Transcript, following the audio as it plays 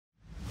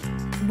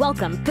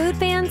Welcome food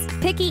fans,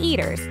 picky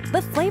eaters,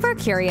 the flavor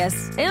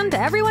curious, and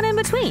everyone in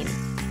between.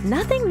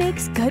 Nothing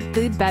makes good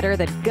food better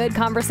than good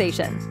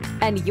conversation.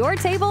 And your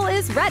table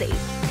is ready.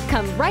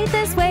 Come right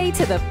this way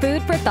to the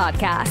Food for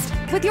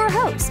ThoughtCast with your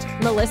host,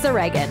 Melissa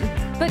Reagan.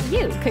 But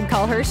you can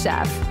call her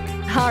Chef.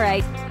 All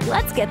right,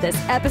 let's get this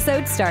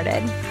episode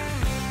started.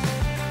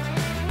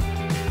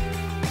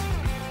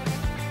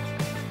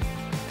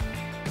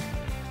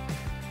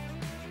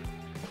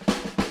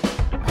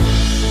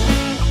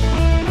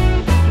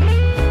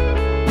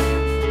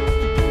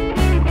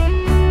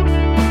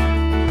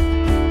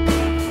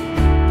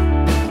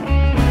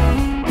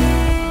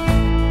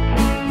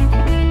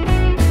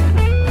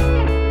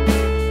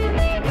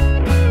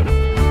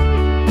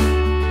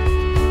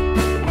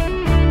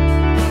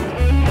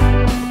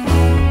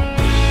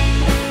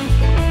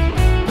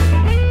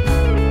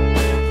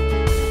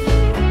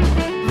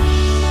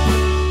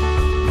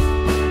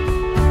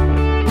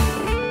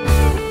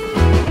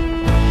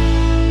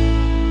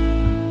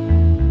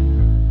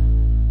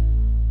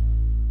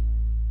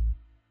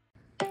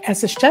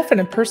 As a chef and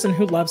a person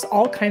who loves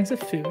all kinds of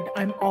food,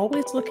 I'm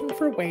always looking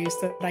for ways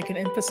that I can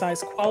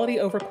emphasize quality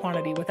over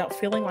quantity without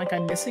feeling like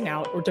I'm missing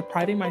out or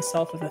depriving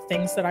myself of the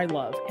things that I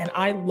love. And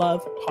I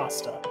love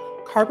pasta.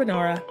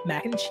 Carbonara,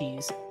 mac and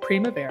cheese,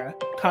 primavera,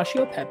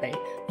 cacio e pepe,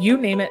 you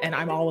name it and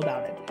I'm all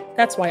about it.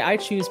 That's why I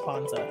choose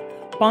Bonza.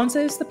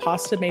 Bonza is the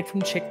pasta made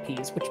from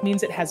chickpeas, which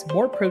means it has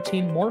more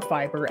protein, more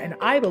fiber, and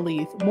I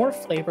believe more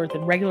flavor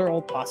than regular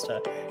old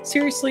pasta.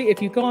 Seriously,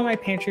 if you go in my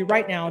pantry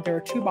right now, there are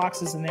 2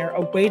 boxes in there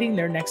awaiting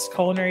their next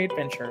culinary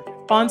adventure.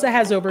 Bonza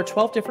has over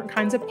 12 different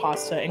kinds of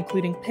pasta,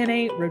 including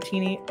penne,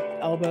 rotini,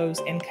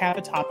 elbows, and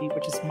cavatappi,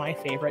 which is my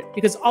favorite,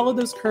 because all of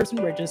those curves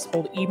and ridges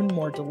hold even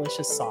more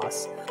delicious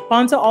sauce.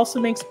 Bonza also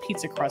makes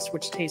pizza crust,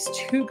 which tastes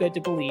too good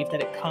to believe that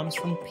it comes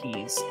from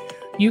peas.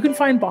 You can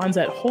find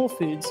Bonza at Whole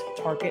Foods,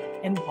 Target,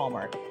 and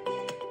Walmart.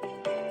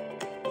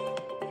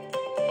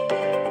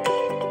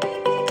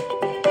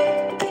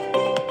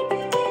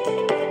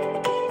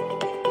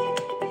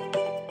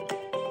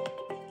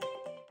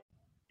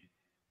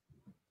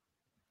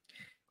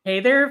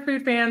 Hey there,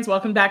 food fans.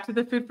 Welcome back to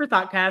the Food for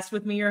ThoughtCast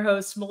with me, your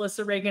host,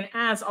 Melissa Reagan.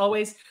 As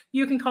always,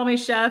 you can call me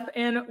Chef.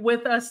 And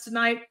with us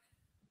tonight,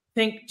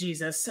 thank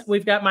Jesus,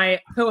 we've got my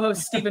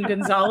co-host, Steven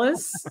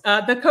Gonzalez,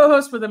 the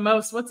co-host for the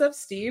most. What's up,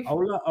 Steve?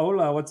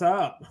 Hola, what's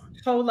up?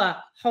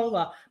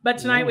 Hola. But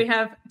tonight we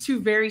have 2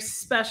 very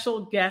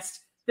special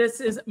guests.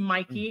 This is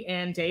Mikey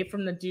and Dave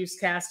from the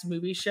ThoughtCast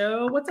movie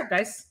show. What's up,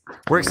 guys?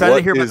 We're excited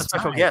to hear about the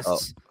special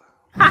guests.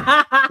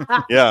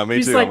 Yeah,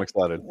 me too. Like, I'm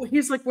excited.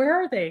 He's like, where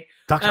are they?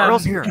 Dr.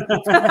 Earl's here.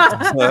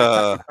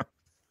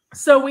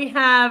 So we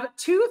have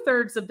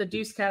 2/3 of the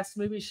ThoughtCast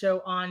movie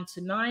show on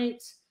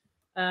tonight.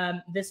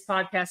 This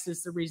podcast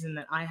is the reason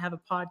that I have a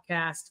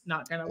podcast.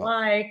 Not gonna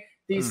lie,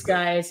 these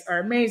guys are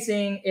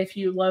amazing. If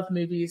you love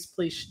movies,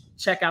 please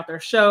check out their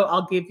show.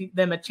 I'll give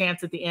them a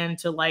chance at the end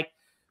to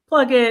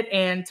plug it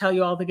and tell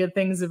you all the good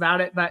things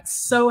about it. But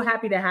so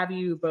happy to have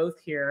you both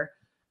here.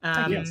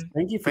 Yes,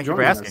 thank you for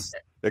joining us.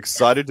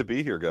 Excited to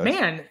be here, guys.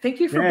 Man, thank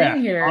you for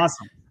being here.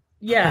 Awesome.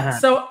 Yeah.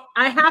 So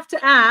I have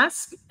to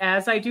ask,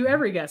 as I do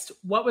every guest,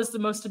 what was the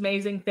most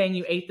amazing thing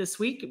you ate this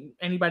week?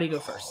 Anybody go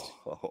first?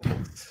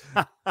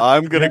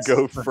 I'm going to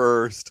go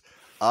first.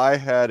 I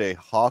had a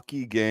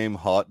hockey game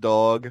hot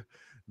dog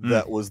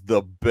that was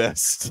the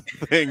best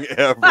thing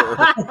ever.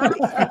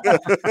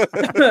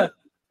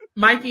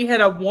 Mikey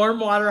had a warm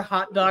water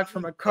hot dog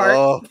from a cart.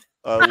 Oh,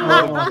 I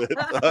loved it.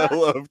 I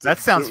loved it. That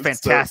sounds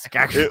fantastic,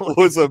 actually. It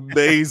was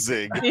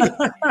amazing.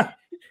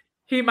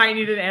 He might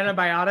need an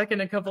antibiotic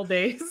in a couple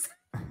days.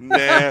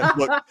 Man,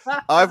 look,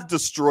 I've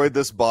destroyed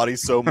this body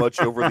so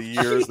much over the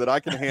years that I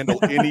can handle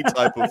any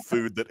type of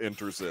food that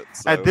enters it.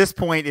 So. At this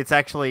point, it's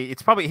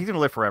probably he's going to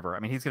live forever. I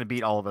mean, he's going to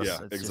beat all of us. Yeah,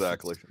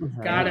 exactly.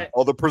 Got it.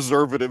 All the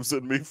preservatives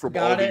in me from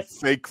the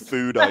fake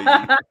food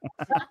I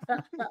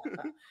eat.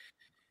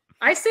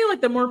 I say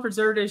the more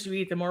preservatives you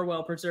eat, the more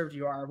well preserved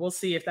you are. We'll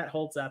see if that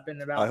holds up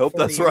in about. I hope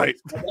that's years. right.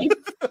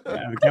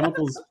 The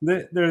chemicals,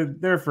 they're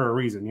there for a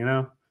reason, you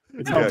know.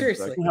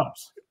 Seriously, it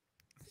helps.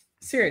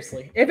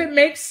 Seriously, if it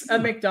makes a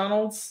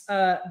McDonald's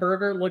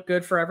burger look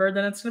good forever,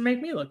 then it's gonna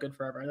make me look good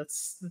forever.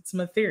 That's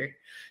my theory.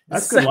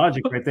 That's good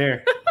logic right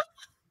there.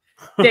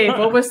 Dave,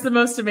 what was the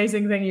most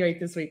amazing thing you ate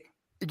this week?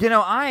 You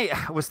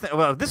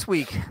know, this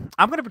week,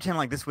 I'm going to pretend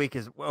like this week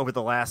is over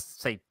the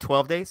last, say,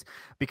 12 days,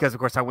 because, of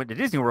course, I went to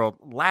Disney World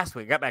last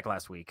week, got back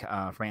last week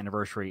for my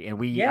anniversary,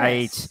 and I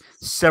ate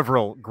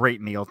several great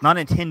meals, not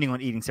intending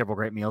on eating several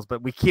great meals,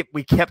 but we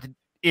kept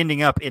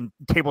ending up in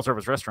table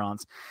service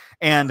restaurants,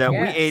 and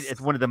we ate at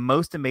one of the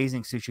most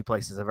amazing sushi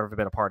places I've ever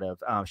been a part of,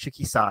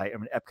 Shikisai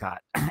in Epcot,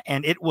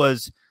 and it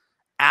was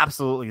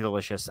absolutely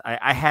delicious.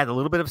 I had a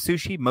little bit of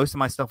sushi. Most of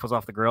my stuff was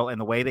off the grill, and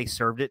the way they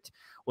served it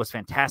was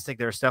fantastic.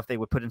 There's stuff they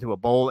would put into a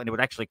bowl, and it would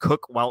actually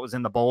cook while it was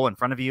in the bowl in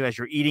front of you as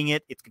you're eating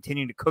it. It's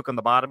continuing to cook on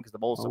the bottom because the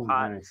bowl is so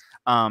hot. Nice.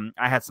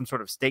 I had some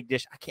sort of steak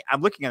dish.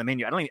 I'm looking at the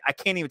menu. I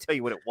can't even tell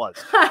you what it was.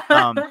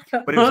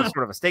 But it was a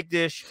sort of a steak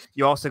dish.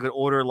 You also could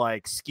order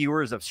like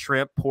skewers of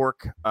shrimp,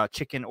 pork,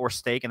 chicken, or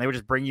steak, and they would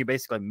just bring you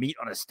basically meat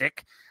on a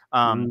stick.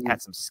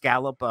 Had some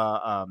scallop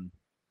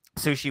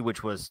sushi,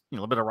 which was a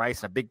little bit of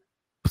rice and a big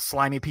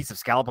slimy piece of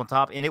scallop on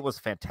top, and it was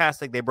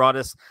fantastic. They brought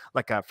us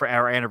for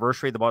our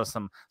anniversary, they brought us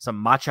some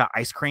matcha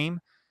ice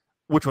cream,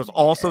 which was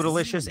also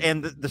delicious.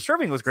 And the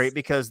serving was great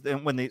because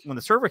when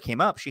the server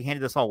came up, she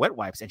handed us all wet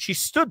wipes, and she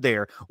stood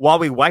there while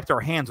we wiped our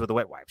hands with the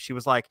wet wipes. She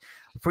was like,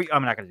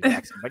 I'm not going to do the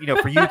accent,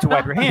 but for you to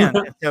wipe your hands.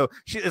 And so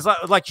it's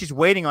like she's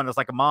waiting on us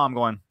like a mom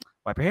going,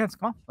 wipe your hands.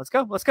 Come on, let's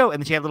go.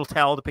 And then she had a little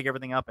towel to pick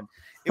everything up, and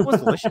it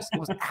was delicious. It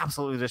was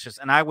absolutely delicious.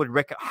 And I would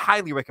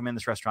highly recommend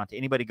this restaurant to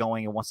anybody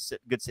going and wants to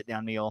good sit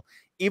down meal,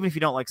 even if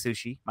you don't like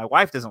sushi. My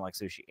wife doesn't like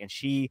sushi, and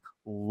she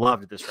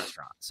loved this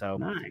restaurant. So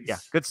yeah,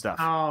 good stuff.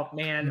 Oh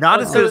man,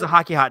 not as good as a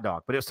hockey hot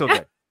dog, but it was still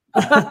good.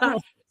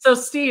 So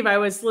Steve, I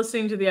was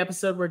listening to the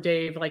episode where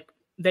Dave,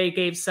 they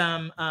gave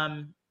some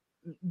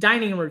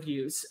dining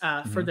reviews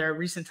for their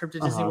recent trip to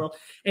Disney World,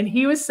 and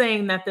he was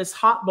saying that this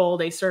hot bowl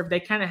they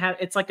kind of have,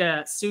 it's like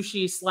a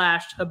sushi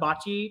 /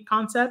 hibachi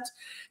concept,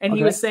 and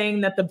he was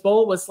saying that the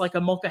bowl was like a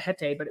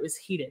molcajete, but it was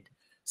heated,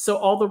 so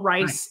all the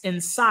rice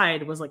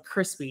inside was like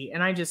crispy,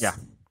 and I just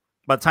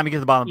by the time you get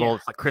to the bottom of the bowl,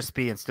 it's like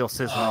crispy and still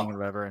sizzling and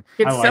whatever. And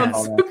it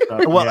sounds so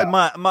good. Well,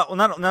 not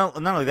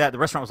only that, the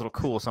restaurant was a little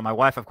cool. So my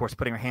wife, of course,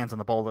 putting her hands on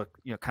the bowl,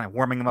 kind of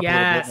warming them up a little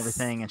bit and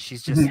everything, and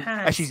she's just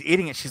as she's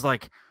eating it, she's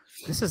like,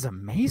 this is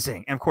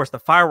amazing. And of course, the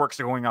fireworks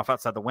are going off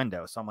outside the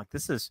window. So I'm like,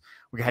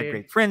 we had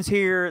great friends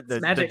here.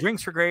 The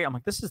drinks were great. I'm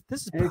like, this is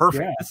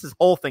perfect. Yeah. This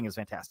whole thing is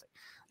fantastic.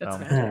 That's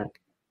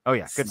magic. Oh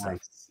yeah, good stuff.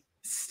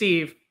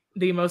 Steve,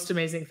 the most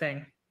amazing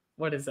thing.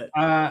 What is it?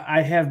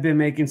 I have been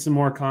making some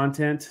more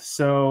content.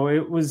 So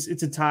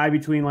it's a tie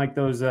between like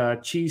those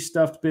cheese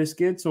stuffed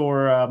biscuits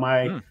or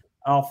my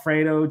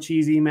Alfredo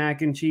cheesy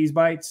mac and cheese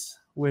bites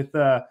with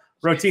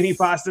rotini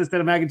pasta instead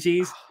of mac and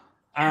cheese.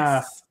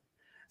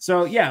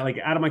 So yeah, like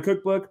out of my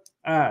cookbook,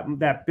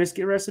 that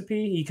biscuit recipe,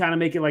 you kind of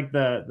make it like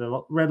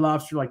the Red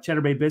Lobster, like Cheddar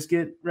Bay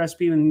biscuit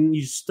recipe, and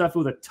you stuff it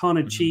with a ton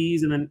of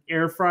cheese and then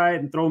air fry it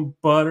and throw in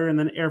butter and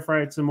then air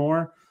fry it some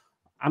more.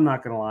 I'm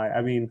not going to lie.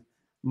 I mean,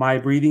 my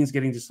breathing is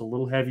getting just a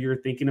little heavier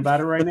thinking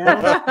about it right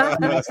now.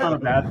 That's not a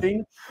bad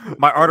thing.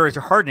 My arteries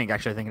are hardening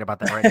actually thinking about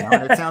that right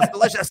now. It sounds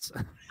delicious.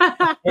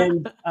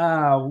 And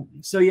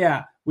so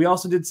yeah, we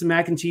also did some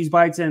mac and cheese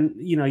bites, and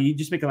you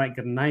just make like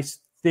a nice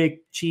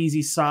thick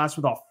cheesy sauce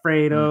with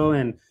Alfredo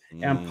and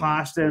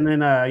pasta, and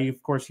then I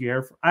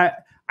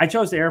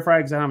chose to air fry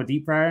because I'm a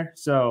deep fryer,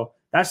 so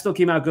that still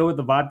came out good with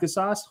the vodka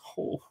sauce.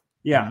 Oh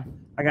yeah,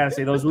 I gotta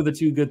say those were the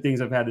two good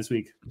things I've had this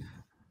week.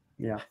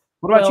 Yeah.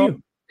 What about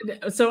you?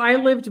 So I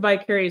lived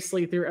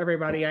vicariously through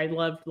everybody. I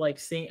loved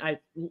seeing.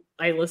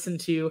 I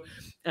listened to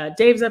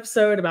Dave's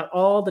episode about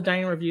all the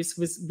dining reviews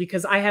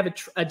because I have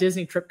a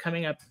Disney trip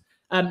coming up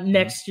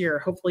next year,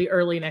 hopefully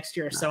early next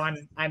year. So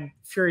I'm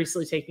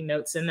furiously taking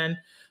notes. And then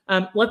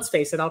let's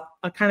face it, I'll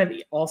kind of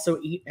also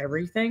eat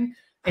everything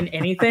and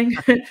anything.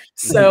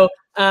 So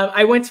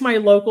I went to my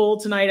local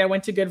tonight. I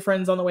went to Good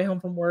Friends on the way home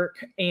from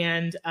work,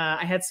 and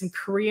I had some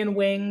Korean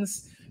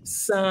wings,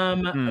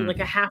 some like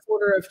a half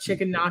order of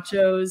chicken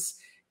nachos,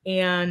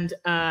 and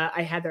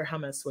I had their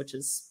hummus, which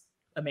is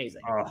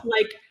amazing.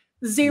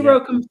 Zero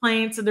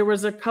complaints. And there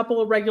was a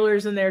couple of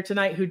regulars in there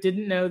tonight who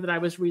didn't know that I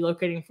was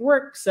relocating for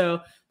work.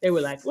 So they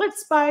were like,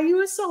 let's buy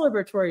you a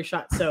celebratory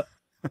shot. So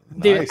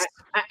dude,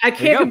 I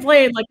can't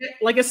complain,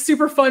 like a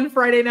super fun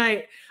Friday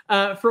night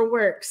for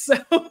work. So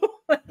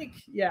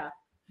yeah.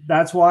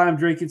 That's why I'm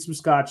drinking some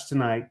scotch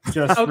tonight,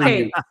 just for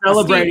you.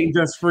 Celebrating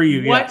Steve, just for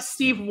you. What,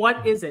 Steve?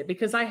 What is it?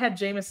 Because I had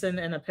Jameson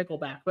and a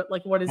pickleback, but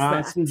what is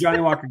that? Some Johnny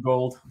Walker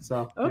Gold.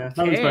 So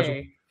nothing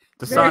special.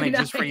 Dasani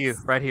just for you,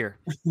 right here.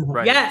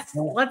 Right. Yes,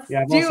 let's do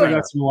I've also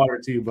got some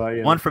water too,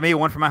 but one for me,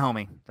 one for my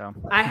homie. So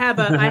I have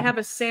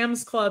a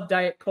Sam's Club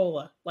Diet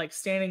Cola,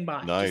 standing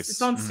by. Nice.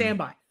 It's on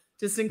standby,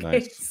 just in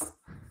case.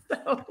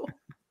 So.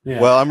 Yeah.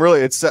 Well,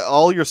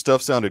 all your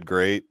stuff sounded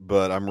great,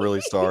 but I'm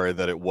really sorry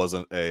that it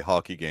wasn't a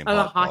hockey game.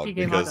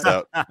 Because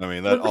that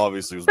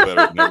obviously was better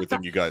than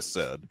everything you guys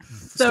said.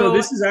 So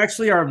this is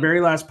actually our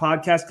very last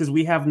podcast because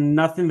we have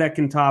nothing that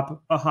can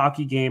top a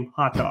hockey game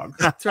hot dog.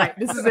 That's right.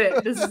 This is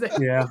it.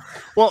 Yeah.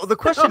 Well, the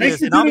question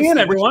is,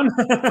 everyone.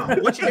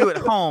 What you do at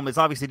home is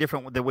obviously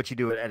different than what you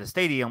do at a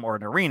stadium or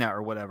an arena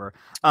or whatever.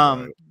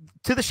 To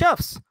the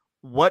chefs,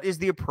 what is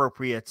the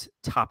appropriate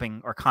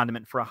topping or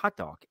condiment for a hot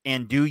dog?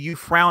 And do you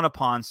frown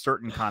upon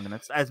certain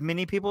condiments, as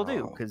many people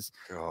do? Because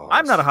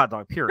I'm not a hot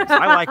dog purist.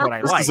 I like what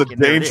I like. This is a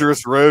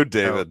dangerous road,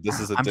 David. So this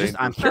is a dangerous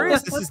I'm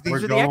curious. These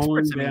are the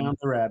experts. Down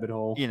the rabbit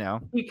hole.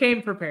 He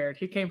came prepared.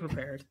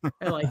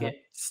 I like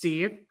it.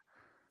 Steve?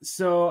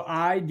 So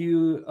I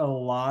do a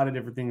lot of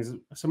different things.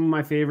 Some of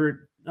my favorite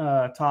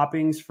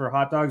toppings for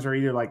hot dogs are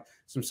either like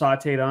some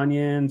sauteed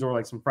onions or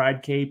like some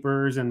fried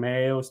capers and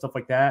mayo, stuff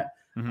like that.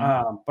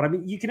 But I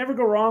mean, you can never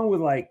go wrong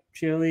with like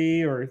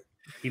chili or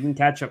even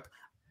ketchup.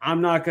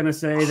 I'm not going to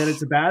say that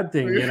it's a bad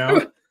thing, you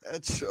know?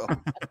 It's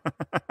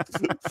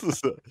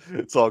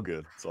all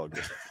good. It's all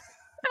good.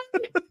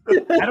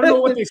 I don't know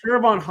what they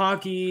serve on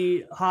hockey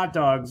game hot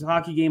dogs,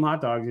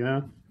 you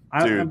know?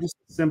 I'm just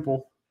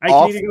simple.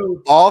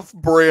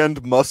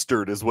 Off-brand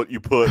mustard is what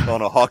you put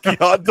on a hockey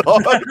hot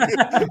dog.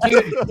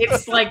 Dude,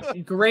 it's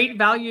like great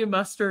value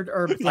mustard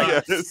or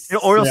like,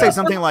 or you'll say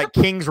something like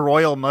King's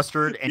Royal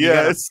Mustard, and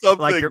it's something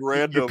like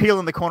random. You're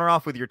peeling the corner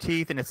off with your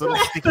teeth, and it's a little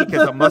sticky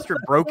because the mustard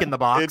broke in the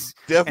box.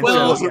 It definitely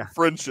wasn't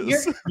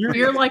French's.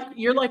 You're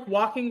like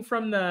walking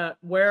from the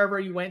wherever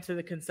you went to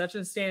the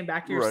concession stand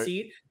back to your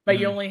seat, but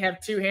you only have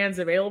two hands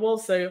available,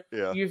 so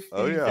you've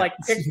like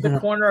picked the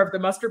corner of the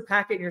mustard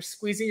packet and you're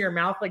squeezing your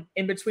mouth like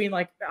in between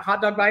like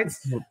hot dog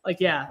bites. Like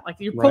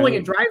you're pulling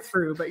a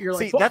drive-through, but you're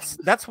like,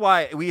 that's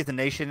why we as a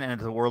nation and as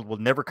the world will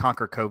never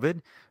conquer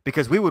COVID,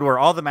 because we would wear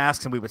all the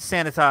masks and we would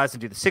sanitize and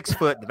do the 6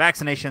 foot, the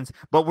vaccinations,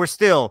 but we're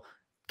still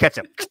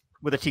ketchup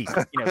with a teeth.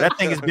 You know, that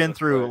thing has been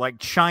through like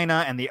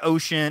China and the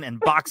ocean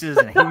and boxes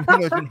and who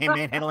knows been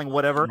manhandling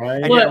whatever,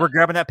 and yet we're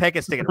grabbing that peck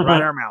and sticking it right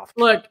in our mouth.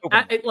 Look,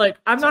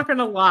 I'm not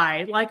gonna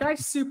lie. Like I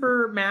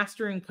super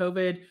mastering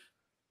COVID.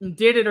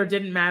 Did it or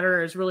didn't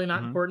matter is really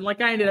not important.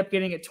 Like I ended up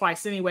getting it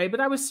twice anyway, but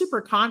I was super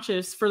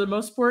conscious for the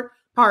most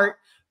part.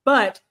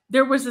 But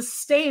there was a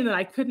stain that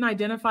I couldn't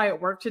identify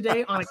at work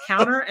today on a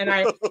counter, and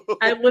I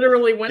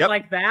literally went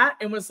like that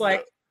and was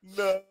like,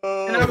 no.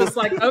 And I was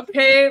like,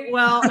 okay,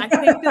 well, I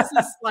think this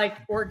is like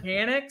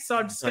organic, so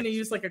I'm just going to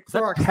use like a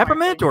Clorox.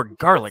 Peppermint or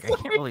garlic? I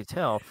can't really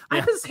tell.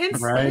 I just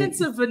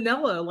hints of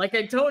vanilla. Like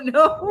I don't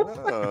know.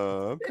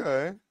 Oh,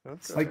 okay.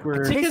 It's like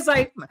we're because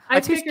I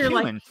figure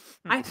like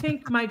I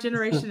think my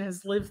generation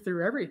has lived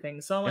through everything,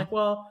 so I'm like,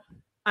 well,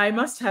 I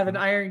must have an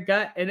iron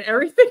gut and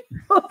everything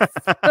else.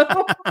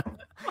 So,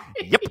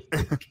 yep.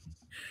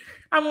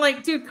 I'm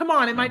like, dude, come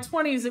on. In my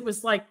 20s, it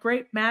was like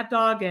great Mad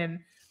Dog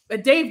and.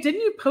 Dave,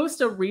 didn't you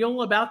post a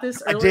reel about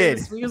this earlier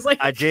this week?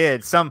 I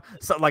did. Some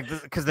like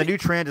because the new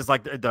trend is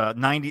like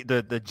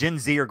the Gen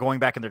Z are going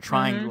back and they're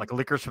trying like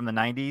liquors from the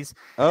 90s.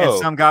 And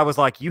some guy was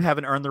like, "You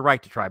haven't earned the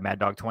right to try Mad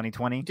Dog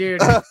 2020,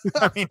 dude." I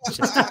mean,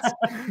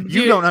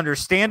 you don't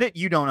understand it.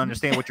 You don't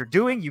understand what you're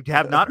doing. You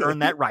have not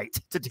earned that right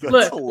to do it.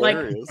 Look, like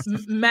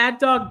Mad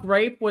Dog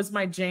Grape was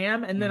my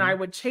jam, and then I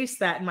would chase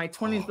that in my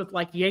 20s with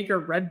like Jaeger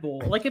Red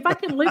Bull. Like if I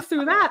can live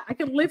through that, I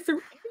can live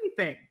through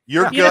anything.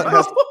 Your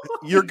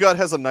gut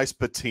has a nice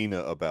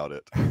patina about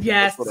it.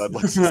 Yes. That's what I'd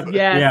like to say.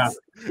 Yes.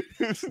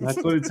 Yeah.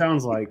 That's what it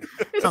sounds like.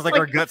 It sounds like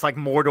our guts like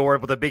Mordor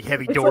with the big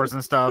heavy doors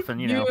and stuff, and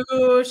you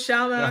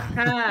shall not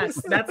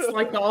pass. That's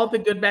like all the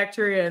good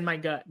bacteria in my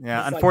gut.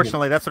 Yeah, it's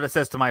unfortunately, that's what it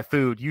says to my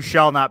food. You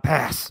shall not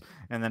pass.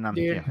 And then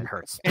it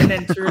hurts. And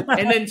then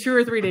 2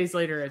 or 3 days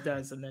later it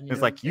does. And then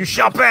it's like, you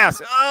shall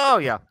pass. Oh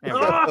yeah.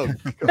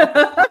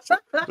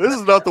 This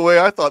is not the way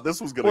I thought this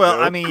was gonna go. Well,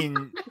 I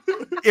mean,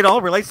 it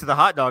all relates to the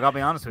hot dog, I'll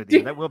be honest with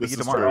you. That will be you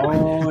tomorrow.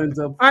 All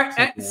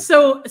right.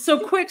 So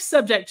quick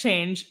subject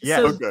change. Yeah.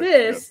 So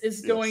this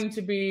is going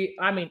to be,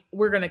 I mean,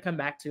 we're gonna come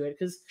back to it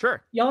because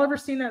y'all ever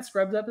seen that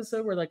Scrubs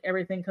episode where like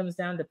everything comes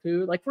down to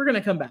poo? Like we're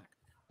gonna come back.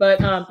 But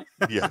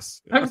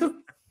yes.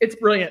 It's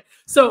brilliant.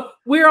 So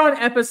we're on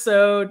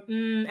episode,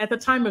 at the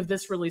time of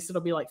this release,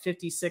 it'll be like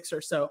 56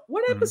 or so.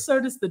 What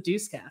episode is the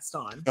ThoughtCast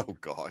on? Oh,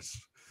 gosh.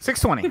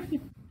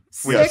 620.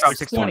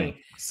 620.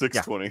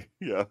 620.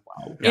 Yeah.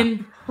 Wow. Yeah.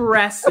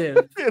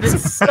 Impressive.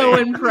 It's so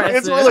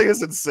impressive. It really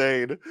is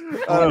insane.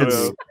 I don't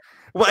know.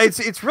 Well,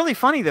 it's really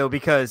funny though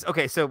because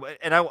so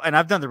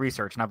I've done the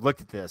research and I've looked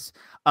at this.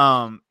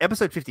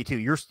 Episode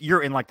 52,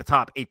 you're in like the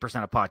top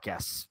 8% of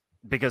podcasts.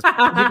 Because people,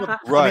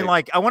 I mean,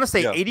 like I want to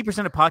say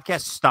 80% of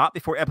podcasts stop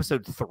before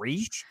episode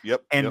 3.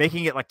 Yep. And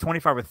making it like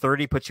 25 or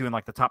 30 puts you in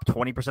like the top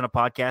 20% of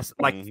podcasts.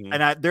 Like,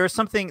 and there's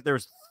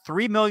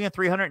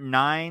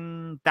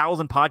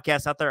 3,309,000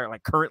 podcasts out there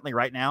like currently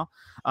right now.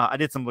 I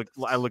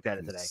looked at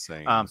it today.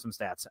 Some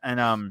stats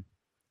and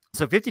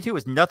so 52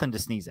 is nothing to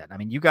sneeze at. I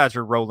mean, you guys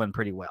are rolling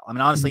pretty well. I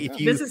mean, honestly, if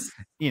it's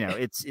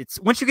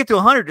once you get to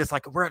 100, it's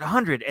like we're at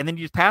 100, and then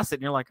you just pass it,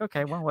 and you're like,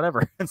 okay, well,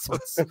 whatever. And so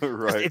it's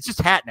just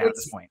hat now at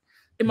this point.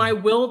 My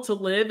will to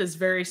live is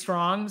very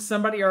strong.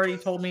 Somebody already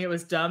told me it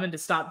was dumb and to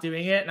stop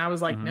doing it, and I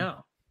was like,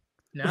 no,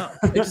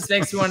 it just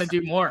makes me want to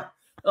do more.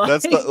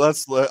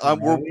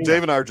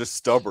 Dave and I are just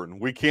stubborn.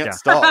 We can't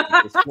stop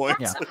at this point.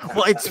 Yeah.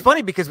 Well, it's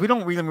funny because we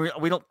don't.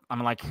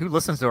 I'm like, who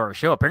listens to our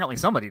show? Apparently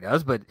somebody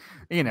does, but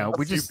we've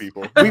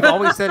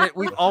always said it.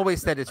 We've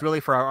always said it's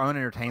really for our own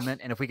entertainment,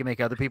 and if we can make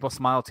other people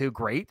smile too,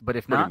 great. But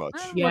if not,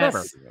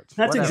 whatever.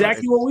 That's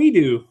exactly what we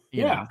do.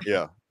 Yeah.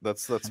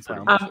 That's pretty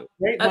much it.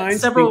 Great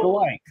minds think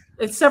alike.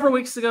 Several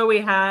weeks ago, we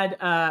had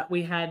the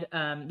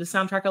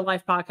Soundtrack of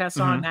Life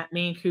podcast on, Matt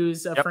Mink,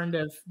 who's a friend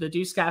of the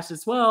ThoughtCast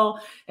as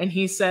well, and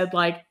he said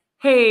like,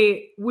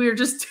 "Hey, we're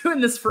just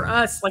doing this for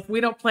us. Like, we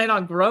don't plan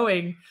on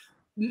growing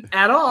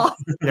at all."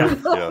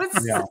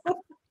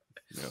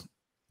 Yeah.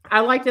 I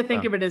like to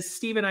think of it as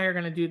Steve and I are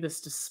going to do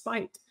this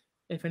despite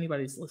if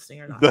anybody's listening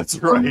or not. That's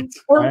right.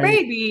 Or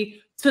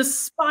maybe to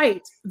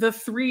spite the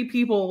 3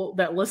 people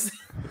that listen.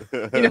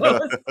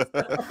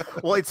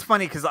 Well, it's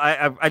funny because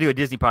I do a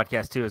Disney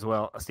podcast too as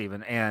well,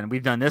 Stephen, and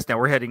we've done this now.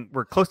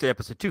 We're close to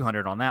episode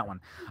 200 on that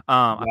one.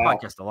 I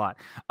podcast a lot.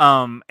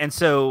 And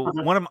so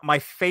one of my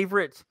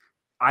favorite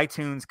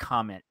iTunes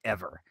comment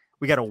ever.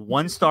 We got a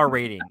 1-star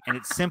rating, and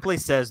it simply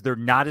says they're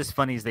not as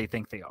funny as they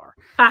think they are.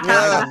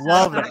 I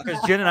love that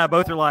because Jen and I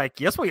both are like,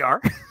 yes, we are.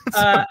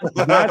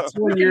 That's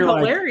when you're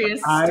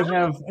hilarious. Like, I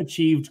have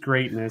achieved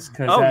greatness.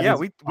 We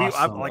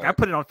awesome. I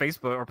put it on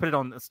Facebook or put it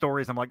on the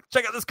stories. I'm like,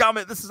 check out this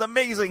comment. This is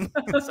amazing.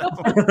 It was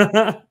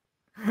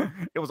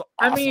awesome.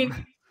 I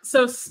mean,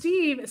 so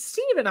Steve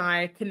and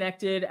I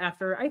connected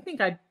after I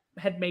think I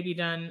had maybe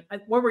done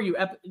what were you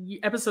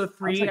episode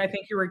 3? I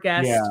think you were a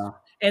guest. Yeah.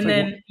 And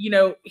then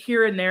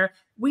here and there,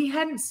 we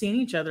hadn't seen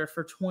each other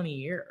for 20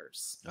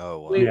 years. Oh,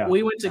 wow.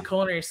 We went to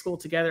culinary school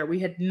together. We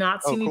had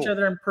not seen each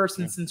other in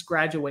person since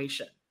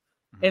graduation.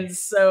 And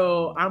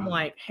so I'm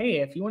like,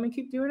 hey, if you want to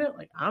keep doing it,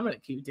 like I'm going to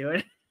keep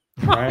doing it.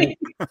 Right.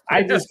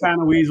 I just kind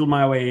of weaseled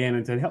my way in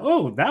and said,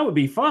 oh, that would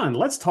be fun.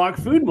 Let's talk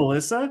food,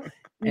 Melissa.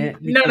 And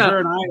her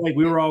and I, like,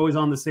 we were always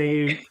on the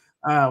same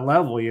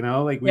level,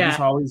 like we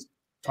just always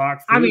talk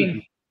food. I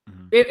mean,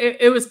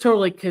 it was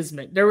totally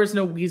kismet. There was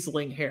no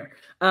weaseling here.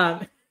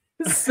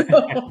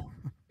 So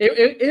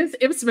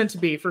it was meant to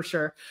be for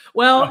sure.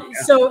 Well,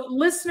 so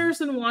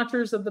listeners and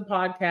watchers of the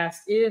podcast,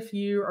 if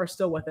you are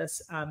still with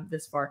us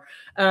this far,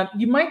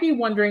 you might be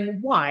wondering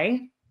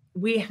why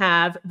we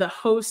have the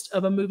host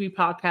of a movie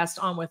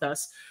podcast on with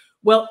us.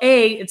 Well,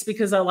 A, it's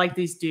because I like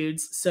these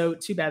dudes. So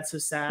too bad, so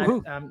sad.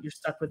 You're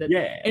stuck with it.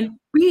 Yeah. And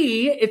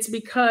B, it's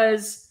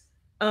because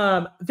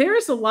there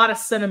is a lot of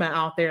cinema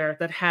out there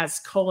that has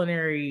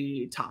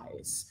culinary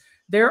ties.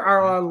 There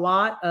are a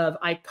lot of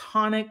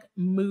iconic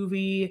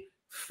movie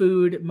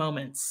food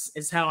moments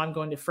is how I'm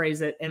going to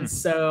phrase it. And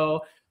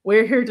so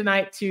we're here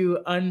tonight to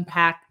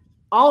unpack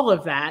all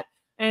of that.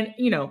 And,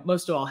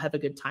 most of all, have a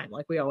good time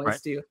like we always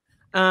do.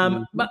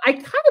 But I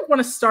kind of want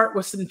to start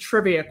with some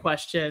trivia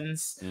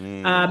questions.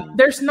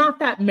 There's not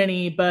that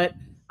many, but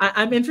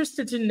I'm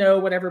interested to know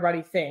what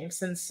everybody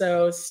thinks. And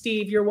so,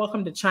 Steve, you're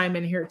welcome to chime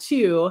in here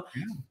too.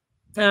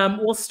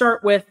 We'll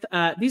start with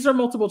these are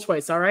multiple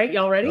choice. All right,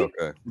 y'all ready?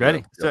 Okay,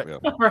 ready. Yeah.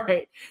 All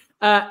right.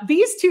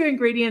 These 2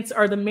 ingredients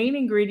are the main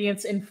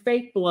ingredients in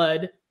fake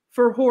blood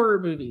for horror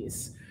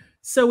movies.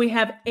 So we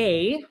have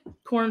A,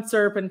 corn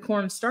syrup and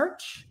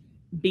cornstarch,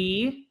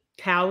 B,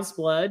 cow's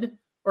blood,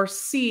 or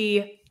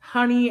C,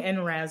 honey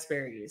and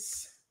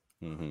raspberries.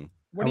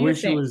 What do you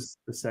think? It was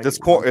the second.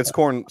 It's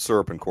corn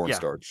syrup and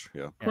cornstarch.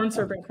 Yeah. Corn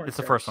syrup and cornstarch. It's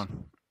the first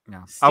one.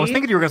 Yeah. I was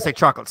thinking you were going to say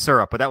chocolate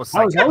syrup, but that was.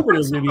 I was hoping it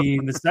was going to be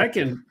the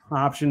second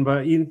option,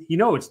 but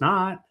it's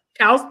not.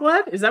 Cow's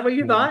blood? Is that what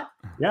you thought?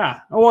 Yeah.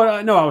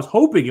 Oh, no, I was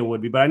hoping it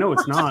would be, but I know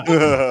it's not.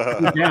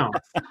 Down.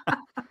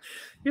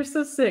 You're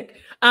so sick.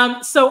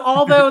 So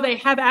although they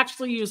have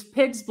actually used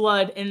pig's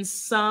blood in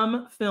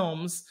some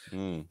films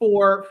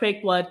for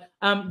fake blood,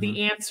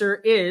 the answer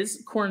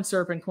is corn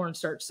syrup and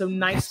cornstarch. So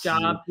nice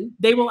job.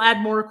 They will add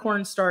more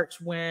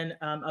cornstarch when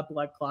a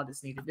blood clot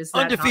is needed. Is that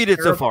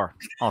undefeated so far?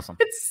 Awesome.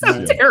 It's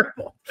so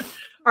terrible.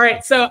 All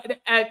right. So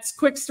it's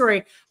quick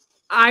story.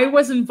 I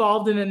was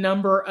involved in a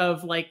number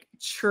of like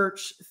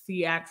church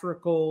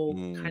theatrical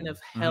kind of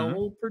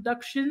hell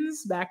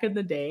productions back in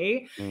the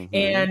day.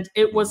 And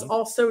it was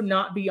also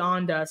not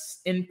beyond us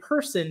in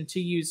person to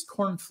use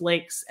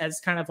cornflakes as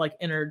kind of like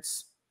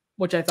innards,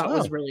 which I thought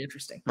was really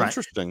interesting. Right.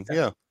 Interesting.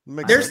 Yeah.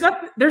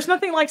 There's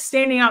nothing like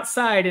standing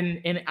outside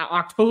in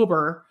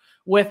October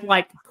with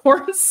like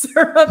corn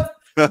syrup,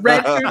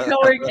 red food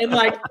coloring, and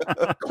like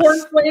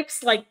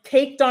cornflakes like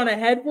caked on a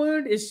head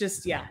wound. It's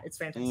just, it's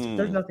fantastic.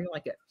 There's nothing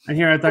like it. And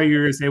here I thought you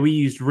were going to say we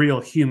used real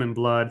human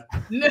blood.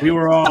 We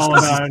were all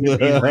about it.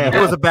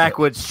 It was a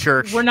backwoods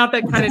church. We're not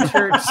that kind of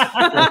church.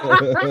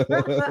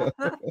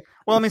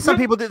 Well, I mean, some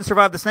people didn't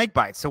survive the snake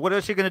bites. So what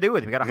else are you going to do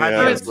with it? You got to hide.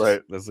 That's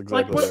right. That's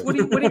exactly like, what are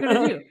you going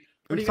to do?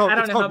 It's called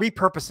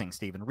repurposing,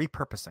 Stephen.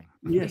 Repurposing.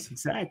 Yes,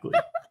 exactly.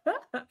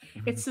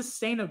 It's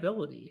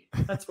sustainability.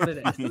 That's what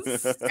it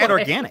is. And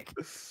organic.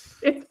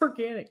 It's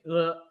organic.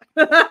 All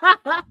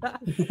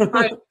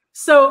right.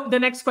 So the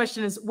next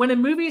question is, when a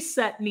movie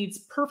set needs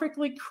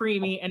perfectly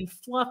creamy and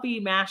fluffy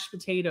mashed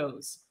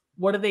potatoes,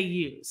 what do they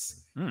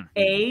use?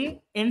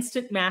 A,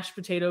 instant mashed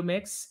potato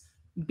mix,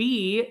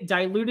 B,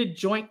 diluted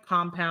joint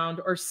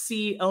compound, or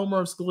C,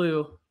 Elmer's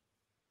glue?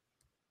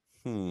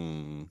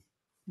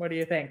 What do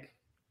you think?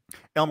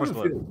 Elmer's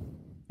glue.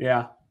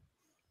 Yeah.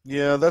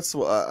 Yeah, that's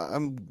what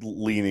I'm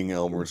leaning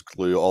Elmer's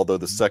glue, although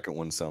the second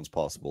one sounds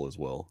possible as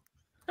well.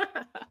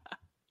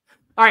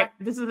 All right,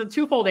 this is a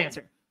twofold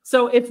answer.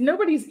 So if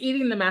nobody's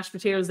eating the mashed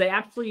potatoes, they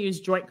actually use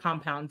joint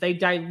compound. They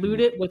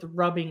dilute it with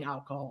rubbing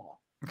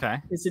alcohol.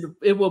 Okay.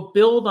 It will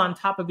build on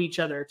top of each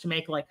other to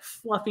make like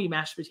fluffy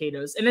mashed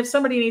potatoes. And if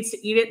somebody needs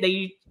to eat it,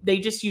 they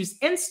just use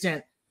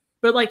instant.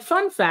 But like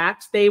fun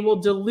fact, they will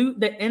dilute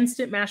the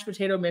instant mashed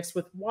potato mix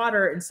with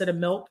water instead of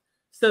milk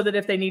so that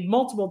if they need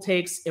multiple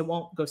takes, it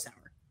won't go sour.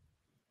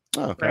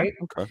 Oh, okay. Right?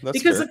 Okay. That's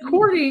because fair.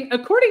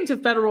 according to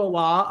federal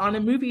law, on a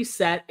movie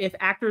set, if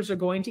actors are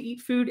going to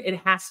eat food, it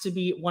has to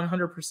be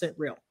 100%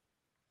 real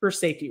for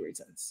safety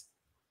reasons.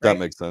 That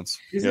makes sense.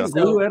 Is it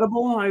glue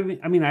edible? I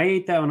mean, I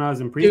ate that when I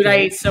was in preschool. Dude, I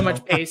ate so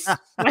much paste.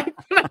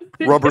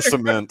 Rubber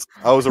cement.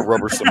 I was a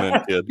rubber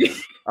cement kid.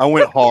 I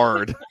went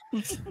hard. I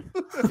was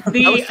too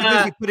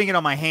busy putting it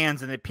on my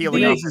hands and it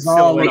peeling off the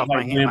silhouette off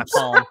my hand, my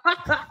palm.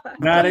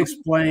 That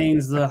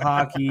explains the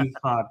hockey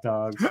hot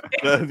dogs.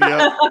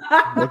 Yeah.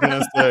 What can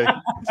I say?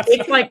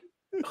 It's like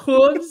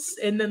hooves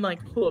and then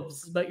like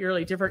hooves, but you're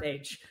like different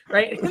age,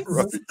 right?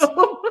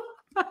 So,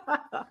 all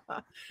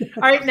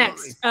right,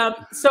 next.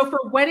 So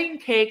for wedding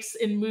cakes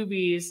in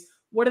movies,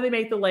 what do they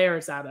make the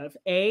layers out of?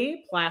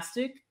 A,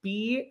 plastic,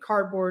 B,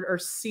 cardboard, or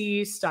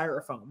C,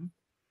 styrofoam?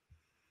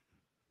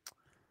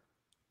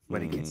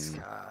 Wedding cakes.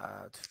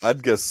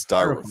 I'd guess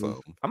styrofoam.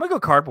 I'm gonna go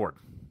cardboard.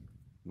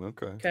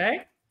 Okay.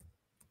 Okay.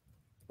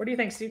 What do you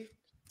think, Steve?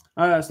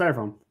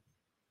 Styrofoam.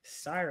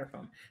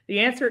 Styrofoam. The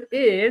answer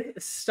is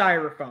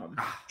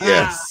styrofoam.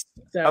 Yes.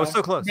 So I was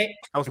so close.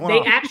 I was one They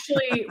off.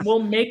 actually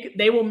will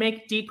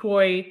make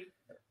decoy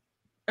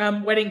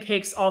wedding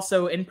cakes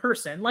also in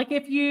person. Like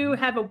if you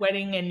have a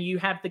wedding and you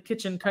have the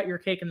kitchen cut your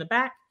cake in the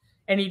back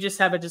and you just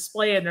have a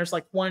display and there's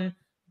like one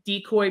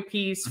decoy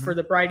piece for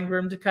the bride and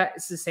groom to cut,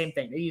 it's the same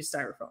thing. They use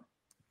styrofoam.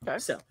 Okay.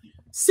 So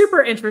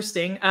super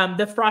interesting.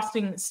 The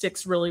frosting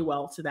sticks really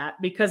well to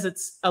that because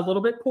it's a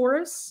little bit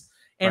porous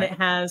and it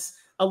has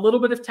a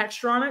little bit of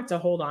texture on it to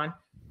hold on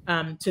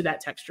to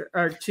that texture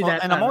or to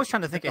that. And I'm always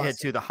trying to think ahead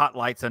to the hot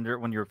lights under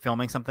when you're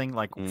filming something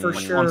like for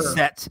like sure on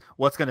set.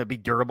 What's going to be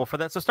durable for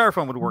that? So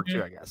styrofoam would work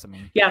too, I guess. I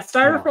mean, yeah,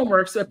 styrofoam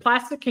works. So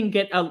plastic can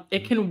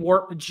it can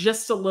warp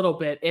just a little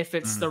bit if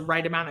it's the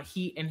right amount of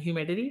heat and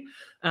humidity.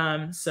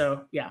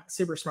 So yeah,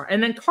 super smart.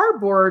 And then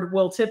cardboard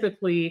will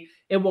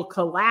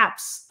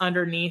collapse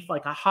underneath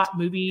like a hot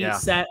movie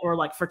set or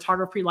like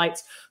photography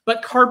lights.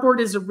 But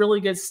cardboard is a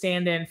really good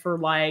stand-in for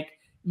like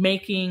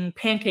making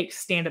pancakes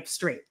stand up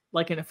straight,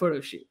 like in a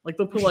photo shoot. Like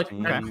they'll put like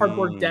a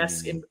cardboard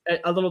desk and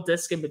a little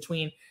disc in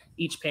between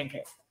each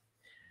pancake.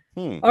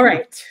 All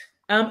right.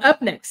 Up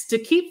next, to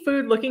keep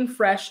food looking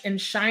fresh and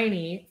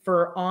shiny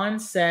for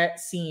on-set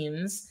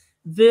scenes,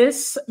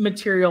 this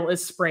material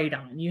is sprayed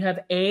on. You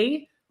have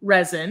A,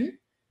 resin,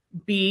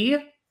 B,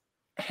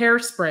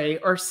 hairspray,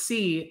 or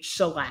C,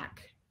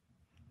 shellac.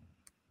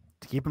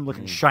 to keep them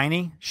looking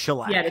shiny,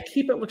 shellac. Yeah, to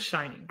keep it look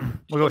shiny.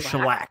 We'll go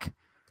shellac.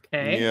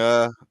 Okay.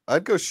 Yeah,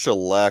 I'd go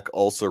shellac.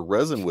 Also,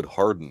 resin would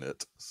harden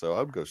it, so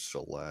I'd go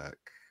shellac.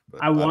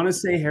 I want to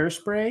say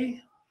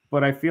hairspray,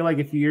 but I feel like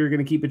if you're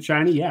going to keep it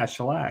shiny,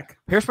 shellac.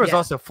 Hairspray is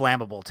also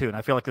flammable too, and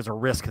I feel like there's a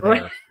risk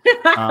there.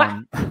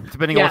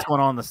 Depending on what's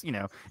going on,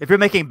 if you're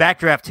making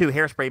Backdraft 2,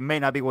 hairspray may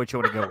not be what you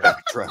want to go with.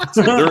 Backdraft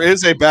 2. There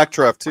is a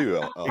Backdraft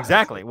 2.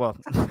 Exactly. Well,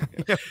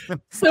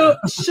 so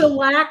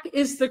shellac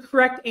is the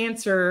correct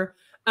answer,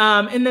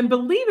 and then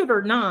believe it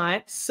or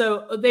not,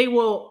 so they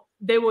will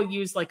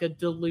use like a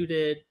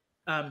diluted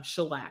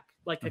shellac,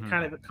 like a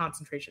kind of a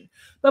concentration.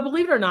 But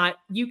believe it or not,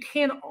 you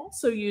can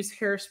also use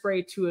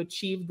hairspray to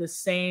achieve the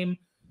same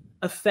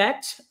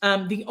effect.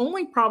 The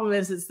only problem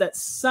is that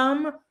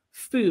some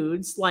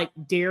foods like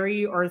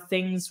dairy or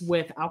things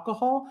with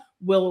alcohol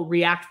will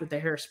react with the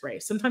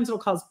hairspray. Sometimes it'll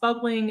cause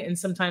bubbling and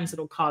sometimes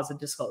it'll cause a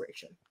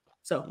discoloration.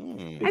 So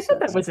I thought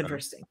that was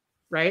interesting,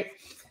 right?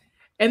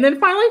 And then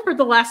finally, for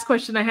the last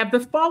question I have, the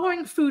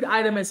following food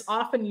item is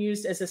often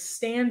used as a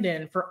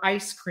stand-in for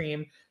ice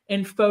cream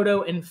in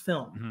photo and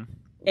film.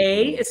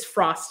 A is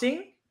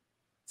frosting,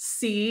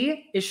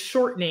 C is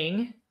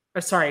shortening,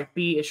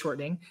 B is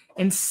shortening,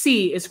 and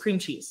C is cream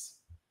cheese.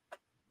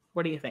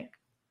 What do you think?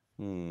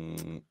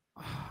 I'm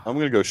going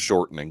to go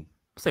shortening.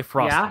 I'll say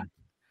frosting.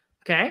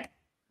 Yeah. Okay.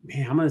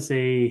 Man, I'm going to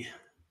say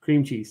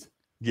cream cheese.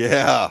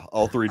 Yeah,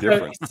 all three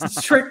different.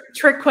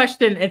 Trick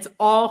question. It's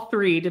all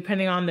three,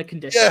 depending on the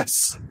condition.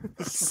 Yes.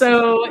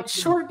 So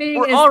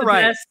shortening is the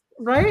best,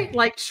 right?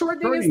 Like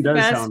shortening is the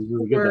best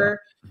for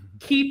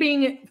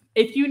keeping.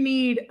 If you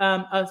need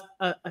a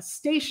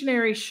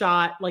stationary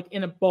shot, like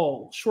in a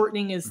bowl,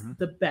 shortening is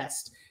the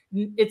best.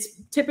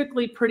 It's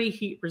typically pretty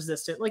heat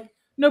resistant. Like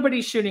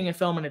nobody's shooting a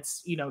film and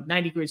it's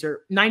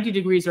 90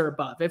 degrees or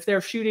above. If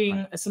they're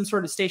shooting some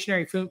sort of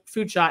stationary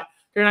food shot,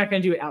 they're not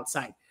going to do it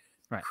outside.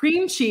 Right.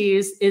 Cream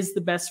cheese is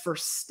the best for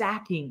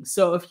stacking.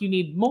 So if you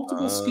need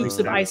multiple scoops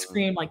of ice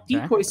cream, like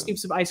decoy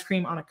scoops of ice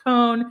cream on a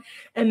cone,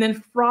 and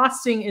then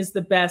frosting is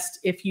the best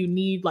if you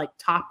need like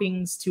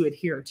toppings to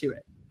adhere to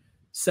it.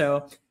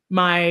 So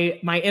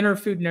my inner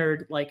food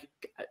nerd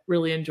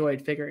really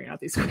enjoyed figuring out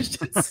these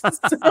questions.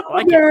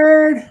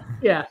 Nerd.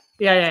 Yeah.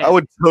 I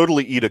would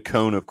totally eat a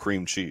cone of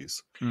cream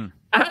cheese.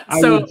 I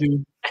would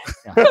too.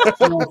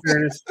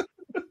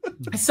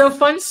 So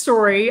fun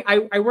story.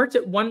 I worked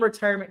at one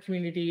retirement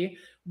community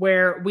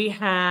where we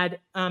had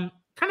kind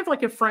of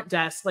like a front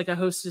desk, like a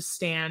hostess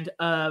stand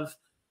of,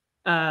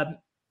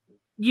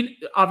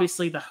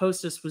 obviously the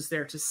hostess was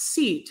there to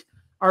seat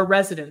our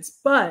residents,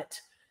 but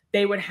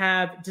they would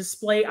have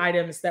display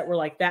items that were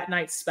like that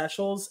night's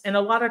specials. And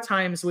a lot of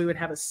times we would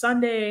have a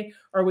sundae,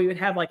 or we would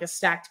have like a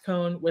stacked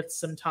cone with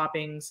some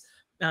toppings.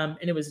 And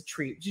it was a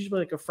treat. It's usually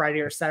like a Friday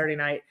or Saturday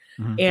night.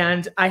 Mm-hmm.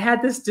 And I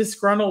had this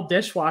disgruntled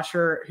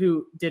dishwasher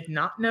who did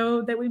not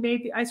know that we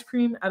made the ice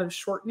cream out of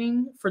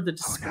shortening for the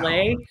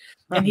display. Oh,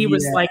 no. And he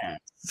was like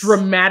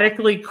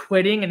dramatically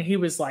quitting. And he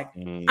was like,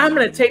 I'm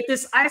going to take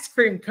this ice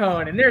cream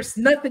cone and there's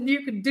nothing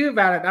you can do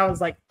about it. And I was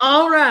like,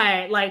 all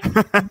right, like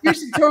you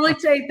should totally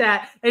take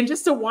that. And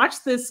just to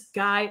watch this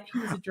guy, he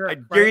was a jerk. I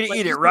dare you to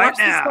eat it right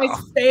now. This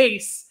guy's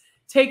face,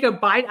 take a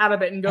bite out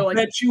of it and go like,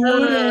 bet you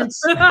wouldn't.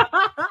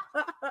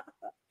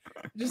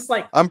 Just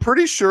like, I'm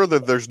pretty sure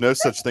that there's no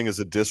such thing as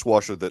a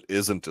dishwasher that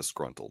isn't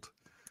disgruntled.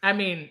 I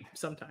mean,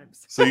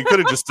 sometimes. So you could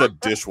have just said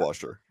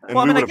dishwasher. Well,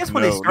 I mean, I guess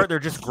when they start, they're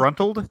just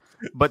gruntled,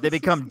 but they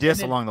become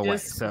along the way.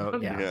 So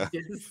yeah.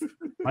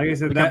 Like I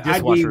said,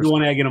 I'd be the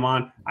one egging them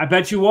on. I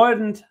bet you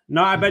wouldn't.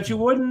 No, I bet you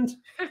wouldn't.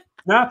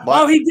 No.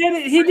 Oh, he did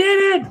it. He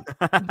did it.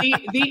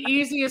 The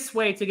easiest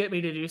way to get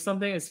me to do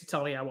something is to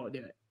tell me I won't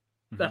do it.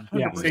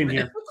 Yeah, same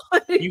here.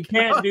 You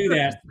can't do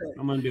that.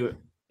 I'm gonna do it.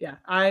 Yeah,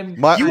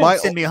 you won't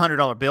send me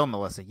 $100 bill,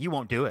 Melissa. You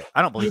won't do it.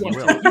 I don't believe you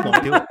will. You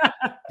won't do it.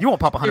 You won't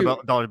pop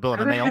 $100 bill in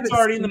the mail. It's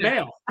already in the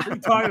mail. What are you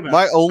talking about?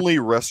 My only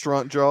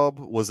restaurant job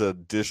was a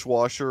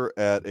dishwasher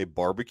at a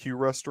barbecue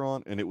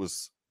restaurant, and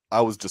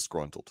I was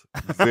disgruntled.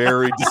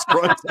 Very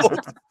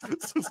disgruntled.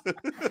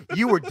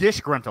 You were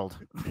disgruntled.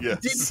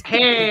 Yes.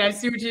 Hey, I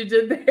see what you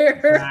did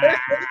there.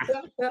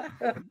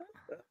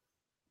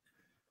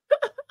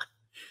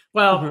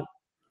 Well,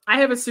 I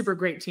have a super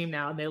great team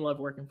now, and they love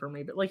working for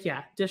me. But like,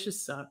 yeah,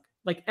 dishes suck.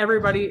 Like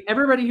everybody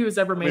who has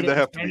ever made it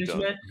in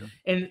management,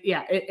 and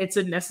yeah, it's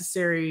a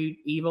necessary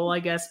evil, I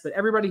guess. But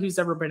everybody who's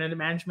ever been in a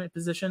management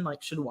position,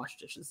 like, should wash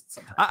dishes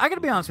sometimes. I got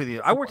to be honest with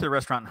you. I worked at a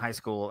restaurant in high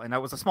school, and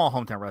that was a small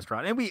hometown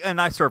restaurant, and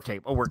I served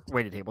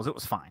waited tables. It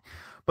was fine.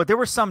 But there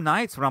were some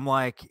nights when I'm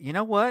like, you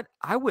know what?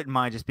 I wouldn't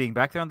mind just being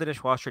back there on the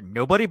dishwasher,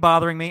 nobody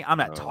bothering me. I'm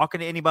not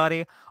talking to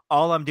anybody.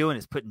 All I'm doing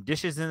is putting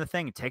dishes in the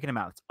thing and taking them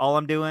out. That's all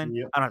I'm doing.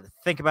 Yep. I don't have to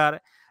think about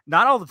it.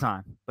 Not all the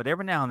time, but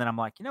every now and then I'm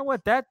like, you know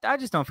what? That I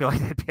just don't feel like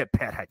that'd be a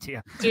bad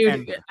idea.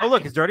 Dude,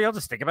 look, it's dirty. I'll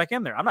just stick it back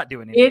in there. I'm not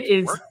doing it. It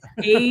is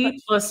A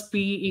plus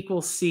B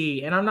equals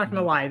C. And I'm not going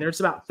to lie.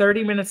 There's about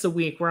 30 minutes a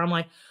week where I'm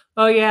like,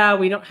 oh yeah,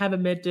 we don't have a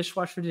mid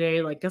dishwasher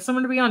today. Like, get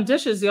someone to be on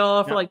dishes,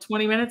 y'all, for like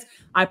 20 minutes.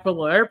 I put a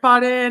little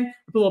AirPod in,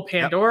 put a little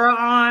Pandora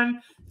on.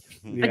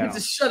 I can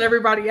just shut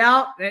everybody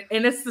out.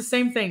 And it's the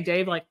same thing,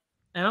 Dave. Like,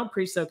 I don't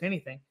pre-soak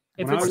anything.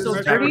 If it's still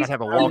dirty,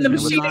 the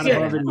machine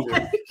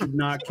should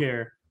not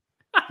care.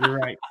 You're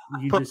right.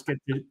 You just get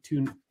to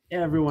tune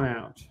everyone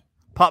out.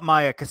 Pop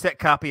my cassette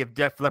copy of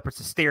Def Leppard's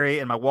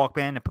Hysteria in my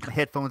Walkman and put my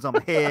headphones on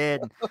my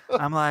head.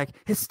 And I'm like,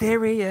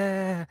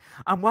 Hysteria.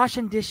 I'm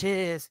washing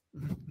dishes.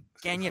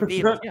 Can you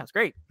feel it? Yeah, it's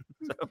great.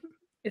 So.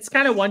 It's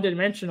kind of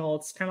one-dimensional.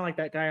 It's kind of like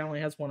that guy only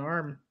has one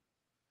arm.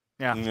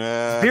 Yeah.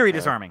 It's very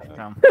disarming. You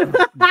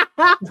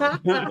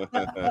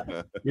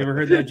ever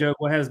heard that joke?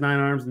 What has 9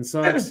 arms and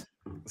sucks?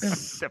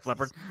 Def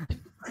Leppard.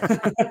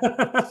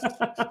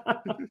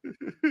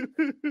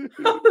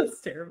 Oh,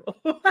 that's terrible.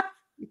 All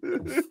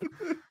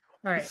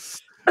right.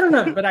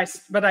 but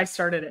I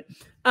started it.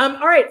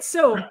 All right,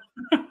 so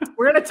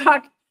we're gonna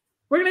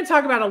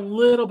talk about a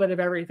little bit of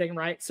everything,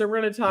 right? So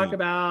we're gonna talk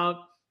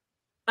about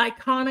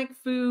iconic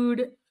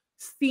food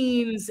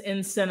themes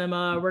in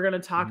cinema. We're gonna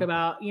talk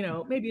about,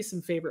 maybe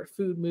some favorite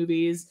food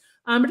movies.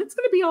 But it's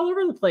gonna be all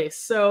over the place.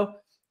 So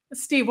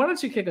Steve, why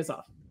don't you kick us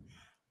off?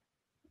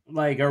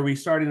 Like, are we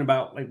starting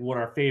about like what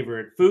our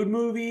favorite food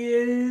movie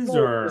is,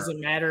 or doesn't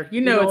matter?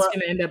 It's going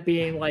to end up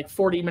being like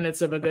 40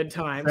 minutes of a good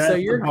time. So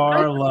you're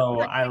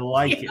Barlow. I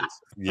like it.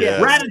 Yeah,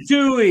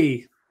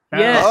 Ratatouille.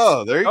 Yes.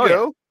 Oh, there you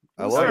go.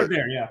 I love it.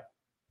 There, yeah.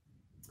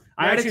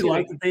 I actually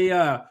like that they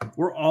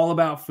were all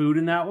about food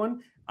in that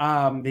one.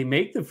 They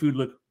make the food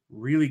look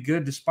really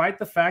good, despite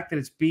the fact that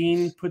it's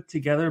being put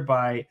together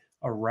by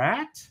a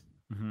rat.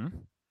 Mm-hmm.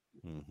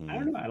 Mm-hmm. I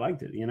don't know. I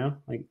liked it.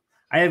 Like.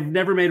 I have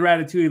never made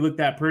ratatouille look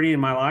that pretty in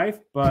my life,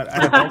 but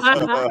I have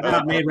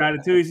also made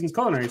ratatouille since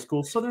culinary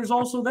school. So there's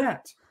also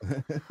that.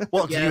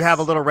 Well, do you have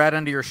a little rat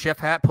under your chef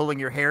hat pulling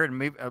your hair and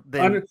move?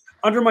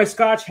 Under my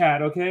Scotch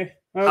hat, okay?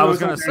 I was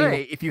going to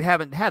say, if you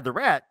haven't had the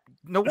rat,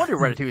 no wonder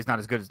ratatouille is not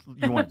as good as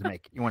you wanted to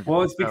make.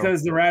 It's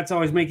because the rat's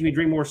always making me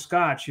drink more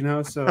Scotch,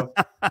 so.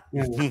 I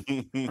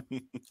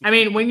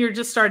mean, when you're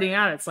just starting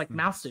out, it's like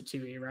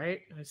mouse-tatouille, right?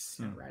 It's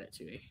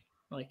ratatouille.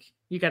 Like,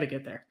 you got to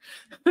get there.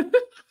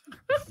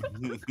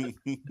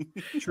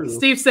 True.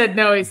 Steve said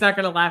no, he's not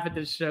going to laugh at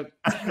this joke.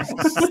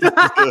 He's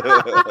not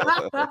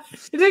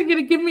going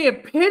to give me a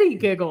pity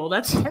giggle.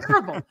 That's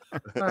terrible.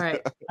 All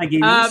right. I gave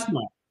you a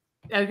smile.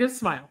 A good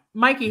smile.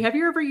 Mikey, have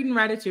you ever eaten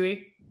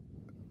ratatouille?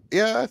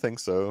 Yeah, I think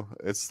so.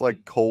 It's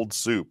like cold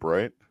soup,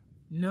 right?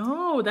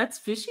 No, that's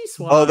fishy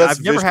swab. Oh, that's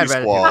I've never had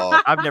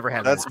ratatouille. I've never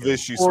had that's ratatouille.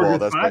 fishy swab.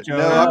 That's no,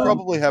 I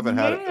probably haven't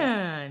had it.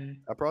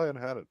 I probably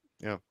haven't had it.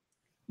 Yeah.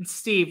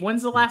 Steve,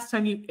 when's the last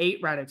time you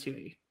ate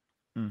ratatouille?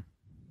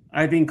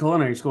 I think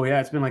culinary school.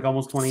 Yeah, it's been like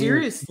almost 20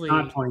 Seriously?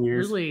 years. Not 20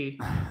 years. Really?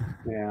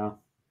 Yeah.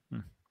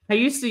 I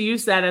used to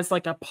use that as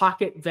like a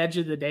pocket veg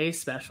of the day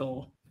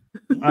special.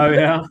 Oh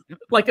yeah.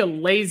 Like a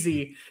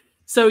lazy.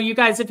 So you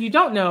guys, if you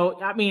don't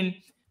know, I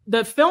mean,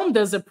 the film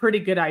does a pretty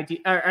good idea,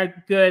 a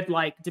good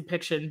like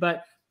depiction,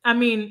 but I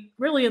mean,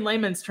 really in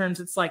layman's terms,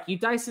 it's like you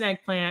dice an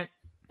eggplant,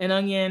 an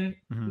onion,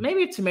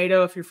 maybe a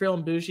tomato if you're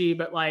feeling bougie,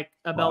 but like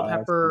a bell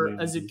pepper,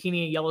 a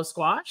zucchini, a yellow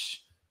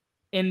squash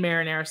in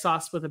marinara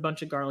sauce with a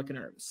bunch of garlic and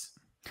herbs.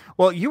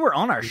 Well, you were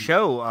on our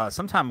show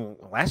sometime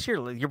last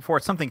year, the year before,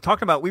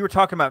 we were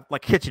talking about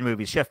like kitchen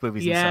movies, chef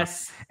movies, and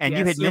stuff. And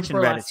you had mentioned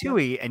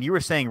Ratatouille, and you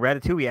were saying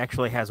Ratatouille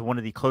actually has one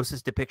of the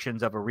closest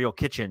depictions of a real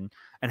kitchen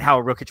and how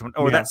a real kitchen,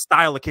 or that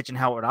style of kitchen,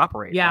 how it would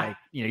operate. Yeah. Like,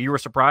 you were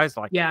surprised,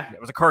 like,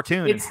 it was a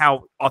cartoon and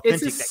how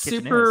authentic that kitchen is. It's a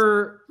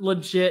super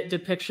legit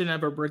depiction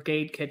of a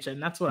brigade kitchen.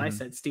 That's what I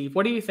said, Steve.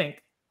 What do you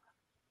think?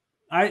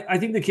 I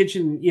think the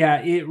kitchen,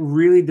 it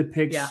really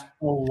depicts a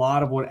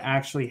lot of what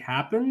actually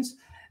happens.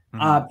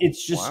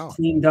 It's just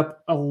cleaned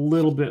up a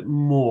little bit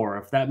more,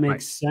 if that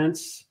makes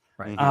sense.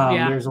 Right.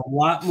 There's a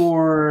lot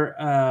more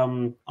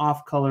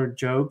off-colored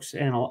jokes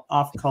and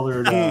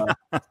off-colored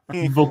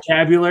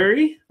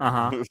vocabulary.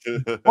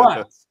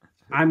 But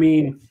I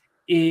mean,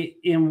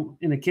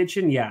 in a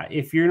kitchen,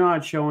 if you're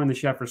not showing the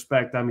chef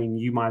respect, I mean,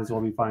 you might as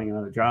well be finding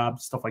another job,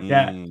 stuff like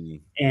that.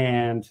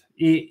 And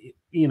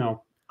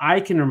I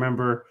can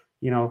remember,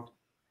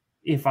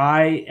 if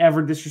I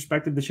ever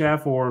disrespected the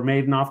chef or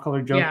made an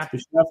off-color joke to the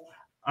chef,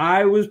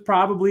 I was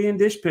probably in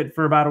dish pit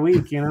for about a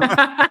week,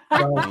 But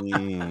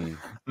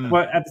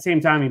at the same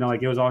time,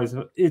 like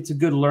it's a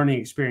good learning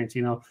experience,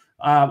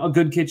 A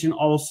good kitchen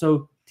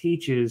also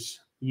teaches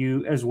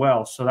you as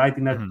well. So I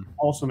think that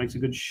also makes a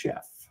good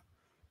chef.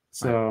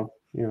 So,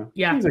 things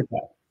like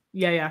that.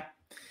 Yeah.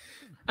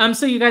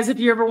 So you guys, if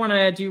you ever want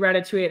to do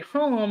ratatouille at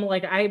home,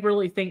 like I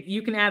really think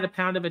you can add a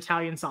pound of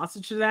Italian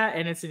sausage to that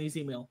and it's an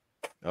easy meal.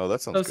 Oh,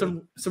 that sounds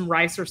good. Some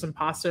rice or some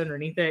pasta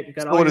underneath it. You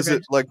got what is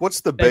it like?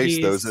 What's the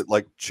base though? Is it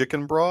like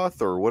chicken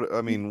broth or what?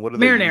 I mean, what are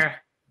marinara?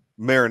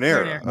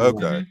 Marinara.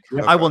 Okay.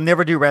 I will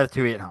never do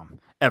ratatouille at home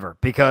ever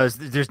because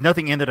there's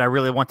nothing in it I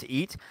really want to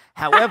eat.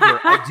 However,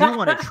 I do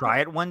want to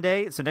try it one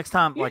day. So next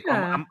time, like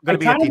I'm going to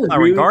be at the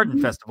Flower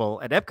Garden Festival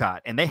at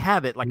Epcot, and they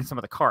have it like in some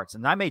of the carts,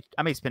 and I may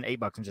spend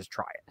 $8 and just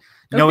try it,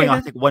 knowing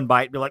I'll take one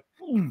bite, be like,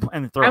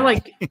 and throw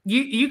it.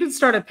 You can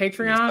start a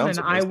Patreon, and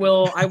I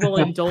will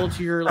indulge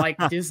your like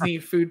Disney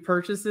food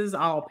purchases.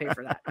 I'll pay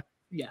for that.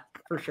 Yeah,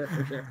 for sure.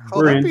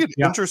 Oh, that'd be an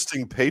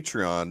interesting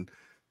Patreon.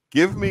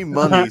 Give me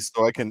money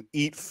so I can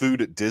eat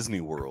food at Disney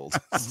World.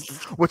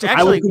 Which actually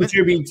I will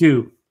contribute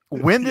to.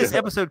 When this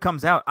episode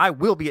comes out, I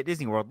will be at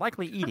Disney World,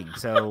 likely eating.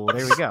 So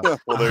there we go.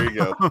 Well, there you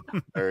go.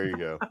 There you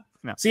go.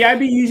 No. See, I'd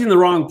be using the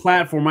wrong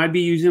platform. I'd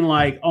be using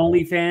like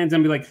OnlyFans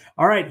and be like,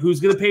 all right, who's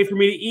going to pay for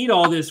me to eat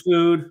all this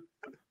food?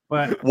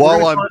 But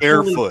while I'm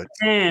barefoot.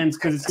 Hands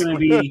because it's going to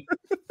be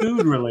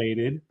food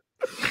related.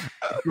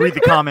 Read the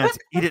comments.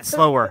 Eat it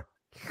slower.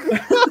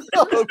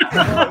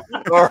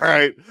 All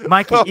right,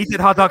 Mikey, eat that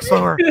hot dog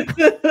slower.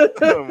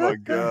 Oh my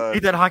god,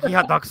 eat that hockey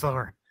hot dog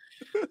slower.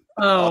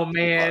 Oh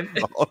man.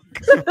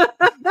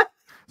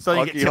 So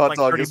Hockey hot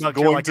dog is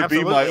going to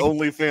be my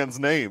OnlyFans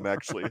name,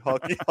 actually.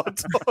 Hockey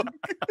hot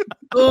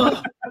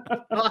dog.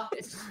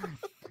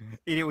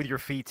 Eat it with your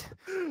feet.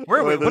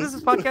 What is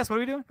this podcast? What are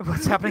we doing?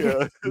 What's happening?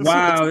 Yeah.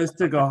 Wow, this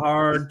took a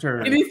hard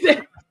turn.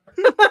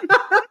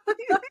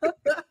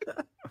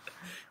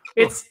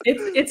 It's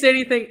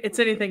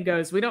anything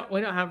goes. We don't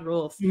have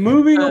rules.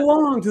 Moving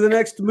along to the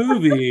next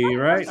movie,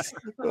 right?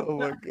 Oh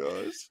my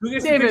gosh. Who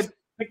gets to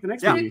pick the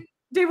next movie?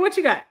 Dave, what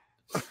you got?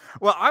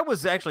 Well, I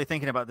was actually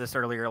thinking about this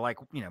earlier, like,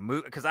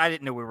 because I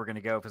didn't know we were going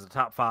to go if it's a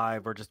top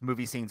 5 or just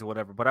movie scenes or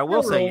whatever. But I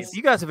will say, if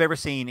you guys have ever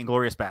seen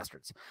Inglourious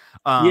Bastards,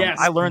 yes,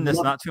 I learned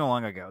this not too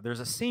long ago. There's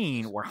a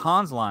scene where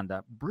Hans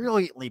Landa,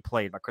 brilliantly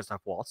played by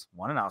Christoph Waltz,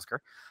 won an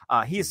Oscar.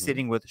 He is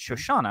sitting with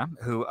Shoshana,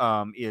 who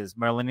is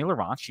Melanie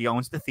Laurent. She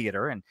owns the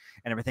theater and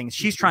everything.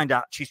 She's trying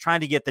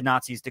to get the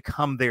Nazis to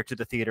come there to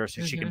the theater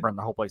so she can burn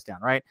the whole place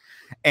down, right?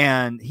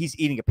 And he's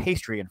eating a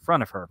pastry in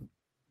front of her.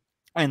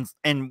 And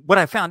what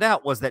I found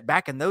out was that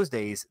back in those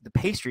days, the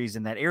pastries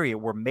in that area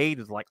were made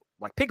with like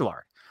pig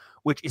lard,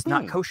 which is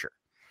not kosher.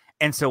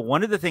 And so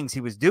one of the things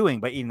he was doing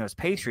by eating those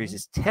pastries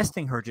is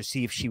testing her to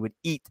see if she would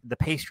eat the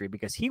pastry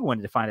because he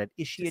wanted to find out,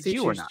 is she a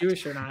Jew or not?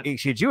 Jewish or not? Is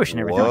she Jewish and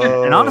everything?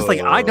 And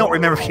honestly, I don't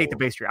remember if she ate the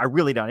pastry. I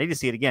really don't. I need to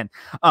see it again.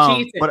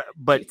 But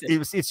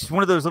it's just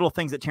one of those little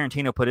things that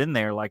Tarantino put in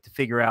there, like to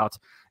figure out,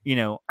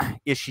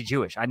 is she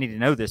Jewish? I need to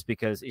know this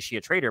because is she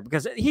a traitor?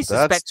 Because he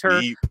suspects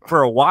her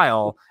for a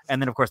while.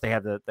 And then, of course, they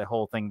have the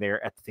whole thing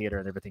there at the theater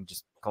and everything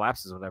just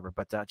collapses or whatever.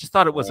 But just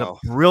thought it was a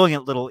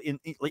brilliant little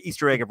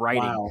Easter egg of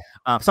writing.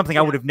 Something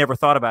I would have never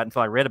thought about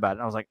until I read about it.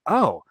 And I was like,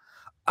 oh,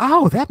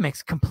 that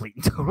makes complete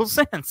and total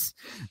sense.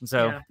 And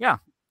so,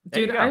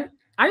 dude, I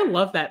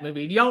love that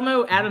movie. Do y'all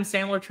know Adam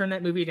Sandler turned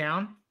that movie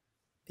down?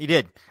 He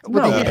did.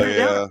 Did he turn it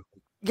down?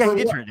 Yeah, he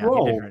did turn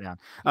it down.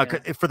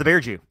 For the Bear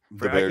Jew.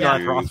 The Bear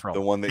Jew. The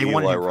one that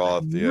Eli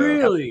Roth.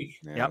 Really?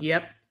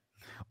 Yep.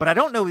 but I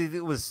don't know if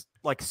it was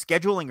like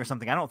scheduling or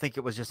something. I don't think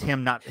it was just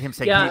him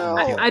saying. Yeah,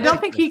 I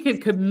don't think he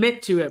could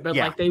commit to it, but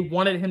like they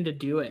wanted him to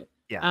do it.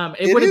 Yeah,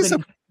 it would have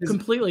been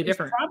completely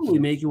different. Probably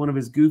making one of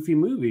his goofy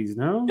movies,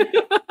 no?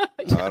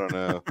 I don't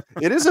know.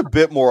 It is a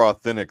bit more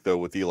authentic though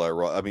with Eli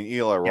Roth. I mean,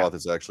 Eli Roth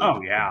is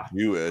actually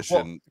Jewish,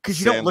 and because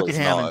you don't look at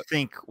him and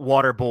think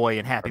Waterboy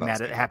and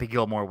Happy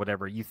Gilmore,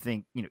 whatever. You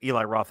think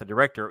Eli Roth, the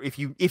director. If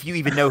you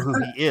even know who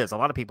he is, a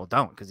lot of people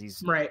don't because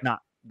he's not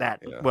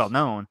that well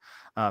known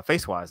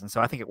face wise, and so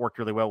I think it worked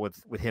really well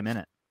with him in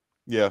it.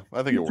 Yeah,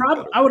 I think it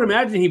worked. I would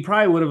imagine he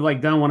probably would have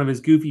like done one of his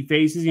goofy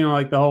faces,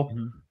 like the whole.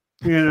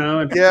 And,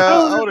 I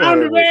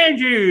understand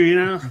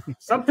you,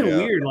 something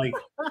weird like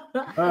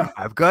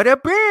I've got a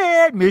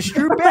bed,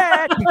 Mr.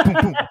 Bat.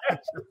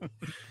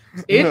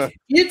 It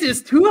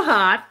is too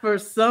hot for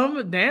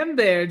some damn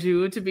bear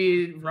Jew to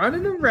be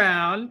running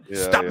around.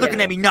 Stop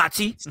looking at me,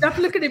 Nazi. Stop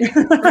looking at me.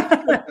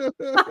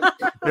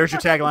 There's your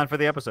tagline for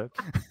the episode.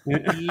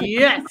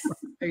 Yes,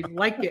 I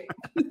like it.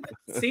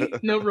 See,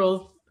 no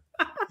rules.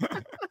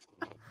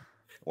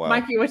 Wow.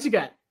 Mikey, what you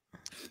got?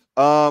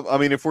 I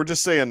mean, if we're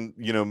just saying,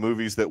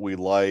 movies that we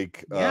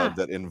like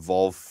that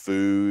involve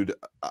food,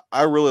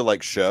 I really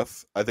like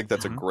Chef. I think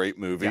that's a great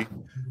movie. Yeah.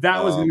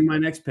 That was going to be my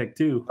next pick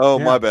too. Oh,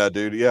 my bad,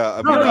 dude. Yeah,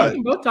 I mean, I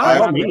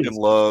freaking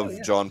love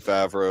Jon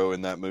Favreau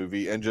in that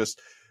movie, and just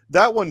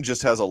that one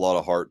just has a lot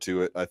of heart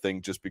to it. I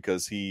think just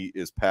because he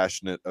is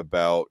passionate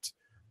about,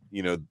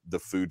 the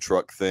food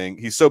truck thing.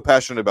 He's so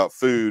passionate about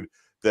food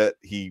that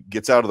he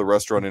gets out of the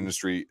restaurant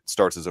industry,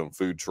 starts his own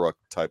food truck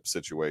type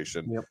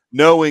situation,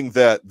 knowing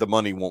that the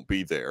money won't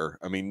be there.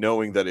 I mean,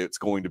 knowing that it's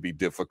going to be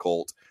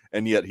difficult,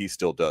 and yet he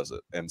still does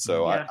it. And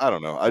so I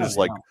don't know. I just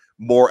like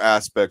more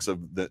aspects of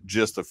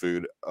just the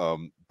food.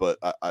 But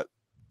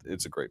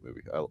it's a great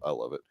movie. I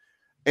love it.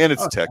 And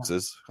it's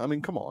Texas. I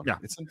mean, come on. Yeah.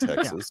 It's in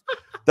Texas.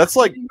 That's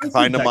like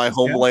kind of my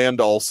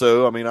homeland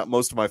also. I mean,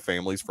 most of my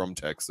family's from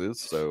Texas.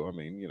 So, I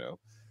mean,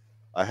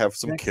 I have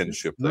some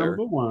kinship there.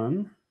 Number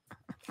one.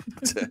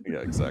 Yeah,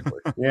 exactly.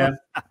 Yeah.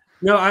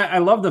 No, I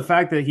love the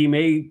fact that he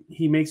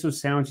makes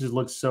those sandwiches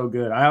look so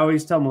good. I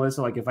always tell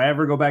Melissa, like, if I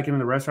ever go back into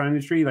the restaurant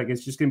industry, like,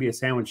 it's just going to be a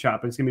sandwich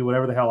shop. It's going to be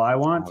whatever the hell I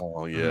want.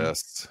 Oh,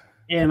 yes.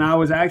 And I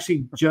was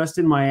actually just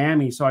in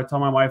Miami, so I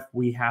told my wife,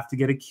 we have to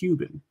get a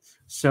Cuban.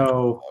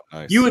 So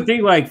you would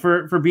think, like,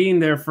 for being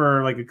there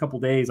for, like, a couple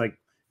days, like,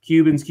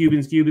 Cuban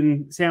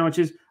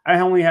sandwiches. I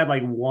only had,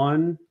 like,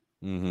 one.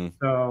 Mm-hmm.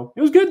 So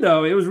it was good,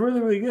 though. It was really,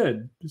 really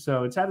good.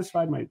 So it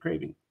satisfied my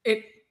craving.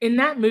 In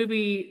that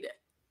movie,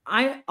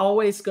 I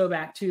always go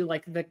back to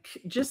like the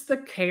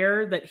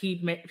care that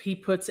he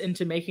puts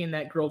into making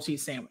that grilled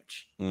cheese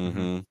sandwich.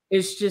 Mm-hmm.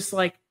 It's just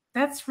like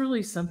that's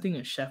really something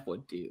a chef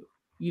would do.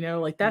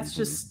 Like that's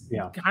just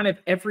kind of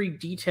every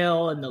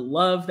detail and the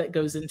love that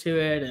goes into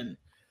it.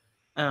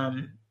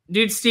 And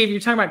dude, Steve,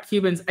 you're talking about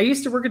Cubans. I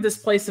used to work at this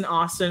place in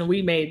Austin.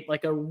 We made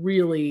like a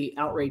really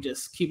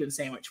outrageous Cuban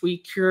sandwich. We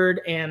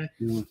cured and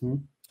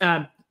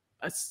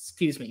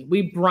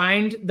we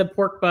brined the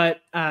pork butt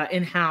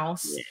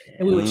in-house,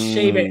 and we would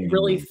shave it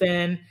really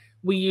thin.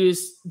 We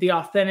used the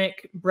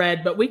authentic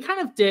bread, but we kind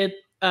of did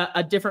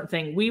a different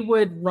thing. We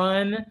would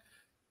run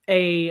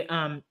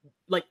a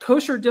like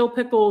kosher dill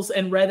pickles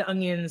and red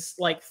onions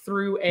like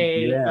through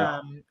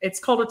it's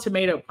called a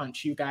tomato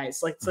punch, you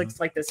guys. Like it's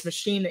like this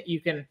machine that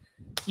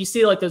you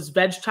see like those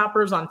veg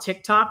choppers on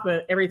TikTok,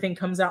 but everything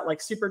comes out like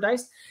super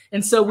diced.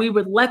 And so we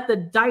would let the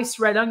diced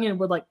red onion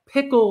would like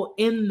pickle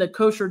in the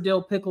kosher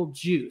dill pickle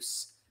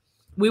juice.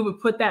 We would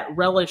put that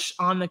relish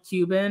on the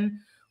Cuban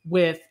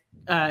with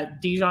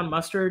Dijon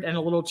mustard and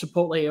a little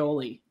chipotle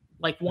aioli,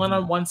 like one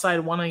on one side,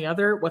 one on the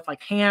other, with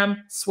like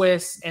ham,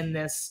 Swiss, and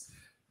this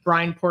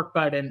brine pork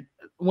butt. And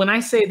when I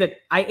say that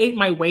I ate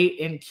my weight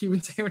in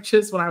Cuban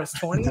sandwiches when I was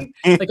 20,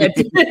 like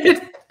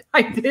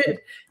I did.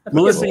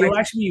 Melissa, you'll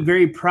actually be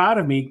very proud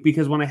of me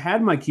because when I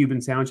had my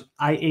Cuban sandwich,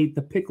 I ate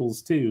the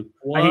pickles too.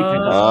 I hate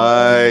pickles.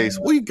 Nice.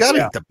 Well, you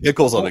gotta eat the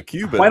pickles on a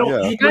Cuban.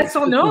 You guys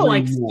don't know.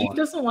 Like Steve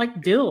doesn't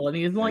like dill, and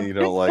he doesn't like. You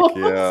don't like,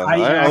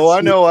 I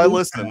know. I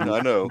listen.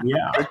 I know.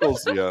 Yeah,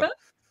 pickles. Yeah.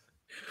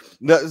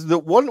 The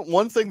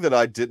one thing that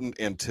I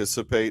didn't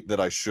anticipate that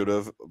I should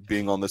have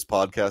being on this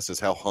podcast is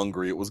how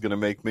hungry it was going to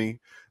make me.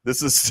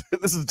 This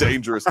is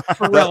dangerous.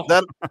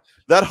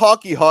 that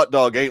hockey hot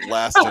dog ain't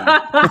lasting.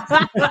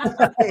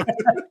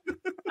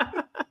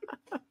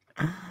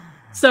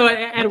 So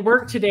at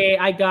work today,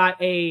 I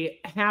got a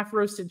half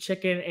roasted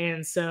chicken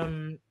and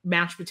some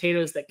mashed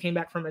potatoes that came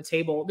back from a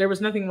table. There was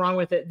nothing wrong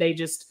with it.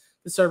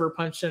 The server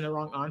punched in the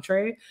wrong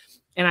entree,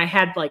 and I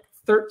had like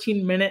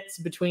 13 minutes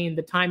between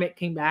the time it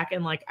came back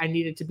and like I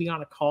needed to be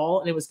on a call,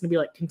 and it was going to be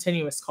like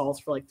continuous calls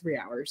for like 3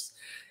 hours.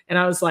 And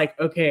I was like,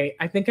 okay,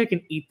 I think I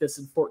can eat this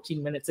in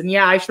 14 minutes. And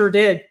yeah, I sure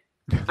did.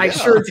 I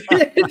sure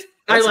did.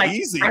 That's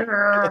easy.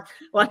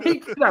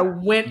 I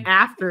went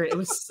after it. It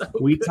was so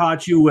We good.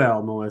 taught you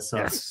well, Melissa.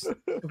 Yes.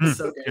 It was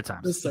so good. Good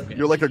times. It was so good.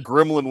 You're like a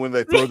gremlin when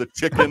they throw the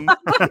chicken.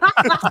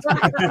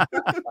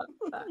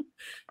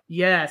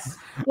 Yes.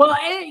 Well,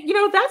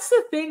 that's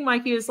the thing,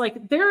 Mikey, is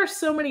like there are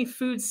so many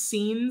food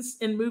scenes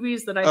in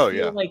movies that I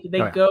feel like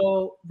they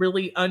go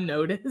really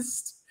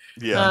unnoticed.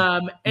 Yeah.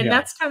 And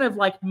that's kind of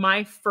like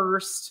my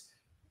first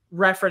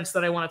reference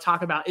that I want to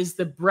talk about is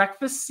the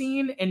breakfast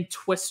scene in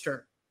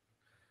Twister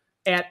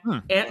at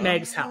Aunt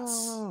Meg's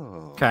house.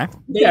 Okay.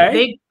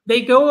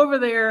 They go over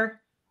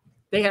there.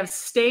 They have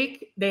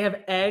steak. They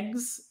have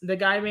eggs. The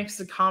guy makes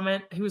a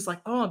comment. He was like,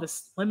 "Oh,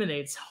 this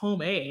lemonade's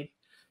homemade,"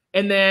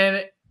 and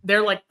then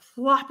they're like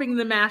plopping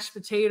the mashed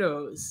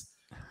potatoes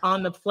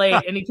on the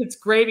plate, and he puts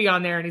gravy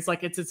on there, and he's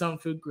like, "It's its own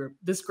food group.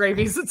 This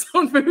gravy's its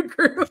own food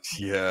group."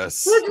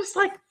 Yes. We're just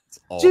like,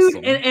 awesome.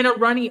 dude, and a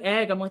runny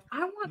egg. I'm like,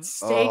 I want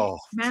steak,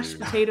 mashed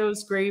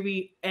potatoes,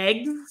 gravy,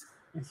 eggs,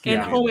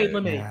 and homemade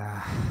lemonade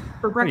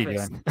for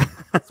breakfast.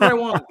 That's what I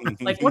want.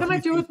 Like, what am I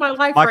doing with my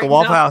life? Michael, right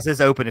Waffle now? House is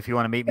open if you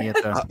want to meet me at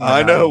the.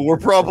 I know we're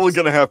probably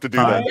going to have to do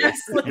that. Yes,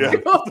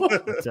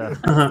 let's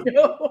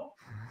go.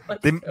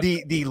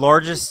 The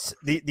largest,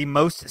 the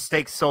most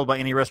steaks sold by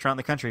any restaurant in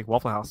the country,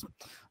 Waffle House.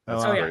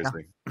 That's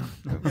crazy.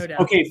 No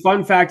doubt. Okay,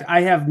 fun fact: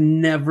 I have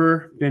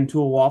never been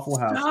to a Waffle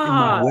House.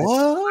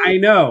 What? I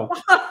know.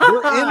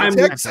 We're in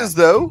Texas,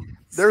 though.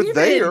 They're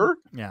there.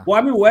 Yeah. Well,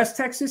 I'm in West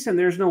Texas, and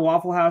there's no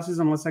Waffle Houses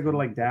unless I go to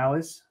like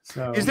Dallas.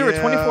 So is there a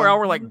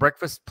 24-hour like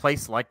breakfast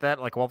place like that,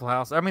 like Waffle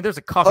House? I mean, there's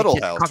a coffee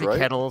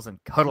kettles and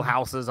Huddle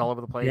Houses all over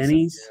the place.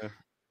 Denny's.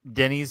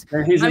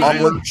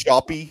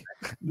 Shoppy.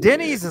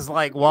 Denny's is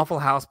like Waffle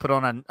House put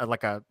on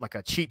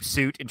a cheap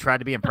suit and tried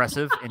to be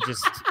impressive, and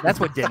just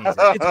that's what Denny's is.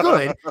 It's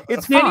good.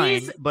 It's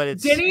fine, but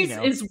it's Denny's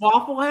is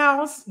Waffle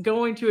House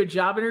going to a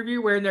job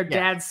interview wearing their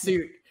dad's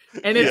suit.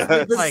 And it's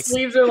the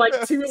sleeves are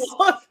like too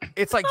long.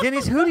 It's like,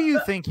 Denny's, who do you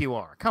think you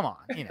are? Come on.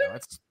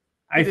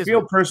 I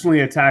feel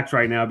personally attacked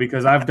right now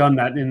because I've done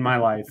that in my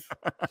life.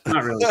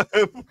 Not really.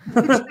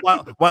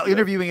 while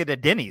interviewing at a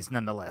Denny's,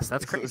 nonetheless.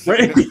 That's crazy.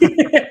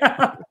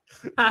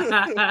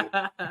 I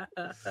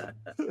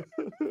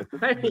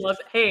love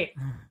it. Hey,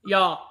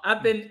 y'all,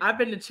 I've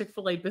been to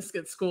Chick-fil-A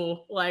biscuit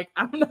school. Like,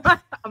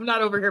 I'm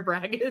not over here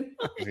bragging.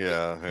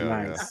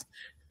 Nice.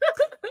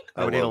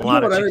 I would eat a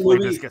lot of Chick-fil-A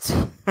biscuits.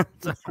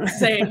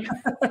 Same.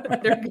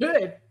 They're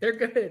good. They're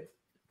good.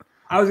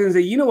 I was going to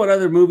say, you know what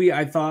other movie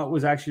I thought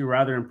was actually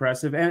rather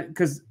impressive? And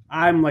because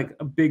I'm like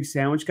a big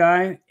sandwich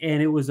guy,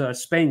 and it was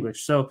Spanglish.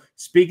 So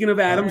speaking of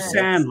Adam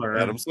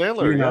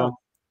Sandler, you know,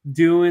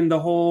 doing the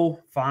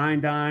whole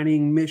fine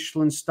dining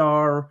Michelin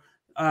star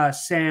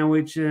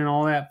sandwich and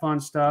all that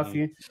fun stuff.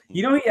 You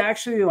know, he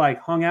actually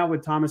like hung out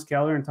with Thomas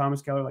Keller, and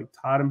Thomas Keller like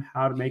taught him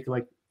how to make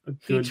like a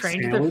good He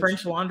trained sandwich. the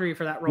French Laundry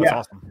for that role. Yeah.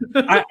 Awesome.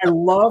 I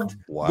loved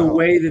the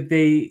way that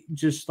they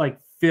just like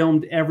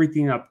filmed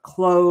everything up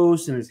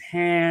close, and his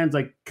hands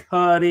like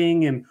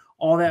cutting and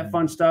all that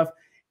fun stuff.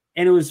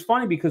 And it was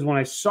funny because when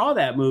I saw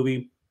that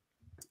movie,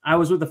 I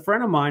was with a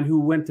friend of mine who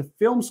went to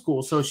film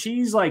school. So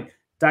she's like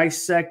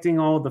dissecting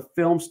all the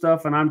film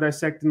stuff, and I'm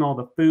dissecting all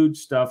the food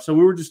stuff. So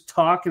we were just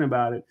talking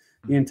about it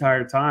the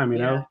entire time, you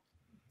know?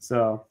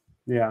 So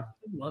yeah. I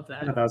love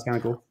that. I thought that was kind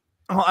of cool.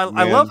 Well,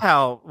 I love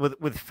how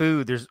with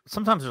food, there's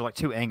like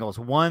two angles.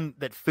 One,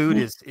 that food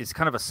is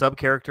kind of a sub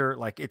character.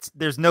 Like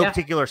there's no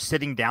particular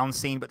sitting down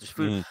scene, but there's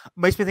food.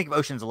 Makes me think of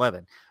Ocean's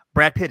 11.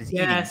 Brad Pitt is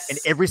eating in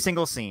every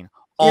single scene.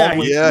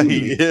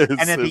 He is.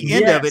 And at the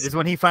end of it is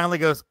when he finally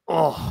goes,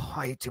 "Oh,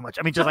 I ate too much."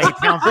 I mean, just like 8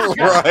 pounds of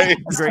right.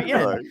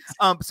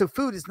 So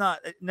food is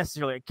not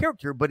necessarily a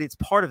character, but it's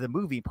part of the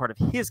movie, part of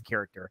his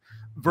character.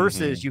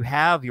 Versus you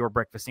have your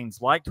breakfast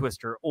scenes like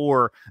Twister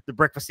or the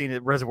breakfast scene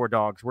at Reservoir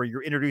Dogs, where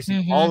you're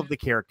introducing all of the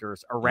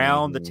characters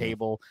around the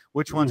table.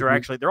 Which ones are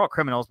actually, they're all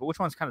criminals, but which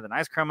one's kind of the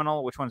nice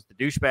criminal? Which one's the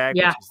douchebag?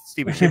 Which is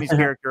Steve Buscemi's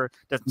character.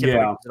 Doesn't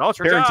typically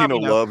Tarantino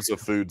loves a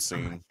food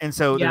scene. And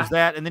so there's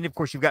that. And then, of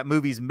course, you've got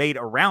movies made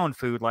around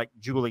food, like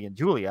Julie and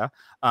Julia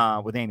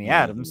with Amy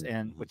Adams,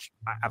 and which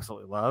I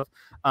absolutely love.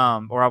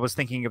 Or I was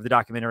thinking of the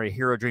documentary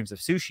Hero Dreams of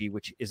Sushi,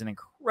 which is an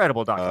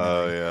incredible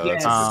documentary.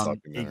 That's a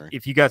good documentary.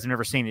 If you guys have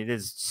never seen it, it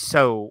is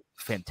so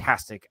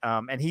fantastic.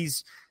 And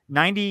he's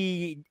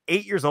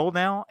 98 years old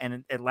now,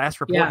 and at last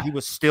report, he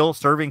was still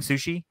serving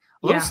sushi.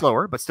 A little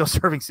slower, but still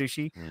serving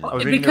sushi.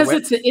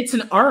 Because it's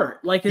an art,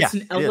 like it's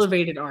an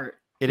elevated art.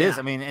 It is.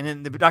 I mean, and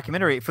in the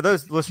documentary, for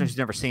those listeners who've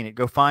never seen it,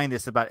 go find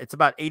this. It's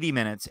about 80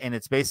 minutes, and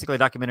it's basically a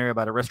documentary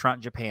about a restaurant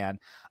in Japan.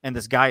 And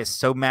this guy is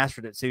so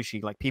mastered at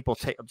sushi, like people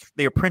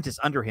they apprentice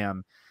under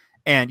him,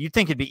 and you'd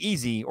think it'd be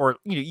easy, or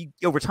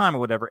over time or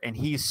whatever. And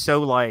he's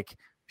so like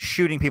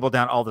shooting people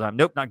down all the time.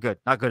 Nope, not good,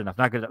 not good enough,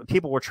 not good enough.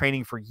 People were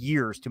training for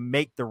years to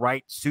make the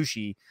right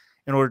sushi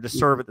in order to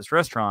serve at this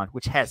restaurant,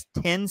 which has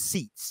 10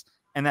 seats,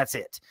 and that's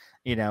it.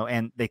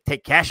 And they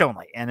take cash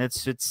only, and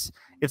it's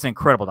an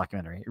incredible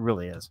documentary. It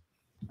really is.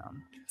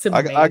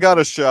 I got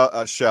a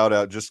shout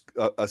out, just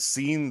a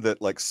scene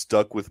that like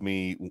stuck with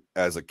me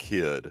as a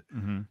kid.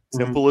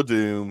 Temple of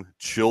Doom,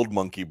 chilled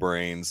monkey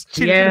brains.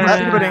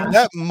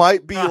 That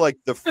might be like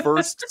the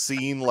first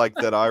scene like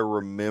that I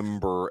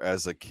remember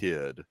as a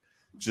kid.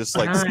 Just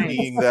like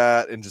seeing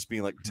that and just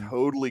being like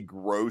totally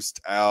grossed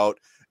out.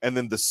 And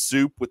then the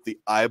soup with the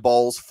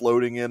eyeballs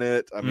floating in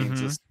it. I mean,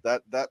 just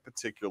that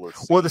particular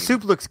scene. Well, the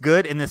soup looks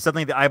good, and then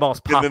suddenly the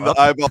eyeballs pop and then up.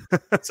 the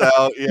eyeballs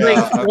out. Yeah,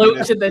 like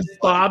float to the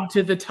bob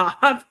to the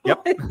top.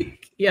 Yep.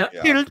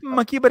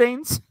 Monkey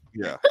brains.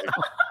 Yeah,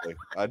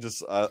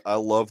 exactly. I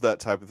love that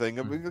type of thing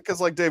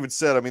because, like David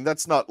said, I mean,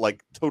 that's not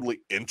like totally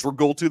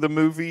integral to the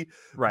movie,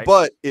 right?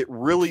 But it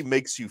really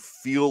makes you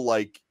feel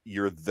like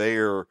you're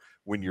there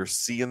when you're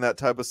seeing that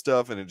type of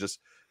stuff, and it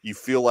just you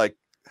feel like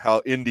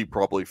how Indy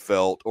probably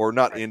felt, or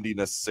not Indy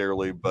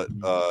necessarily, but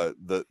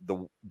the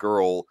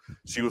girl,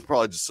 she was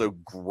probably just so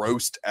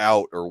grossed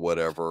out or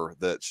whatever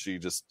that she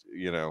just,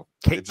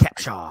 Kate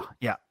Capshaw,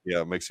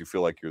 it makes you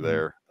feel like you're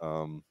there.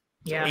 And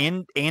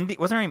Andy,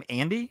 wasn't her name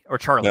Andy or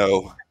Charlie?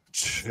 No,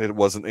 it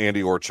wasn't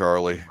Andy or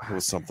Charlie. It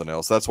was something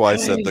else. That's why I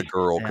said the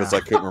girl, because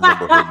I couldn't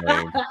remember her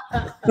name.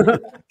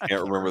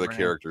 Can't remember the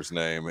character's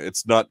name.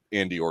 It's not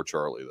Andy or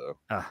Charlie though.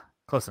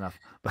 Close enough.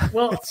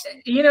 Well, but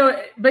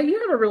you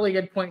have a really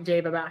good point,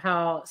 Dave, about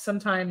how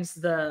sometimes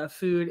the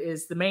food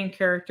is the main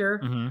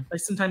character. Like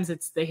sometimes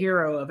it's the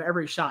hero of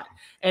every shot.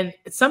 And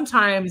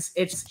sometimes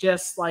it's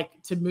just like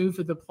to move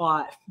with the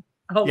plot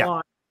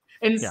along.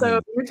 And so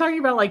we're talking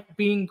about like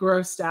being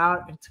grossed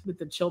out with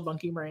the chilled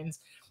monkey brains.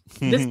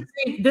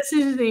 This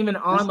isn't even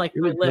on like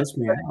my list.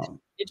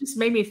 It just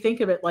made me think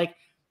of it like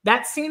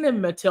that scene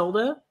in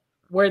Matilda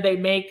where they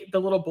make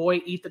the little boy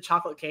eat the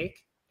chocolate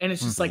cake. And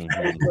it's just like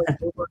over and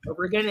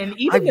over again. And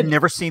even I've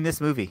never seen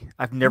this movie.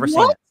 I've never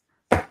seen it.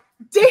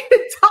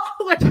 David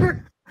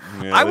Toller.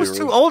 Yeah, I was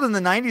too old in the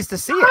 90s to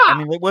see it. I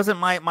mean, it wasn't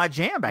my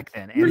jam back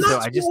then. And so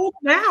I just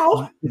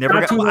now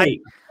never got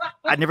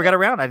I never got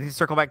around. I didn't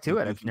circle back to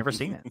it. I've never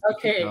seen it.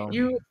 Okay, so.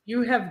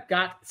 You have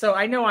got, so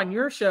I know on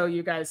your show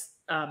you guys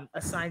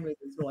assign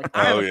movies. We're like,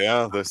 oh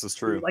yeah, this is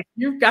true. Like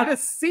you've got to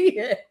see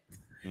it.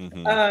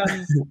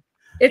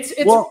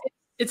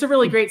 It's a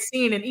really great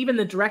scene, and even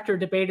the director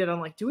debated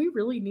on like, do we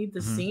really need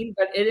this scene?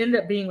 But it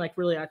ended up being like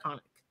really iconic.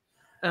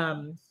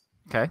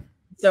 Okay.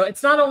 So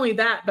it's not only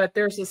that, but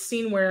there's a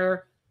scene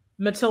where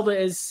Matilda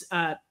is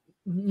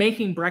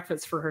making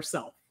breakfast for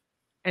herself,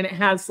 and it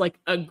has like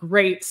a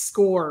great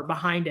score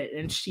behind it.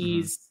 And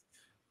she's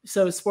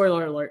so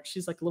spoiler alert,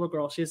 she's like a little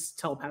girl. She has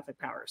telepathic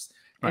powers.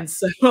 Right. And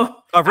so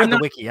I've read the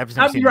wiki. I've just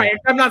never seen it.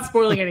 I'm not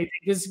spoiling anything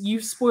because you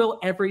spoil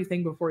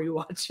everything before you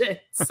watch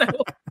it. So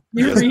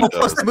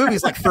plus the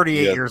movie's like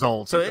 38 years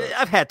old, so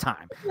I've had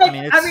time.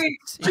 Like, I mean,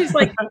 she's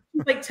like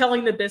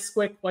telling the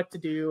Bisquick what to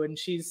do, and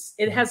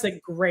it has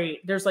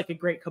there's like a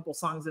great couple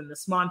songs in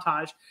this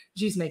montage.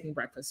 She's making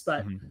breakfast,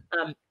 but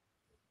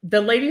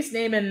the lady's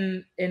name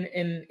in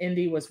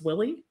Indy was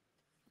Willie.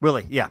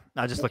 Willie, yeah,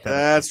 I just looked at it.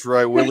 That's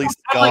right, Willie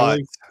Scott.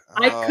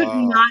 I could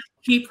not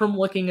keep from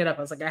looking it up.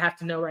 I was like, I have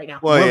to know right now.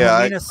 Well, yeah,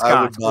 I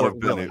would not have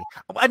been able.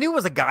 I knew it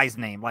was a guy's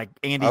name, like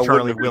Andy, I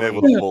Charlie, Willie. Willie.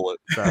 Able to pull it.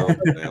 So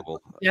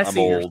I'm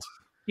old.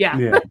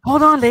 Yeah.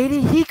 Hold on,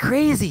 lady. He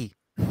crazy.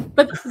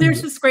 But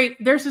there's this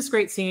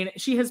great scene.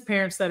 She has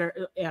parents that are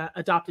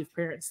adoptive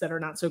parents that are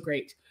not so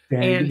great,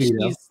 and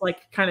she's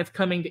like kind of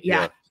coming to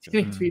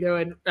Vito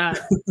and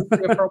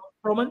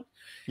Perlman,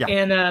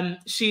 and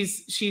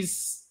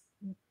she's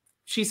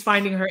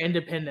finding her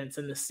independence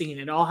in the scene.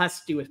 It all has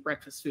to do with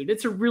breakfast food.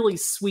 It's a really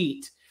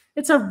sweet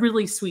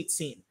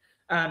scene.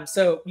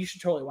 So you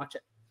should totally watch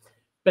it.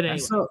 But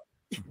anyway.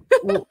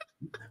 Well,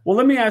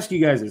 let me ask you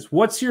guys this.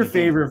 What's your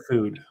favorite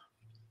food?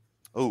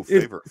 Oh,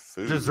 favorite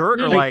food. Dessert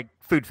or like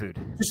food?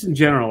 Just in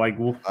general, like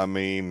I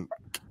mean,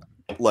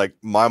 like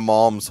my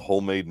mom's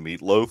homemade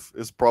meatloaf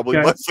is probably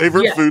my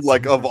favorite food,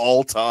 like of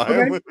all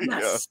time.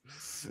 Okay.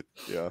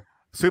 Yeah.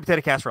 Sweet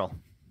potato casserole.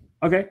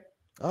 Okay.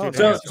 Oh,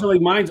 so like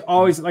mine's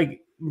always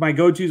like my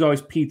go-to is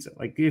always pizza.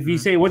 Like if you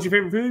say what's your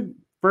favorite food,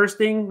 first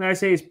thing that I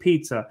say is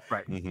pizza.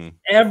 Right.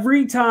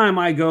 Every time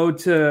I go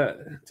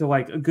to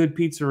like a good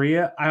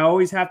pizzeria, I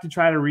always have to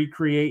try to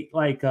recreate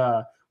like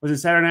was it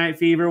Saturday Night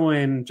Fever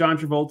when John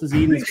Travolta's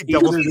eating his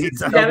double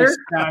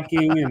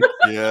stacking and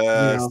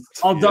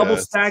I'll double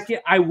stack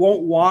it. I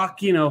won't walk,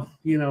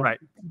 right,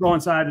 going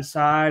side to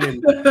side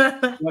and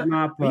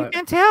whatnot. But you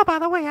can tell by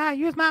the way I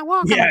use my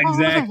walk. Yeah,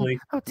 exactly.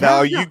 Now,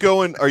 are you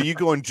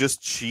going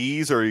just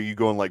cheese, or are you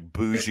going like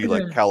bougie,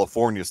 like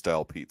California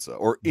style pizza,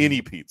 or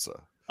any pizza?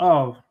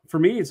 Oh, for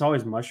me, it's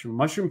always mushroom.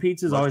 Mushroom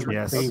pizza is always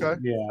my favorite.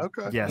 Okay. Yeah.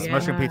 Okay. Yes,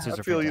 mushroom pizzas are.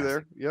 I feel fantastic. you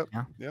there. Yep.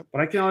 Yeah. Yep.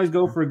 But I can always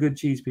go for a good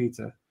cheese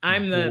pizza.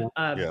 I'm the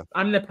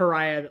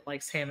pariah that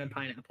likes ham and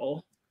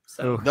pineapple.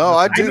 So no,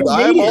 I do.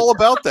 I'm all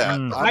about that.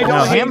 I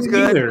don't ham's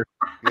good. Either.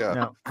 Yeah.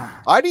 No.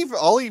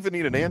 I'll even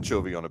eat an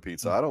anchovy on a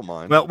pizza. I don't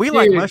mind. Well, we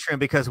like mushroom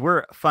because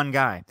we're a fun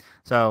guy.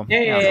 So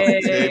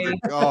David,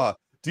 God.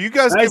 Do you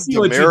guys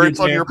give demerits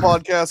on your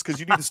podcast? Because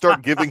you need to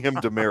start giving him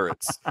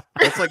demerits.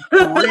 That's like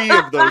 3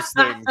 of those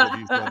things that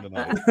he's done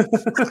tonight.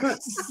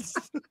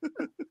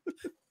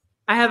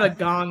 I have a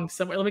gong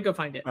somewhere. Let me go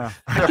find it. I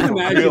can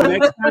imagine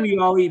next time you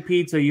all eat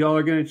pizza, you all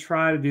are going to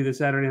try to do the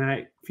Saturday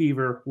Night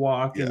Fever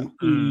walk and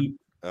eat.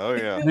 Oh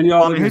yeah. Then you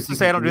all who's to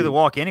say I don't do the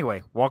walk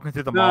anyway? Walking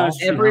through the mall,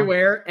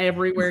 everywhere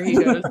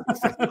he goes.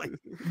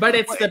 But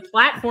it's the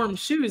platform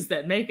shoes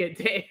that make it,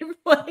 Dave.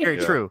 Very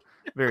true.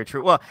 Very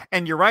true. Well,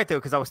 and you're right though,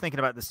 because I was thinking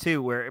about this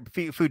too, where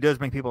food does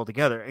bring people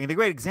together. And the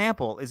great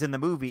example is in the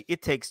movie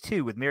It Takes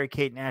Two with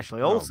Mary-Kate and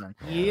Ashley Olsen.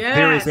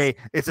 Yes.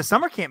 It's a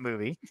summer camp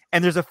movie,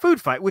 and there's a food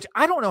fight, which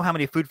I don't know how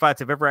many food fights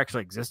have ever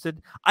actually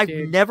existed. I've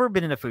never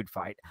been in a food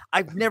fight.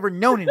 I've never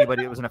known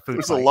anybody that was in a food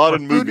fight. There's a lot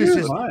of movies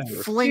just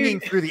flinging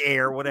through the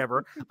air,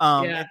 whatever.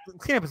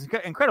 Cleanup is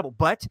incredible,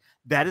 but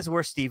that is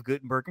where Steve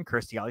Guttenberg and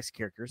Kirstie Alley's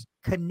characters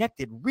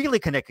really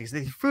connected, because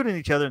they threw it at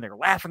each other and they're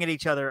laughing at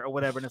each other or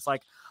whatever, and it's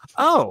like,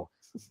 oh,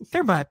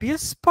 there might be a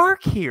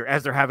spark here,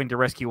 as they're having to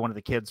rescue one of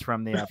the kids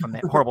from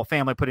the horrible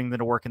family, putting them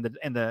to work in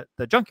the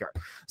junkyard.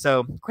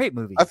 So great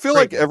movie. I feel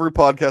like every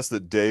podcast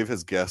that Dave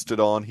has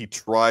guested on, he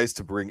tries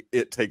to bring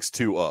It Takes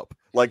Two up.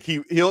 Like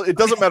he'll it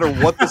doesn't matter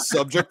what the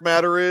subject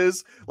matter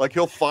is, like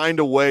he'll find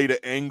a way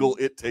to angle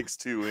It Takes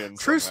Two in.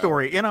 True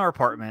story. In our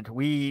apartment,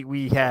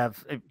 we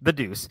have the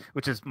Deuce,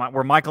 which is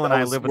where Michael and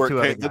I live with two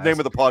other guys. The name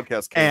of the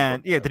podcast came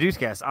and the Deuce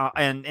Cast,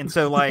 and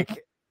so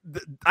like.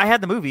 I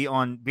had the movie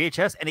on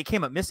VHS and it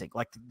came up missing.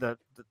 Like the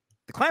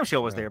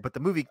clamshell was there, but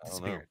the movie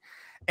disappeared.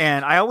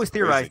 And I always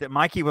theorized that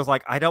Mikey was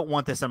like, I don't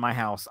want this in my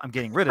house. I'm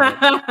getting rid of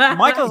it.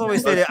 Michael's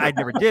always said it. I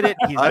never did it.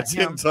 I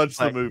didn't touch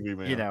the movie,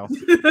 man. You know,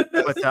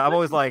 but I'm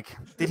always like,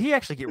 did he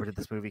actually get rid of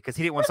this movie? Because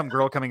he didn't want some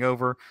girl coming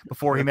over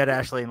before he met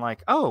Ashley and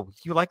like, oh,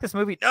 you like this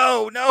movie?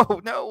 No.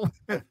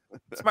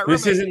 It's my roommate.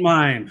 This isn't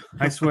mine.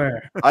 I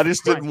swear. I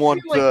just didn't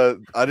want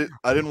I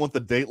didn't want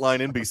the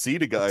Dateline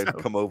NBC guy to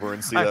come over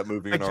and see that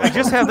movie. I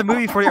just have the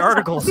movie for the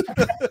articles.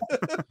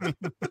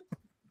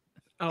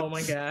 Oh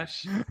my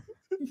gosh.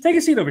 Take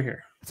a seat over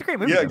here. It's a great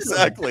movie. Yeah,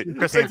 exactly.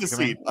 Take a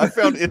seat. I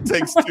found It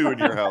Takes Two in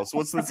your house.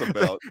 What's this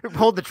about?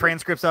 Hold the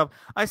transcripts up.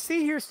 I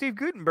see here Steve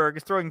Guttenberg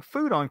is throwing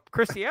food on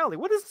Kirstie Alley.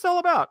 What is this all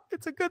about?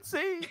 It's a good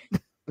scene.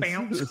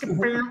 The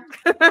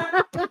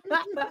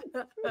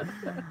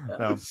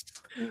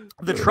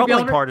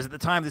troubling part is at the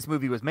time this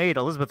movie was made,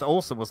 Elizabeth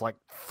Olsen was like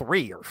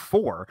 3 or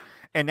 4,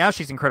 and now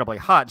she's incredibly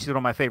hot. She's one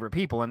of my favorite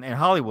people in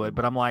Hollywood,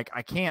 but I'm like,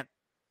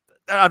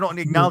 I don't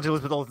acknowledge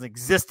Elizabeth Olsen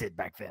existed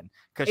back then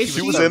because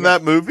she was in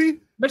that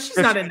movie. But she's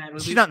not in that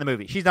movie. She's not in the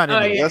movie. She's not in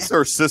the movie. That's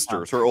her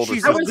sister, her older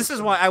sister. This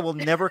is why I will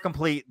never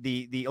complete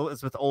the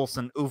Elizabeth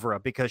Olsen oeuvre,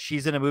 because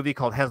she's in a movie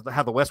called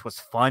How the West Was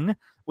Fun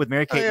with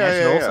Mary-Kate and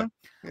Ashley Olsen.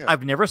 Yeah.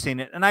 I've never seen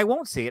it, and I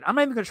won't see it. I'm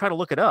not even going to try to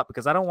look it up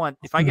because I don't want,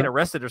 if I get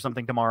arrested or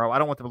something tomorrow, I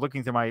don't want them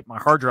looking through my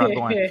hard drive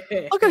going,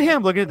 look at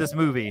him looking at this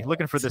movie,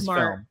 looking for this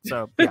film.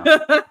 So yeah.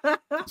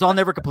 So I'll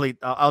never complete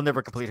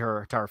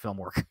her entire film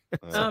work.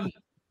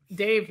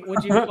 Dave,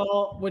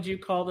 would you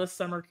call this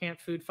summer camp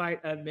food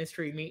fight a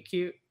mystery meet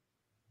cute?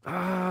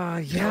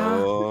 Yeah,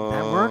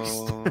 that works.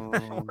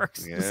 That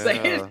works.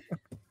 Yeah.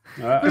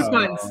 There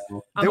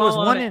was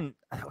one in,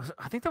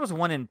 I think there was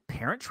one in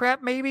Parent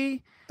Trap,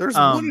 maybe. There's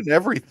one in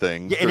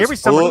everything. Yeah, in every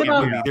summer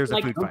camp movie, there's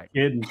a food fight.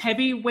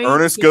 Heavyweights.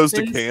 Ernest Goes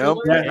to Camp.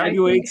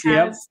 Heavyweights.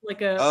 Yeah.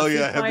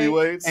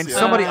 Heavyweights. And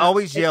somebody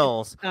always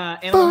yells,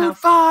 "Food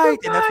fight!"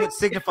 And that's what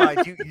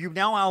signifies you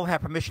now all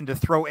have permission to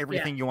throw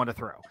everything you want to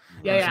throw.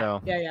 Yeah.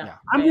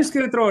 I'm just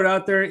gonna throw it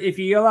out there. If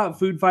you yell out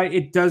 "food fight,"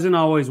 it doesn't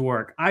always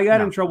work. I got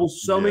in trouble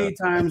so many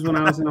times when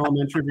I was in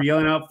elementary for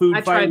yelling out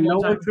 "food fight." No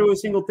one threw a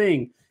single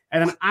thing,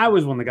 and then I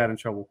was one that got in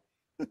trouble.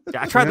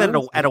 Yeah, I tried that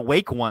at a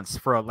wake once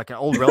for an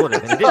old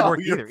relative, and it didn't work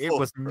either. It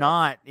was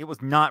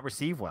not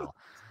received well.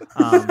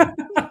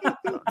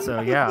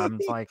 So yeah, I'm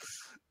like,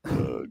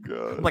 oh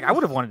god, I'm like I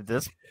would have wanted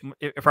this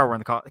if I were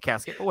in the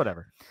casket, but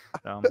whatever.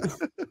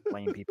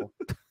 Lame people.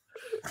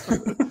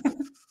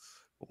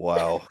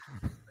 Wow.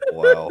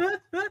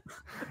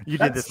 You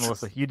did this,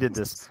 Melissa. You did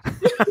this.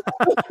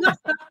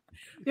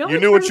 You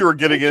knew what you were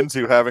getting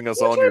into having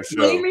us on your show.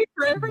 Blame me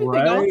for everything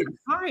all the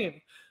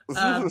time.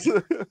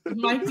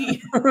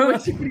 Mikey,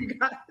 what you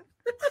got?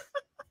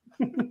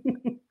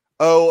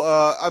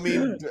 I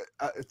mean,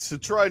 to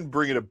try and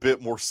bring it a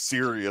bit more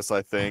serious,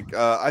 I think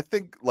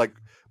like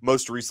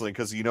most recently,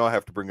 because I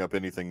have to bring up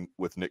anything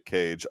with Nick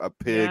Cage.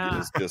 Pig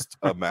is just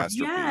a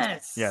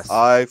masterpiece. Yes.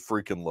 I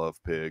freaking love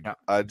Pig. Yeah.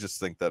 I just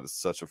think that is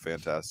such a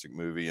fantastic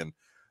movie, and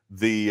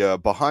the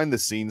behind the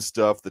scenes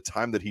stuff, the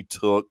time that he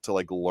took to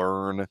like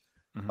learn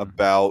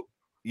about.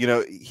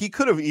 He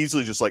could have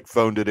easily just like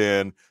phoned it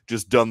in,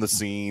 just done the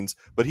scenes,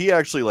 but he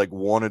actually like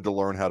wanted to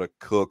learn how to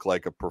cook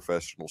like a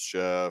professional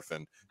chef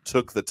and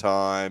took the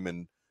time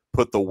and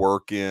put the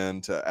work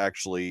in to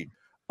actually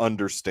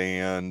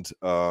understand.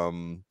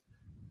 And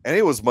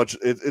it was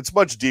it's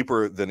much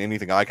deeper than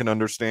anything I can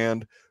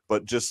understand,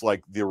 but just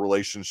like the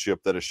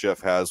relationship that a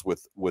chef has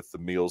with the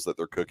meals that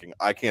they're cooking,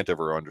 I can't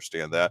ever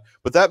understand that.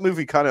 But that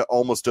movie kind of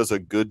almost does a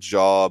good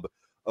job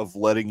of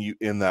letting you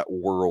in that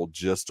world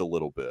just a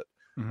little bit.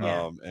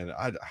 And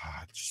I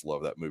just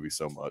love that movie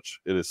so much.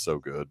 It is so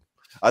good.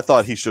 I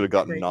thought he should have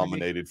gotten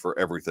nominated for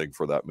everything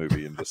for that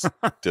movie, and just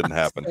didn't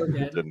happen.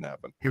 It didn't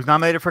happen. He was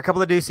nominated for a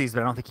couple of Deuces,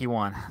 but I don't think he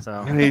won. So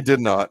and he did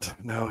not.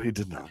 No, he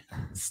did not.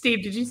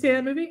 Steve, did you see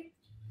that movie?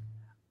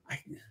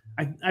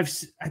 I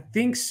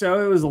think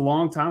so. It was a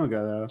long time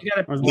ago,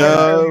 though.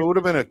 No, it would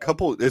have been a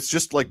couple. It's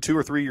just like 2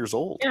 or 3 years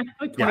old. Yeah,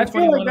 I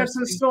feel like that's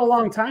still a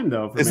long time,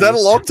 though. Is that a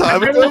long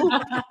time ago?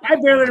 I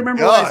barely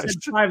remember what I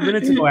said 5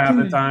 minutes ago half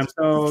the time.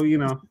 So,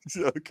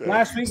 okay.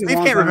 Last week. Steve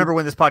can't remember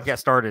when this podcast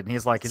started, and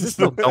he's like, "Is this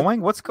still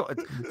going? What's going?"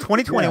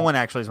 2021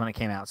 actually is when it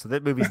came out, so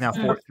that movie's now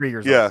 3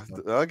 years old. Yeah,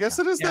 I guess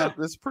it is that.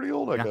 It's pretty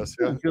old, I guess.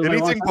 Yeah,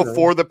 anything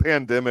before the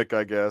pandemic,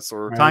 I guess,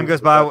 or time goes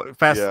by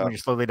fast when you're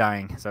slowly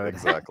dying. So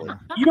exactly.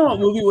 You know what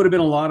movie would have been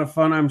a lot of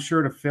fun, I'm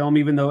sure, to film,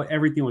 even though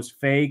everything was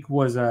fake,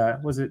 was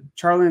it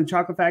Charlie and the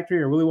Chocolate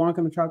Factory or Willy Wonka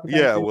and the Chocolate Factory?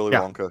 Yeah, Willy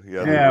Wonka.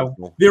 Yeah,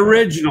 the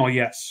original,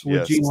 yes,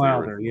 with Gene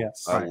Wilder.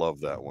 Yes, I love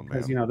that one,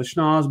 man. Because the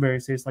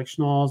schnozberries taste like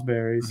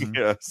schnozberries.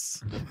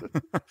 Yes.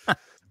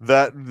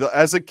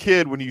 As a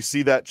kid, when you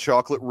see that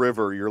chocolate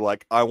river, you're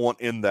like, I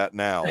want in that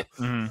now.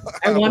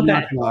 I want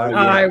that.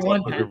 I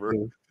want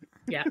that.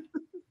 Yeah.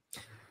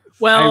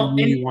 Well,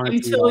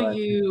 until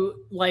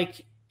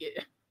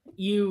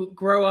you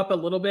grow up a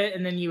little bit,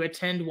 and then you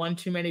attend one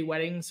too many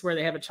weddings where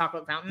they have a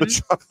chocolate fountain,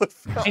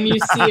 and you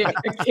see a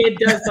kid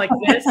does like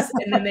this,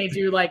 and then they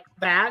do like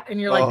that, and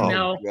you're like,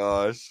 no,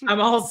 gosh, I'm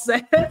all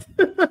set.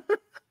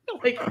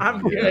 Like,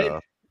 I'm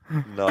good.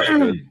 Not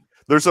good.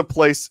 There's a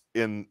place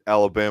in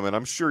Alabama, and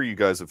I'm sure you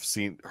guys have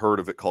heard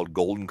of it, called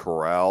Golden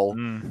Corral.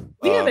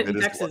 We have it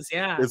in Texas,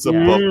 yeah. It's a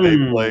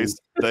buffet place.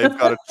 They've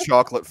got a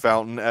chocolate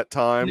fountain at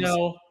times.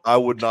 No. I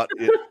would not.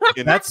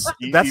 That's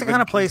the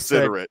kind of place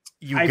that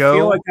I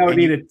feel like I would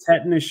need a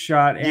tetanus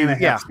shot and a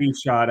Hep C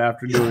shot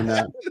after doing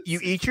that. You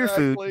eat your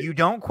food. You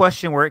don't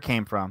question where it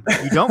came from.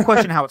 You don't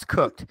question how it's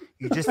cooked.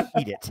 You just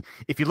eat it.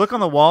 If you look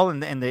on the wall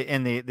and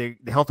the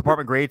health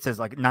department grade says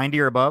like 90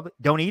 or above,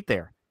 don't eat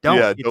there.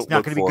 It's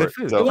not going to be good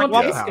food. It's like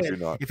Waffle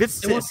House. If it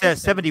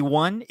says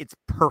 71, it's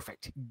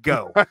perfect.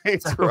 Go.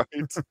 Right.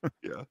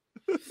 Yeah.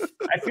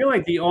 I feel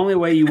like the only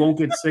way you won't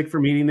get sick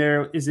from eating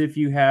there is if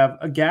you have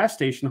a gas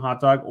station hot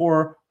dog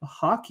or a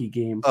hockey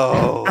game.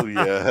 Oh,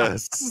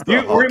 yes.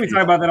 We're going to be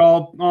talking about that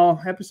all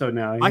episode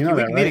now. We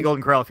can meet at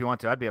Golden Corral if you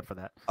want to. I'd be up for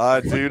that.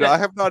 Dude, I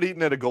have not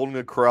eaten at a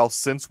Golden Corral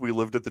since we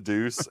lived at the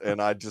Deuce,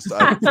 and I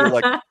feel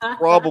like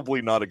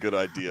probably not a good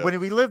idea. When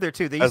we lived there,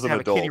 too, they used to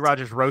have a Kenny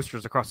Rogers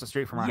Roasters across the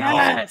street from our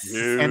house.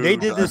 Dude, and they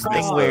did this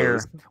thing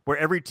where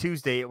every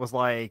Tuesday it was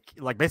like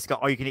basically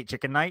all you can eat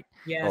chicken night.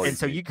 Yes. And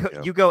so you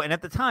go, and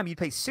at the time you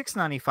pay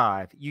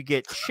 $6.95. You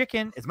get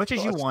chicken as much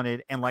as you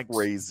wanted, and like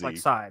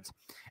sides.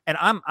 And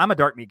I'm a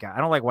dark meat guy. I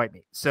don't like white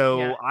meat.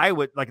 So I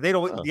would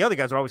the other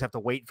guys would always have to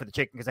wait for the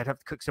chicken because I'd have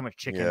to cook so much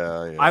chicken.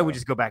 I would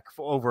just go back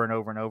over and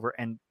over and over.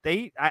 And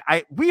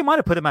we might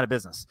have put them out of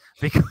business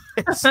because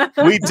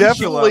we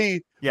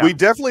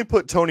definitely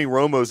put Tony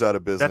Romo's out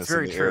of business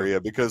in the area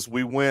because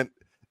we went,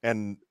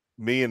 and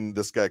me and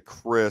this guy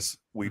Chris,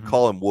 we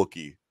call him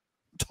Wookie,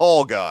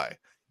 tall guy,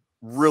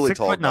 really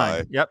tall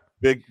guy. Yep.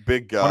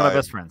 Big guy. One of my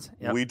best friends.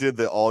 Yep. We did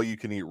the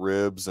all-you-can-eat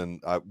ribs,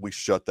 and we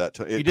shut that.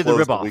 You did the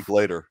rib off. A week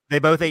later. They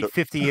both ate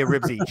 50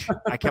 ribs each.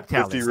 I kept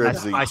tally. 50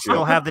 ribs each. I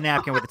still have the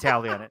napkin with the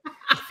tally on it.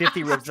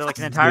 50 ribs. They're like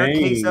an entire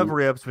case of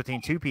ribs between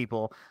two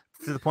people,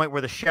 to the point where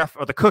the chef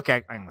or the cook,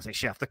 I'm going to say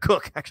chef, the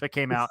cook actually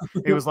came out.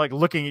 It was like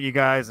looking at you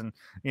guys and,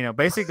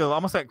 basically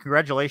almost like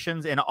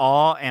congratulations and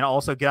awe, and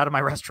also get out of my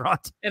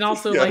restaurant. And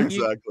also you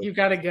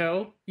got to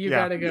go. You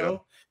got to go. Yeah.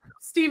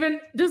 Steven,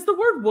 does the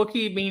word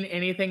Wookiee mean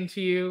anything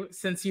to you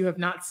since you have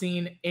not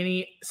seen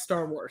any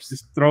Star Wars?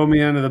 Just throw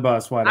me under the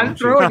bus. Why don't I'm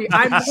throwing you.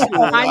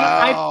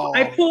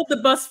 I pulled the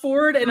bus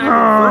forward and I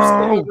reversed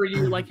it over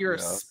you like you're a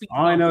speed.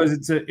 All I know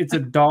is it's a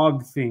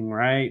dog thing,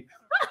 right?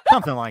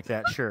 Something like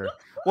that, sure.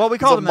 Well, we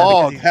call him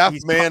Mog, half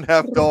man,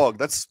 half dog.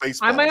 That's Spaceballs.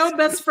 I'm my own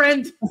best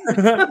friend.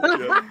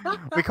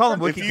 We call him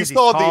Wookiee. If you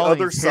saw the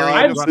other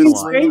side, I've seen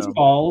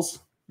Spaceballs.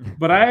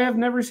 But I have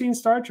never seen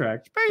Star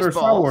Trek or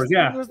Star Wars.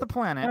 Yeah, it was the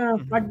planet.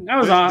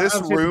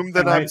 This room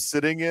that I'm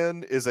sitting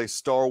in is a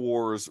Star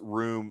Wars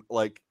room.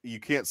 Like,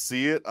 you can't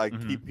see it. I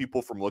keep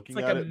people from looking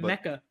at it. It's like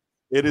a mecca.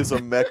 It is a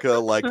mecca.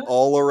 Like,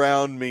 all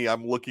around me,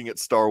 I'm looking at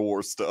Star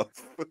Wars stuff.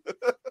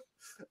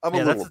 I'm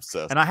a little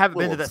obsessed. And I haven't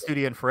been to that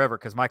studio in forever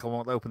because Michael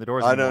won't open the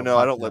doors. I don't know.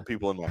 I don't let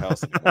people in my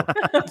house anymore.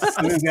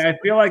 I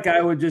feel like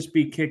I would just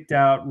be kicked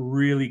out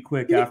really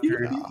quick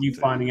after you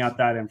finding out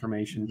that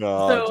information.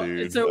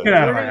 So get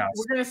out of my house.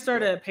 We're going to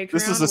start a Patreon.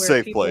 This is a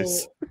safe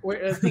place.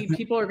 Where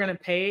people are going to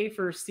pay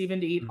for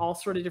Steven to eat all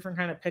sort of different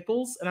kind of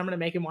pickles, and I'm going to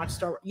make him watch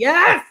Star Wars.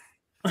 Yes!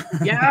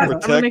 Yes! I'm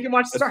going to make him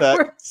watch Star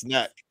Wars.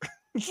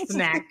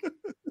 Snack.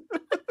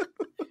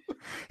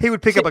 He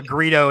would pick up a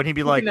Greedo and he'd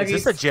be like, "Is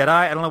this a Jedi?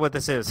 I don't know what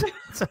this is.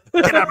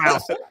 Get out of my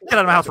house! Get out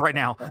of my house right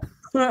now!"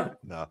 No.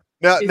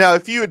 Now,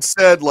 if you had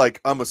said like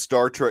I'm a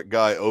Star Trek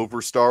guy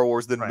over Star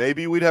Wars, then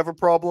maybe we'd have a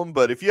problem.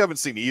 But if you haven't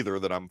seen either,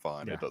 then I'm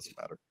fine. It doesn't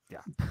matter.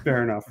 Yeah,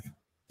 fair enough.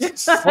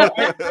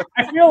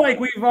 I feel like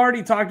we've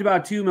already talked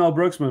about 2 Mel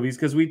Brooks movies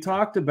because we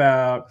talked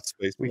about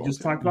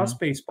Spaceballs, talked about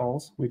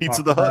Spaceballs. We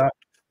Pizza talked the Hut. about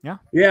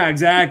Yeah,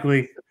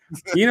 exactly.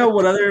 You know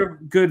what other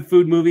good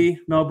food movie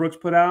Mel Brooks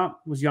put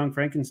out was Young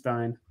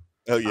Frankenstein.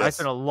 Oh yes, it's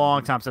been a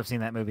long time since I've seen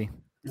that movie.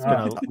 It's been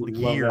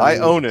a year. I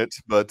own it,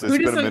 but it's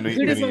been many,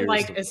 who doesn't years.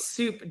 like a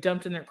soup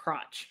dumped in their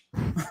crotch?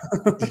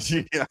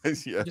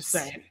 Yes. Just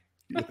saying.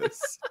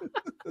 Yes.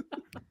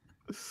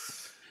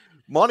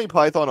 Monty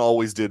Python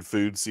always did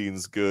food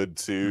scenes good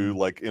too,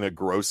 like in a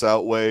gross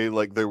out way.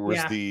 Like there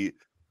was the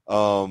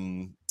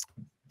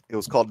it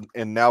was called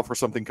And Now for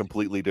Something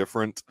Completely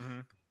Different.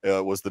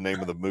 Was the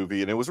name of the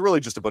movie, and it was really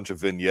just a bunch of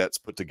vignettes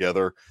put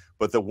together.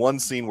 But the one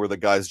scene where the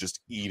guy's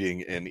just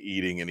eating and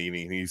eating and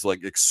eating, and he's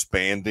like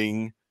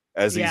expanding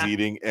as he's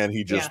eating, and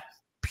he just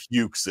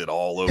pukes it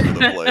all over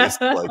the place.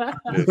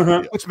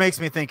 Which makes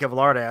me think of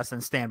Lardass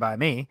and Stand By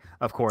Me,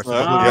 of course.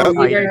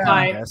 Blueberry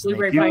pie. So,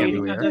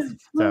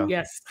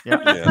 yes.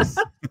 Yes.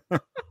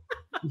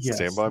 Yes,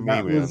 Stand By Me,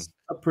 that man. was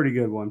a pretty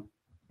good one.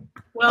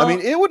 Well, I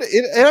mean,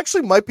 it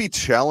actually might be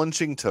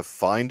challenging to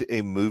find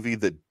a movie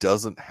that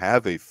doesn't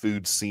have a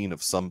food scene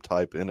of some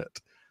type in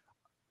it.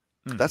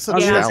 That's a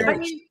challenge. I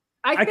mean,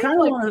 I kind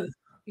of want to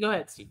go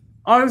ahead, Steve.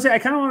 I was gonna say I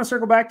kind of want to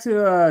circle back to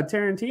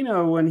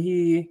Tarantino when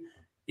he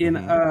in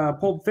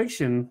Pulp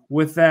Fiction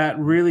with that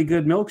really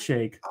good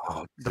milkshake.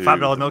 Oh, the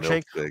 $5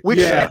 milkshake, which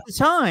at the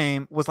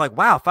time was like,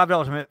 wow,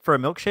 $5 for a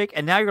milkshake,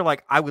 and now you're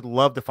like, I would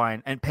love to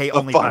find and pay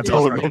only $5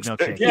 for a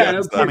milkshake.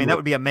 Yeah, I mean that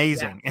would be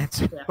amazing.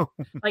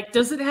 Like,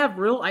 does it have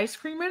real ice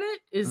cream in it?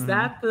 Is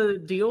that the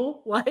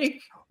deal?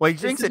 Like, well, he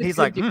drinks it, and he's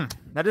like,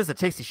 that is a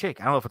tasty shake.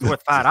 I don't know if it's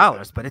worth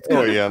 $5, but it's good.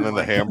 Oh yeah, and then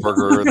the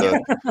hamburger,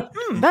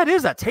 that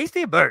is a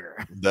tasty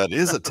burger. That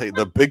is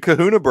the Big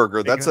Kahuna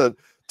burger.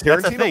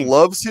 Tarantino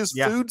loves his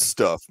food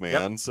stuff,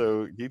 man.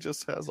 So he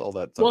just has all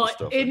that type of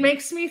stuff. It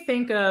makes me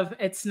think of,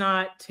 it's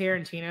not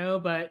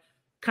Tarantino, but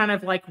kind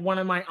of like one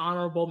of my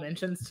honorable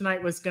mentions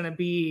tonight was going to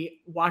be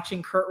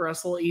watching Kurt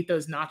Russell eat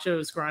those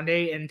nachos grande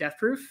in Death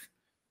Proof.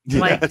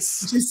 Like,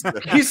 he's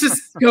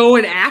just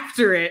going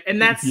after it, and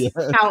that's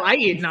how I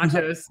eat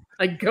nachos.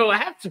 Like, go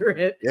after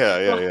it.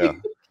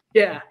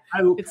 Yeah.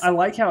 I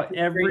like how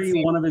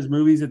every one of his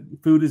movies that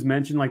food is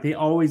mentioned, like they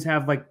always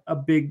have like a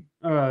big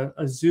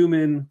a zoom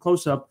in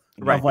close up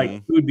of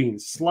like food being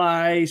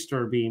sliced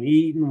or being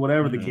eaten,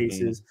 whatever the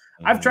case is.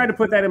 I've tried to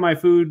put that in my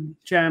food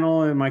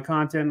channel and my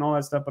content and all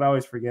that stuff, but I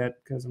always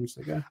forget because I'm just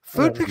like,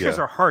 food pictures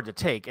are hard to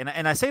take. And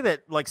I say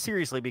that like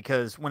seriously,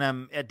 because when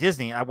I'm at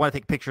Disney, I want to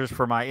take pictures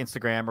for my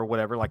Instagram or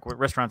whatever, like what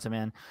restaurants I'm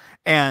in.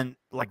 And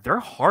like, they're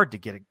hard to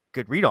get a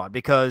good read on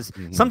because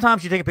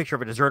sometimes you take a picture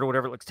of a dessert or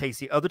whatever, it looks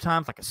tasty. Other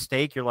times, like a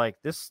steak, you're like,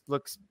 this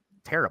looks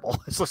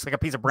terrible. This looks like a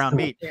piece of brown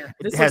meat.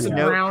 It has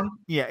no.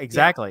 Yeah,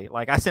 exactly.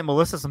 Like I sent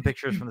Melissa some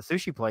pictures from the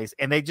sushi place,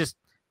 and they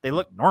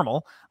look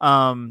normal.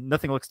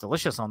 Nothing looks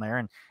delicious on there,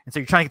 and so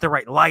you're trying to get the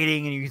right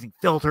lighting, and you're using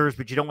filters,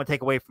 but you don't want to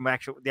take away from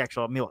the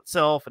actual meal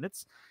itself. And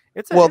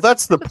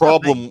that's the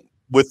problem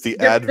with the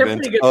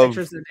advent of.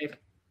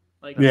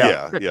 Like,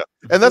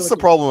 and that's the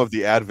problem of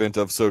the advent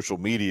of social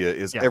media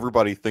is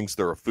everybody thinks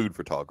they're a food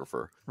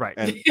photographer, right?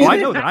 And I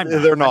know that I'm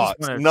not. They're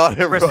not. Not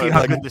everybody.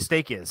 How good the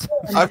steak is.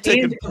 I've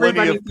taken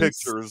plenty of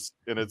pictures,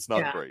 and it's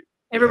not great.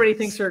 Everybody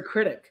thinks you're a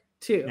critic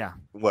too. Yeah.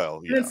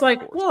 Well, and it's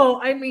like, well,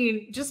 I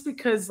mean, just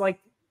because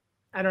like,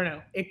 I don't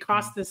know, it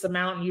cost this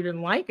amount and you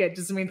didn't like it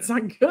doesn't mean it's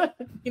not good.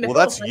 You know? Well,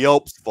 that's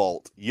Yelp's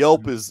fault.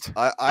 Yelp is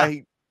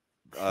I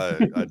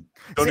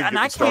don't even get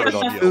me started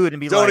on food and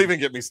be don't even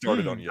get me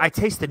started on Yelp. I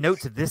taste the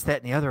notes of this,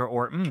 that, and the other,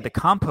 or the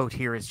compote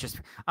here is just.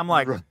 I'm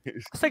like,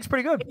 steak's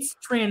pretty good. It's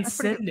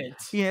transcendent.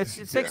 Yeah,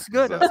 steak's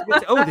good.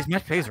 Oh, these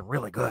mashed potatoes are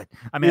really good.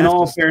 I mean, in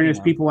all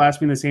fairness, people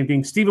ask me the same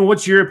thing. Steven,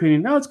 what's your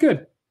opinion? No, it's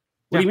good.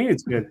 What do you mean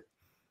it's good?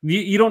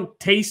 You don't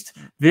taste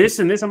this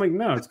and this? I'm like,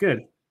 no, it's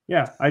good.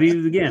 Yeah, I'd eat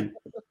it again.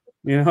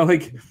 You know,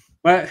 like,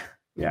 but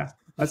yeah.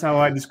 That's how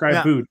I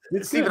describe food.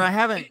 Steven,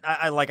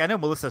 I know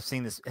Melissa has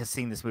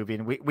seen this movie,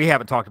 and we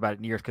haven't talked about it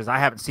in years because I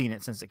haven't seen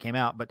it since it came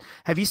out. But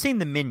have you seen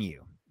The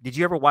Menu? Did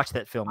you ever watch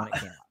that film when it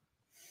came out?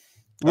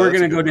 We're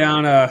gonna go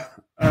down a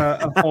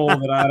hole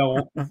that I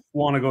don't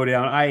want to go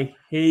down. I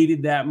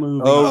hated that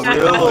movie. Oh,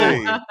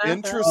 really?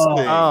 Interesting.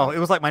 Oh, it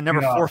was like my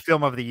number 4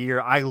 film of the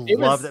year. I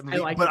love that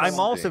movie, but I'm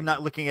also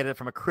not looking at it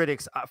from a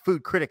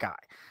food critic eye.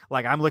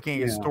 Like I'm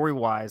looking at it story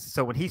wise.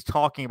 So when he's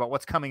talking about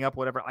what's coming up,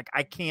 whatever, like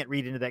I can't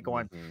read into that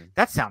going,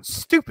 that sounds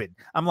stupid.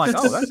 I'm like,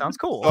 oh, that sounds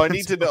cool. I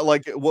need to know,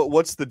 like,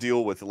 what's the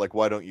deal with it? Like,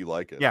 why don't you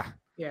like it?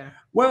 Yeah.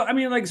 Well, I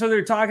mean, like, so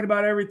they're talking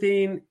about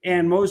everything,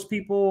 and most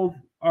people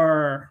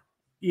are,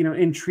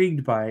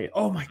 intrigued by it.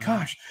 Oh my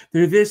gosh,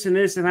 they're this and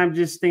this, and I'm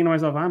just thinking to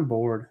myself, I'm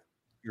bored.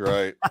 You're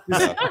right.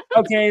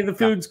 Okay, the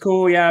food's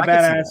cool. Yeah,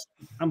 badass.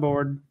 I'm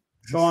bored.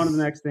 Go on to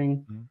the next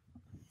thing.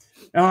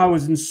 Oh, I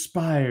was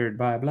inspired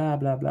by blah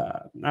blah blah.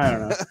 I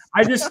don't know.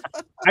 I just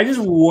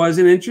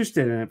wasn't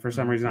interested in it for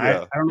some reason.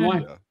 I don't know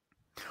why.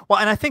 Well,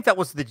 and I think that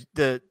was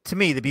the to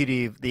me the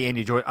beauty of the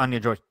Anya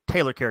Joy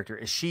Taylor character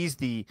is she's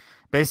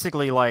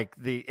basically like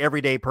the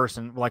everyday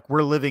person. Like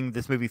we're living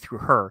this movie through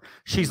her.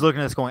 She's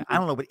looking at us going, I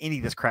don't know what any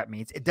of this crap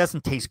means. It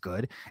doesn't taste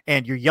good,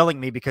 and you're yelling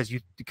at me because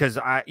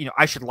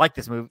I should like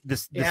this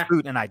this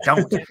food and I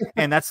don't.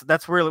 And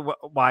that's really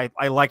why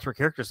I liked her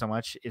character so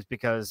much, is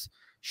because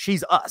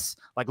she's us,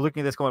 like looking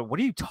at this going, what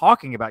are you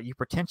talking about, you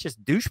pretentious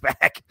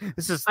douchebag?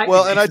 This is and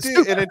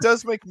it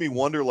does make me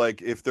wonder,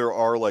 like, if there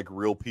are like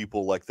real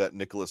people like that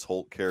Nicholas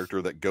Hoult character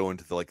that go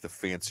into the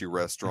fancy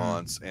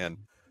restaurants and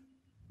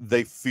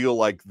they feel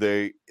like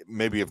they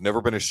maybe have never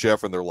been a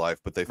chef in their life,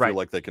 but they feel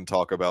like they can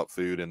talk about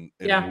food in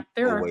a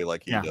way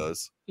like he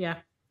does. Yeah.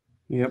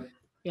 Yep.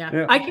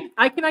 Yeah.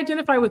 I can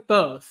identify with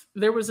both.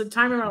 There was a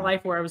time in my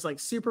life where I was like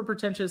super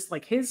pretentious,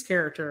 like his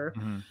character,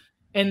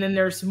 and then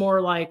there's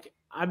more like,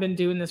 I've been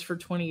doing this for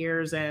 20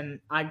 years and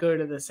I go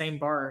to the same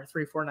bar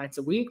 3-4 nights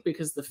a week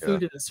because the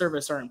food and the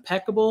service are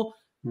impeccable,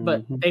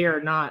 but they are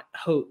not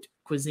haute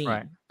cuisine.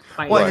 Right.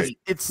 Well,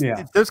 it's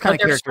those kind of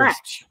characters.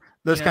 Scratch,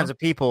 those kinds of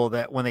people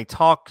that when they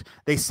talk,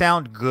 they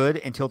sound good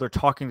until they're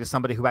talking to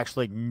somebody who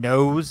actually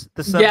knows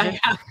the subject.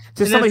 Yeah.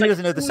 To somebody who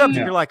doesn't know the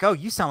subject, you're like, oh,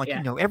 you sound like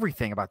you know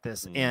everything about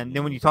this. And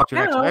then when you talk to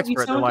an actual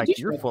expert, they're like,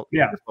 you're full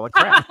of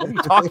crap. What are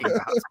you talking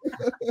about?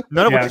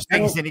 None of what you're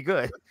saying is any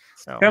good.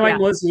 So, kind of like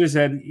Melissa just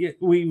said,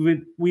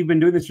 we've been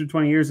doing this for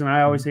 20 years, and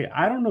I always say,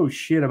 I don't know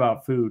shit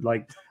about food.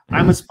 Like,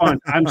 I'm a sponge.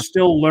 I'm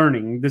still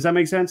learning. Does that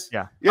make sense?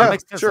 Yeah,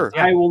 sure.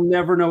 I will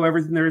never know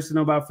everything there is to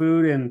know about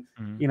food, and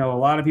a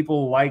lot of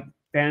people like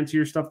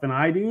fancier stuff than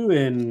I do,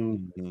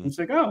 and it's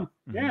like, oh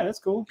yeah, that's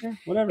cool. Yeah,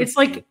 whatever. It's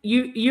like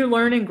you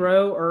learn and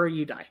grow, or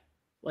you die.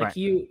 Like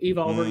you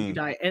evolve or you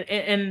die,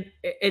 and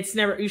it's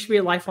never. You should be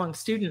a lifelong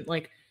student.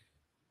 Like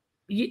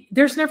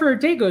there's never a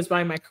day goes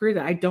by in my career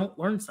that I don't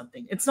learn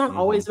something. It's not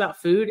always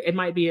about food. It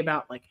might be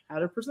about like how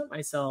to present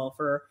myself,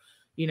 or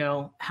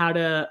how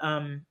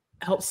to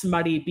help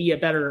somebody be a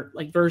better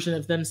like version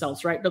of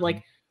themselves, right? But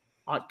like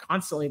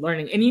constantly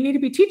learning, and you need to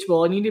be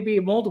teachable, and you need to be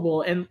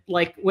moldable. And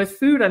like with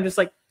food, I'm just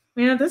like,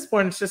 man, at this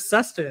point, it's just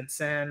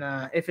sustenance, and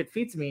if it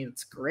feeds me,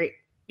 it's great.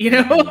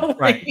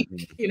 Right.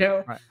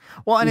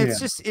 Well, and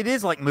it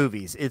is like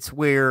movies. It's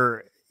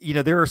where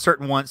there are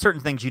certain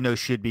things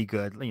should be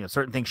good.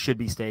 Certain things should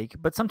be steak,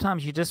 but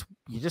sometimes you just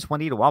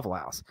want to eat a Waffle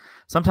House.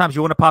 Sometimes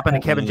you want to pop in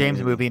a Kevin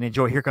James movie and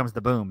enjoy Here Comes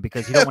the Boom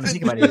because you don't want to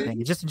think about anything.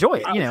 You just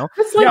enjoy it,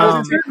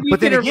 But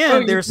then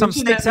again, there's some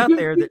steaks out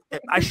there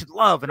that I should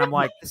love, and I'm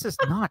like, this is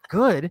not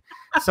good.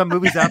 Some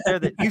movies out there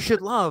that you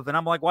should love, and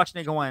I'm like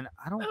watching it going,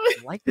 I don't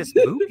like this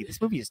movie.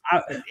 This movie is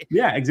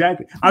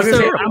exactly. I was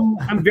gonna say,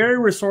 I'm very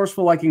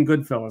resourceful, like in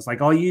Goodfellas.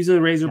 Like I'll use a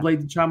razor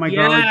blade to chop my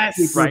garlic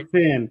super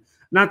thin.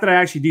 Not that I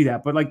actually do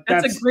that, but like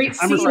that's a great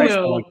scene. I'm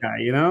resourceful like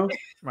that,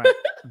 Right.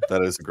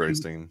 That is a great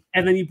scene.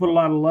 And then you put a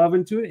lot of love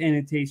into it, and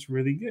it tastes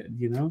really good,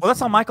 Well, that's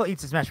how Michael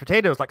eats his mashed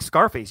potatoes, like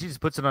Scarface. He just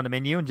puts it on the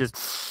menu and just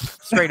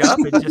straight up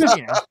and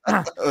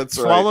just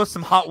swallows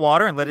some hot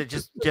water and let it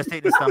just gestate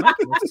in his stomach.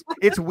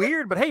 It's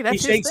weird, but hey,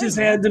 that's he shakes his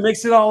head to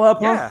mix it all up.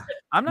 Yeah,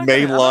 I'm not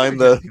mainline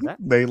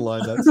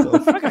that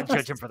stuff. I'm not gonna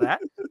judge him for that.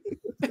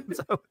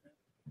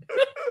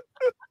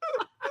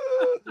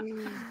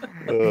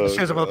 He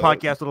shows up on the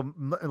podcast, little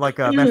like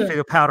mashed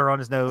potato powder on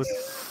his nose.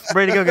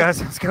 Ready to go,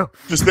 guys. Let's go.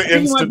 Just the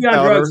instant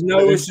powder. No,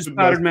 it's just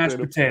powdered mashed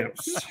potatoes.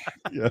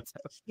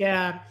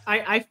 Yeah.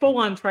 I full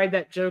on tried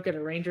that joke at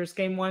a Rangers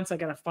game once. I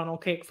got a funnel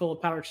cake full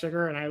of powdered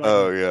sugar, and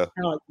I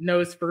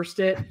nose first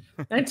it.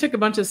 And I took a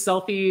bunch of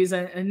selfies,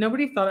 and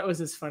nobody thought it was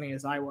as funny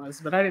as I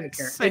was, but I didn't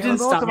care. It didn't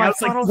stop me.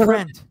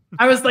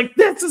 I was like,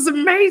 this is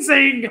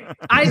amazing.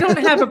 I don't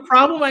have a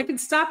problem. I can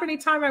stop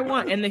anytime I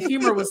want. And the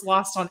humor was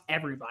lost on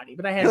everybody.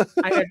 But I had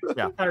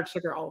powdered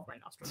sugar all over my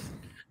nostrils.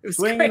 It was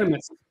swing and a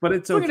miss, but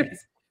it's okay.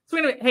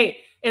 Hey,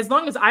 as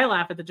long as I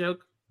laugh at the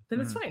joke, then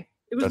it's fine.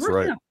 It was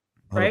working out,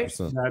 right?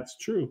 100%. That's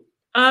true.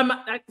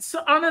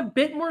 So on a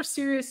bit more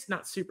serious,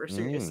 not super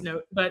serious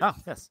note, but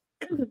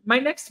my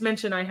next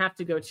mention I have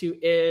to go to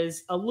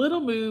is a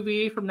little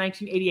movie from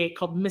 1988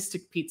 called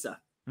Mystic Pizza.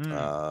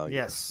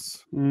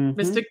 Yes.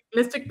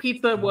 Mystic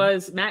Pizza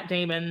was Matt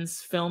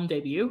Damon's film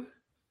debut,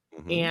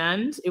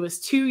 and it was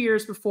 2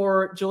 years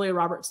before Julia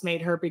Roberts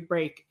made her big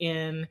break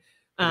in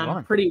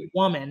Pretty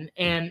Woman,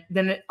 and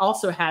then it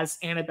also has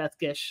Annabeth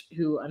Gish,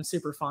 who I'm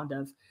super fond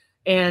of.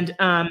 And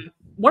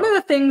one of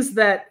the things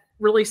that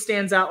really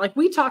stands out, like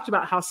we talked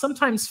about how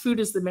sometimes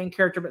food is the main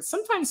character, but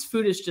sometimes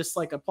food is just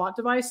like a plot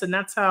device, and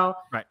that's how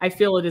I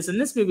feel it is in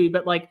this movie.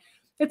 But like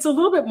it's a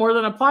little bit more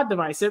than a plot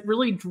device. It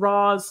really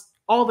draws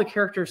all the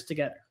characters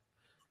together.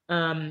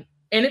 And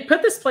it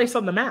put this place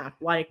on the map.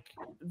 Like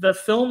the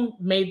film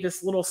made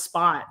this little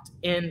spot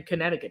in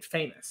Connecticut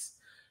famous.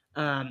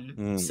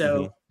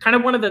 So kind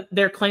of one of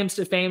their claims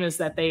to fame is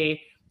that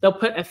they'll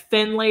put a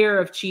thin layer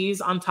of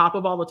cheese on top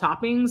of all the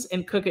toppings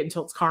and cook it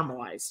until it's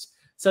caramelized.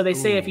 So they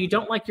say if you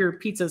don't like your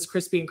pizzas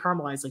crispy and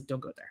caramelized, like don't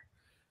go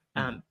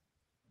there.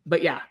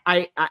 But yeah,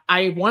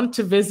 I want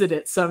to visit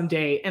it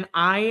someday, and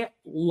I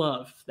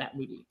love that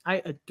movie.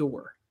 I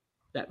adore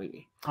that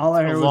movie. All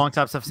I heard a long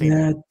time I've seen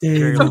it.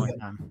 Very long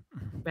time.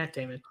 Matt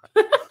Damon.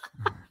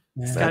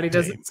 Scotty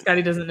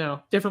doesn't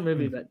know. Different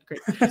movie, but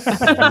great.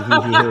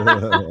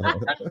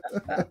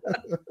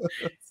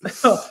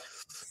 So,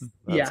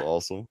 That's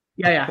awesome.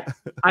 Yeah.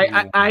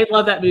 I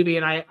love that movie,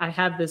 and I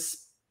have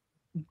this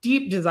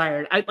deep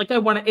desire. I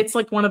want to. It's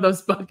like one of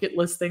those bucket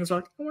list things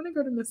where I want to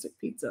go to Mystic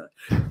Pizza.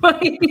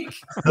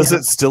 Does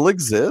it still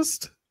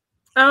exist?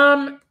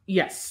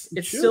 Yes,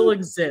 it still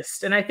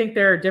exists, and I think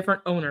there are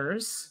different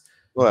owners.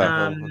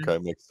 Well, okay,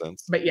 makes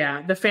sense. But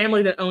yeah, the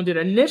family that owned it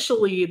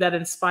initially, that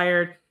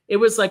inspired. It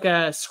was like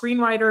a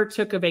screenwriter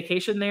took a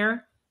vacation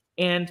there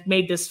and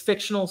made this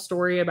fictional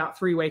story about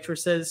 3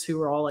 waitresses who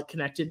were all like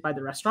connected by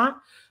the restaurant.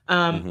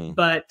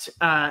 But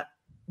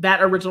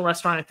that original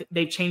restaurant,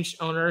 they changed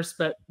owners,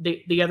 but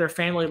the other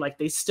family, like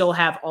they still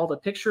have all the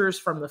pictures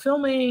from the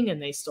filming,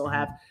 and they still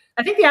have.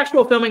 I think the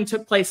actual filming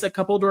took place a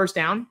couple doors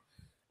down.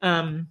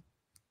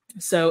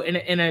 So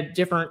in a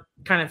different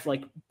kind of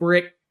like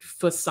brick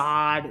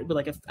facade, with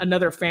like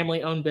another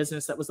family-owned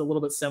business that was a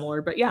little bit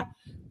similar. But yeah,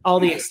 all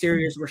the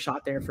exteriors were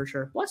shot there for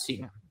sure. Bless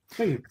you.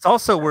 It's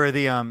also where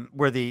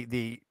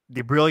the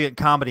brilliant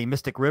comedy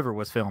Mystic River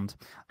was filmed,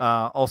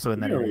 also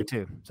in that area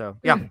too. So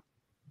yeah.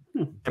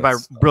 And by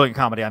brilliant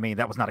comedy, I mean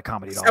that was not a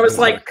comedy at all. I was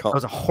like, it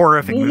was a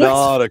horrific movie.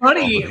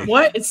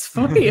 What is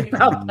funny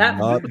about that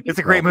movie? It's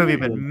a great movie,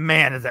 but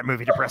man, is that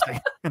movie depressing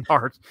and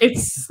hard.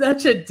 It's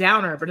such a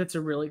downer, but it's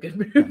a really good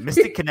movie.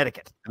 Mystic,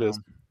 Connecticut. It is.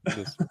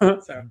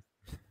 So,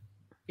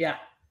 yeah.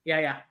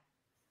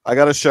 I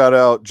got a shout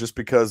out just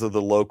because of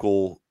the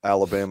local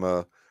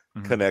Alabama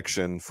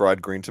connection.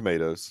 Fried green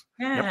tomatoes.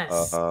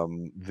 Yes.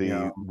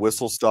 The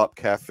Whistle Stop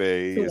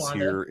Cafe is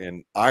here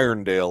in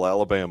Irondale,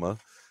 Alabama.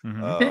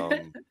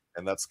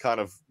 And that's kind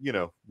of,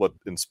 what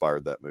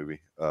inspired that movie.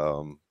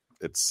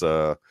 It's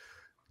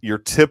your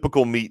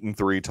typical meat and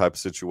 3 type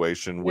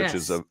situation, which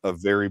is a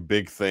very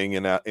big thing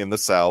in the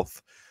South.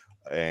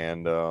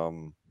 And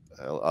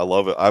I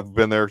love it. I've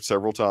been there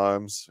several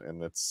times,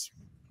 and it's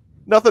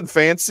nothing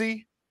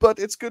fancy, but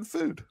it's good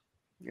food.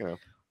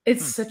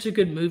 It's such a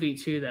good movie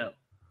too, though.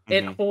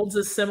 It holds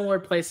a similar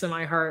place in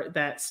my heart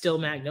that Still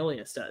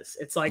Magnolias does.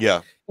 It's like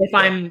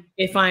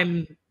if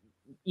I'm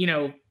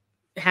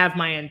have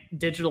my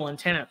digital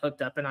antenna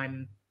hooked up and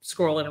I'm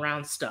scrolling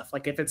around stuff,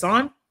 like if it's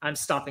on, I'm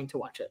stopping to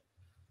watch it.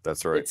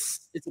 That's right.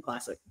 It's a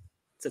classic.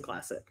 It's a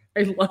classic.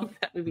 I love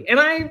that movie,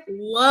 and I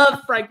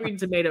love fried green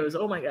tomatoes.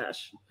 Oh my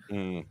gosh,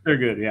 they're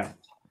good. Yeah.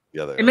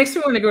 It makes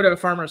me want to go to a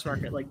farmer's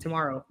market like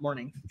tomorrow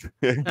morning.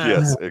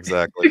 Yes,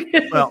 exactly.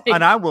 Well,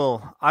 and I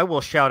will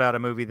shout out a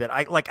movie that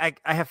I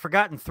have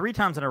forgotten 3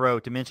 times in a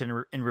row to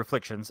mention in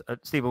Reflections.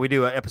 Steve, we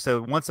do an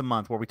episode once a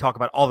month where we talk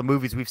about all the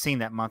movies we've seen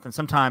that month, and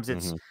sometimes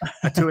it's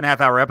a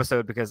 2.5-hour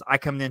episode because I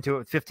come into it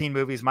with 15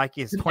 movies.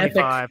 Mikey is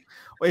 25.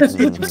 It's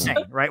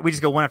insane, right? We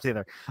just go one after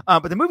the other.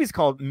 But the movie's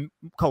called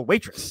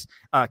Waitress.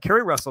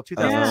 Carrie Russell,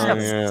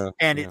 2007,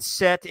 and it's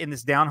set in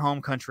this down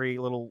home country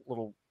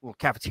little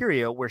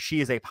cafeteria where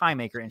she is a pie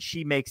maker, and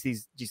she makes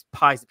these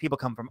pies that people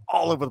come from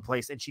all over the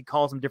place, and she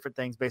calls them different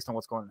things based on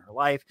what's going on in her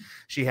life.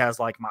 She has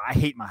like I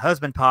hate my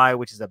husband pie,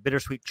 which is a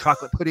bittersweet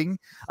chocolate pudding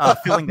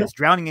filling that's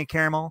drowning in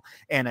caramel,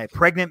 and a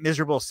pregnant,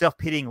 miserable,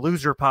 self-pitying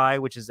loser pie,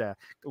 which is a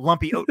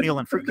lumpy oatmeal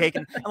and fruitcake,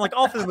 and like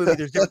all through the movie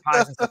there's different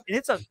pies and stuff, and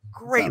it's a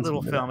great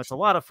little film. It's a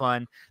lot of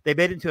fun. They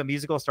made it into a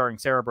musical starring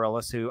Sarah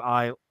Bareilles, who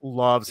I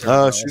love.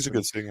 She's a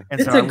good singer, and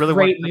so I really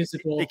great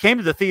musical. It came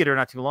to the theater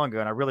not too long ago,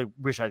 and I really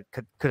wish I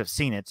could have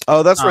seen it.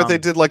 Oh, that's right. They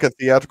did like a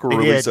theatrical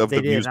release of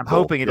the musical. I'm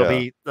hoping it'll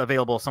be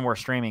available somewhere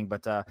streaming.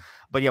 But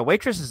yeah,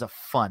 Waitress is a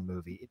fun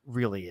movie. It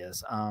really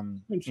is.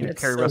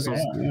 Carrie Russell's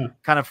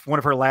kind of one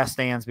of her last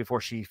stands before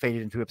she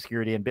faded into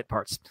obscurity in bit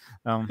parts.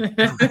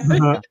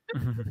 It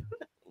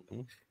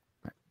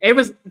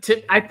was.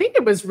 I think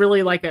it was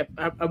really like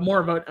a more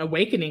of an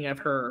awakening of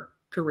her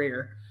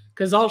career,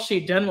 because all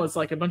she'd done was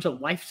like a bunch of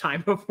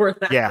Lifetime before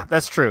that. Yeah,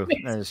 that's true.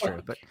 That is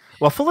true. But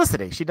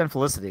Felicity, she'd done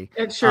Felicity.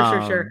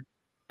 Sure.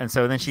 And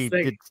so then she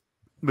did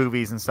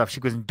movies and stuff. She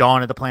was in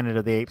Dawn of the Planet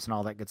of the Apes and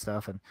all that good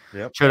stuff, and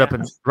showed up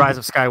in Rise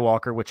of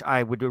Skywalker, which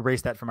I would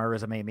erase that from my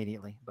resume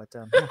immediately. But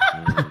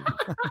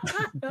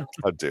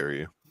how dare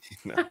you?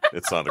 No,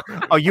 it's not a great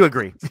movie. Oh, you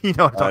agree?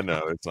 I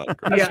know it's not a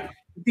great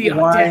movie.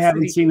 Why I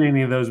haven't seen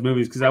any of those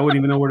movies, because I wouldn't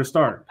even know where to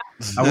start.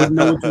 I wouldn't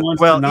know which ones.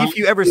 Well, if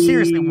you ever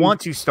seriously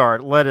want to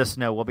start, let us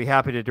know. We'll be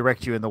happy to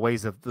direct you in the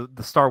ways of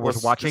the Star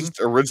Wars watching.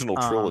 Just original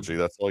trilogy.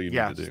 That's all you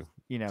need to do.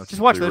 Just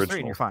watch those 3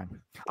 and you're fine.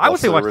 I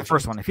would say watch the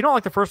first one. If you don't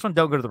like the first one,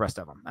 don't go to the rest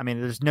of them. I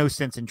mean, there's no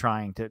sense in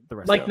trying to the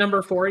rest. Like of them.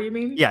 number 4, you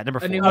mean? Yeah, number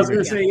 4. I was going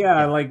to say,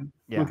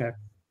 okay.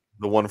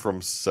 The one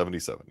from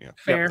 77,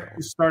 Fair.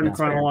 Start in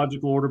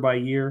chronological order by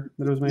year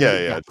that it was made.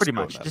 Yeah, pretty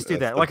much. Just do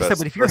that. Like I said,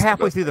 but if you're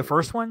halfway through the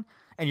first one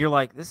and you're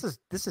like, this is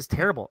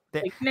terrible.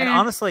 And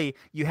honestly,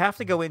 you have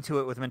to go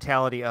into it with the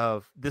mentality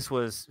of this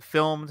was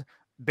filmed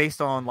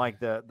based on like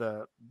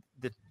the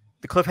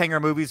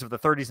cliffhanger movies of the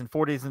 30s and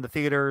 40s in the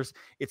theaters.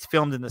 It's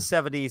filmed in the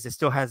 70s. It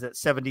still has that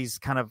 70s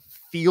kind of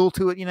feel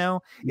to it.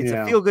 It's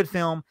a feel good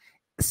film.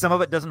 Some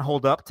of it doesn't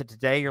hold up to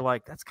today. You're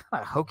like, that's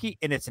kind of hokey,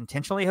 and it's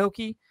intentionally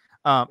hokey.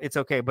 It's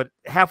okay. But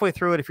halfway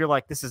through it, if you're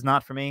like, this is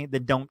not for me,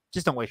 then don't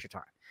waste your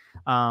time.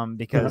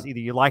 because either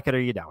you like it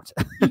or you don't.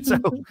 So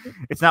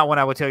it's not one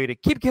I would tell you to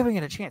keep giving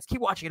it a chance.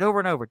 Keep watching it over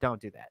and over.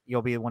 Don't do that.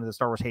 You'll be one of the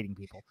Star Wars hating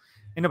people.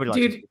 And nobody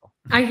likes those people.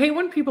 I hate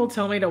when people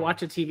tell me to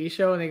watch a TV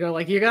show and they go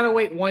like, you got to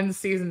wait one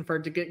season for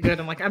it to get good.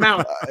 I'm like, I'm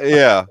out.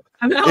 Yeah.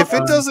 I'm out. If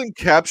it doesn't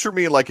capture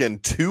me like in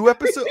 2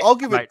 episodes, I'll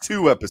give it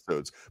 2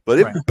 episodes, but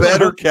it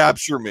better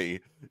capture me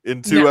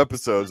in 2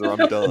 episodes or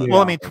I'm done.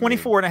 Well, I mean,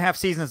 24 and a half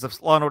seasons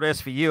of Law & Order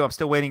SVU, I'm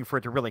still waiting for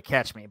it to really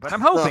catch me, but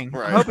I'm hoping.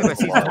 I'm hoping by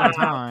season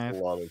 25. A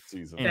lot of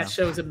seasons. That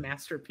show's a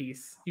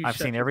masterpiece. I've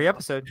seen every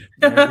episode.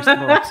 Every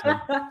single episode.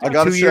 I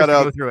got to shout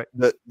out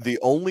that the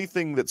only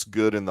thing that's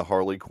good in the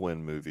Harley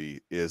Quinn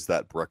movie is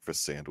that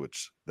breakfast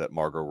sandwich that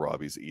Margot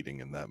Robbie's eating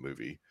in that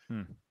movie.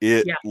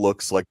 It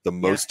looks like the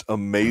most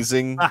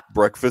amazing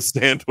breakfast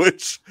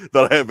sandwich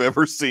that I have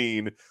ever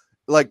seen.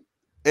 Like,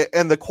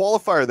 and the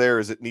qualifier there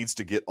is it needs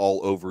to get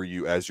all over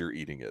you as you're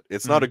eating it.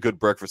 It's not a good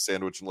breakfast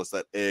sandwich unless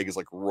that egg is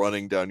like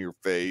running down your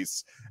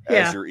face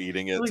as you're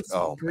eating it. Like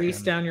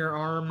grease down your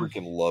arm.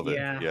 Freaking love it.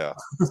 Yeah.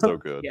 So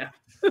good. Yeah.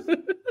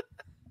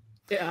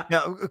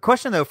 Now, a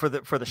question though for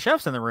the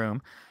chefs in the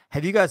room: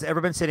 have you guys ever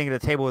been sitting at a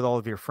table with all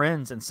of your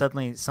friends and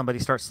suddenly somebody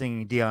starts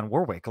singing Dionne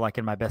Warwick, like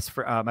in my best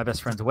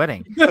friend's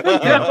wedding?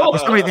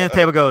 Somebody at the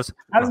table goes,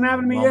 "Hasn't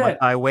happened to me yet."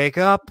 I wake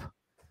up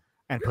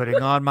and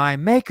putting on my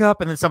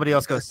makeup, and then somebody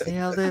else goes, "Say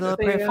a little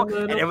prayer for,"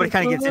 and everybody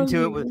kind of gets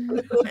into it.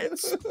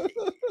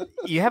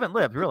 You haven't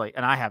lived, really,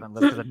 and I haven't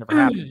lived because it never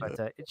happened,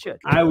 but it should.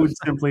 I would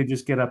simply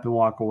just get up and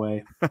walk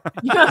away.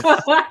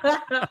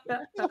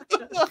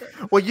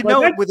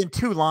 Well, within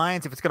 2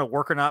 lines if it's going to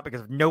work or not, because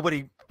if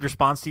nobody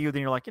responds to you,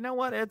 then you're like, you know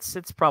what,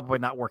 it's probably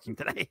not working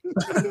today.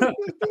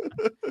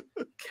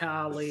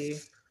 Golly.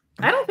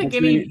 I don't think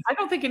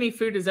any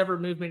food has ever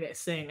moved me to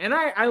sing, and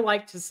I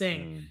like to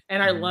sing,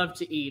 and I love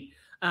to eat.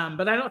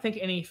 But I don't think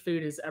any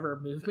food has ever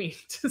moved me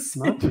to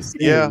sing. Not to sing.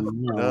 Yeah,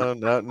 no,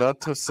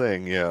 not to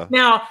sing. Yeah.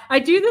 Now I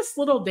do this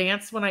little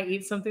dance when I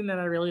eat something that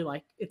I really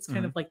like. It's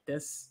kind of like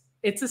this.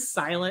 It's a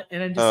silent,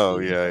 and I'm just. Oh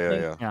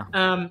yeah.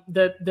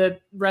 The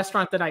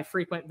restaurant that I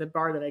frequent, the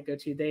bar that I go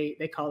to,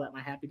 they call that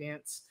my happy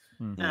dance.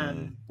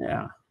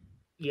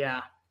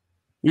 Yeah.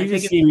 You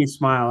just see me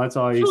smile. That's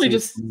all you really see.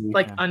 Just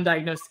like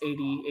undiagnosed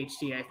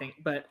ADHD, I think.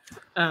 But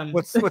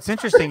what's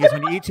interesting is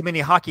when you eat too many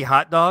hockey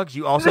hot dogs,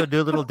 you also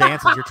do a little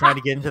dance as you're trying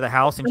to get into the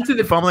house and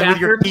you're fumbling with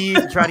your keys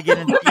and trying to get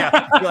into. You're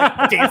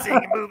like dancing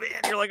and moving.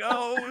 And you're like,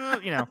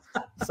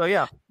 So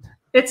yeah,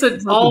 it's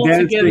an all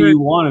dance together. that you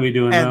want to be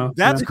doing, and though.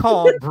 that's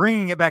called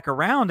bringing it back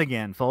around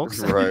again, folks.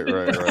 Right.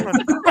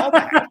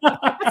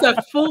 It's a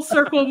full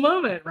circle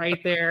moment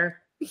right there.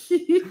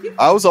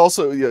 I was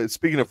also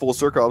speaking of full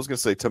circle, I was going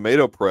to say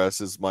Tomato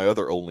Press is my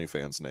other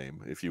OnlyFans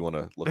name if you want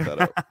to look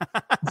that up.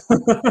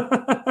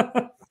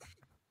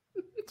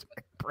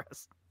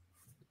 Press.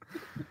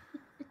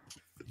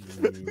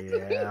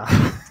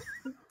 Yeah.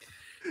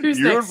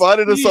 You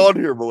invited us on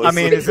here, Melissa. I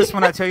mean, is this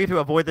when I tell you to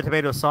avoid the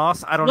tomato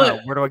sauce? I don't know.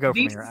 Where do I go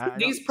from here?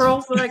 These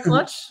pearls that I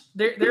clutch,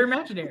 they're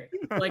imaginary.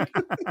 Like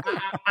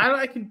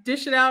I can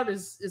dish it out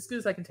as good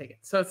as I can take it.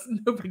 So it's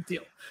no big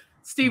deal.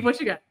 Steve, what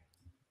you got?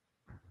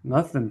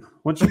 Nothing.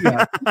 What you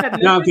got?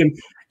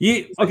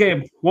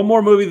 Okay. One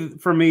more movie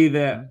for me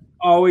that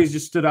always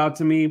just stood out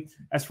to me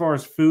as far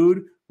as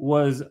food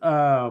was it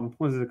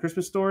A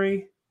Christmas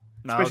Story?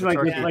 No,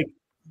 especially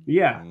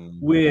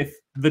with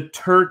the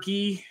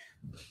turkey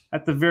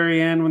at the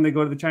very end when they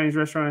go to the Chinese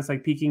restaurant. It's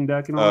like Peking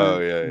duck and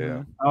all.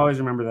 Yeah. I always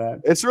remember that.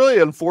 It's really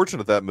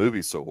unfortunate that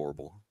movie's so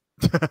horrible.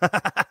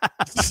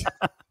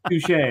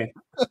 Touche.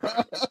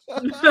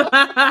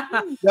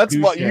 That's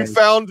what you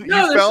found.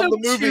 You found the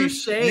movie.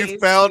 Touche, you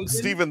found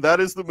Steven. That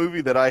is the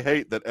movie that I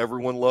hate that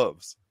everyone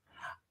loves.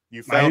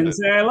 You found I didn't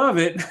say I love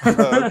it.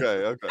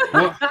 Okay.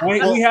 Well,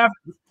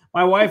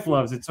 my wife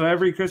loves it, so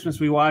every Christmas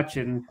we watch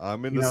it. And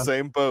I'm in the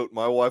same boat.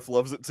 My wife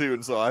loves it too,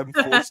 and so I'm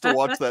forced to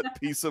watch that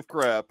piece of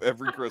crap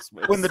every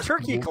Christmas. When the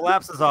turkey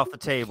collapses off the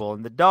table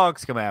and the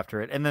dogs come after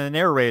it, and then the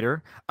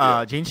narrator,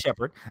 Gene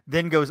Shepard,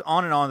 then goes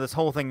on and on this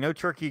whole thing: no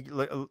turkey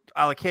a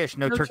la quiche,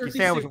 no turkey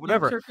sandwich,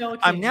 whatever.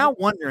 I'm now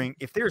wondering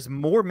if there's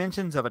more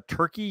mentions of a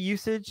turkey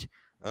usage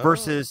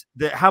versus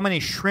how many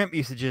shrimp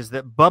usages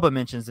that Bubba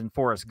mentions in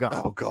Forrest Gump.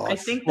 Oh God! I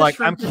think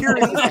I'm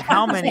curious as to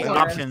how many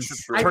options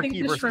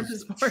turkey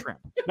versus shrimp.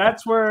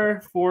 That's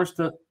where Forrest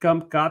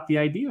Gump got the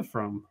idea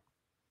from.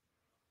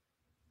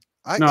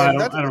 I don't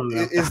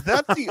know. Is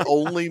that the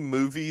only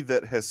movie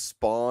that has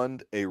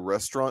spawned a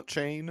restaurant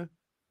chain?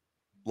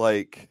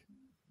 Like,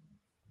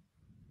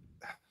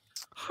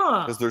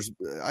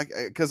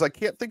 because I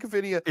can't think of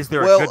any. Is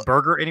there a good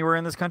burger anywhere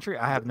in this country?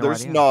 I have no idea.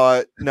 There's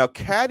not. Now,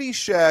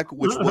 Caddyshack,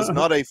 which was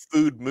not a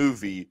food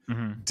movie,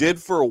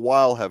 did for a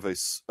while have a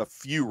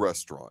few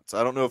restaurants.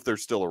 I don't know if they're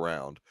still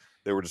around.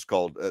 They were just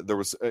called. There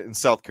was in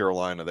South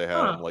Carolina. They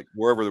had them like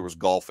wherever there was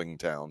golfing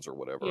towns or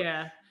whatever.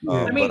 Yeah,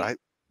 but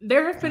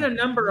there have been a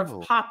number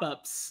of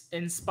pop-ups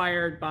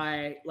inspired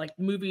by like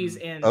movies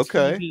and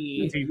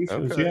TV.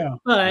 Yeah.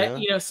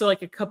 But so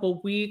like a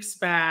couple weeks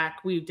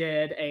back, we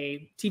did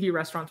a TV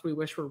restaurants we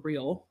wish were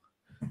real.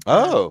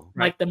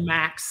 like the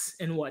Max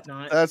and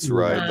whatnot. That's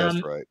right.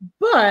 That's right.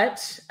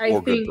 But I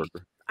think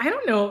I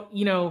don't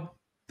know.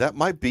 That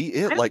might be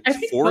it. Like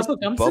Forrest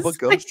Bubba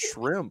Gump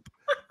shrimp.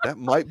 That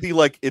might be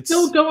like it's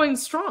still going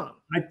strong.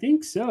 I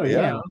think so.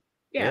 Yeah.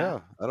 Yeah.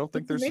 I don't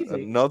think there's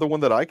another one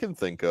that I can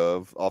think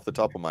of off the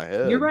top of my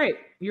head. You're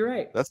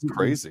right. That's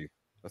crazy.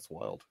 That's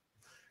wild.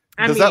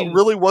 Because that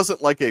really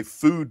wasn't like a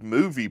food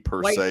movie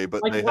per se,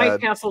 but like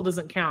White Castle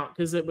doesn't count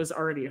because it was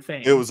already a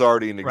thing. It was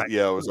already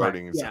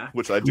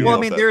which I do. Well, I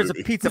mean, there's a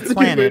Pizza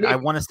Planet. I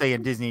want to say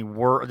in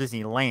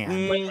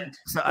Disneyland,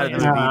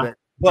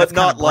 but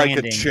not like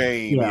a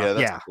chain. Yeah,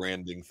 that's a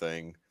branding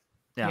thing.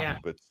 Yeah.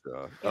 But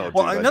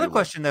another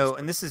question though,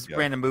 and this is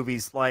random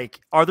movies. Like,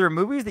 are there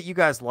movies that you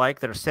guys like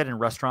that are set in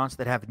restaurants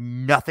that have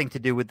nothing to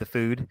do with the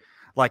food?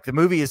 Like the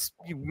movie is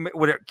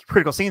whatever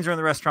critical scenes are in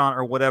the restaurant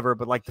or whatever,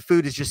 but like the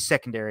food is just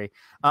secondary.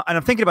 And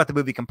I'm thinking about the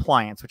movie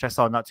Compliance, which I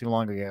saw not too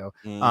long ago.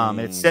 And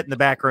it's set in the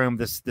back room.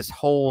 This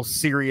whole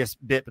serious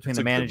bit between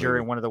the manager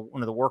and one of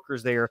the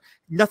workers there.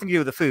 Nothing to do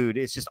with the food.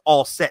 It's just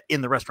all set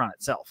in the restaurant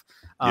itself.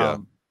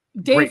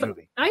 Dave,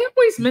 I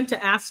always meant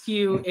to ask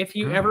you if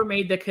you ever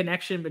made the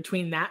connection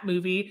between that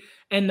movie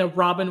and the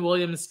Robin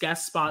Williams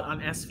guest spot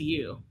on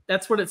SVU.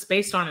 That's what it's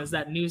based on, is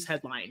that news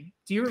headline.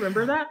 Do you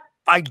remember that?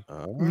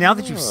 Now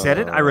that you've said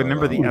it, I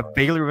remember I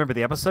vaguely remember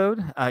the episode.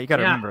 You got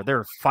to remember there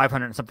are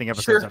 500 and something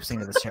episodes I've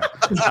seen of this show.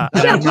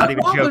 I'm not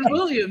even Robin joking.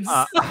 Williams.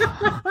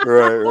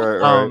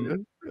 Right.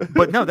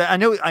 But no, I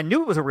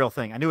knew it was a real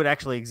thing. I knew it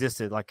actually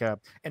existed. Like,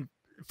 and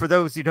for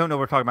those who don't know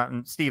what we're talking about,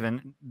 and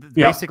Steven,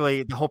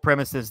 basically the whole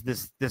premise is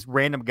this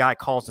random guy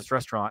calls this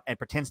restaurant and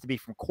pretends to be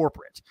from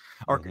corporate,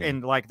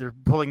 and like they're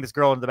pulling this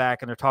girl into the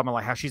back and they're talking about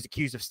like how she's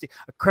accused of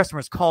a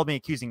customer's called me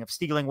accusing of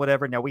stealing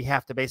whatever. Now we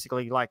have to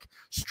basically like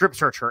strip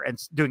search her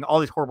and doing all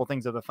these horrible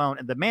things over the phone.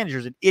 And the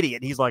manager's an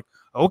idiot. He's like,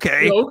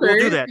 okay, we'll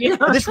do that. Yeah.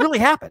 This really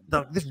happened.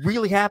 This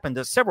really happened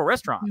to several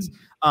restaurants.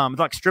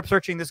 Like strip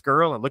searching this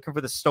girl and looking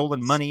for the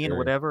stolen money and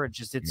whatever.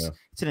 It's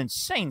an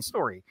insane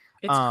story.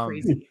 It's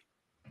crazy.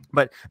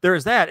 But there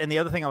is that. And the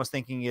other thing I was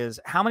thinking is,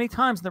 how many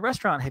times in the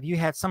restaurant have you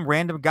had some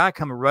random guy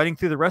come running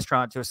through the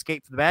restaurant to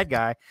escape the bad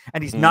guy?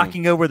 And he's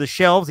knocking over the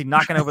shelves. He's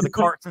knocking over the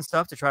carts and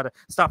stuff to try to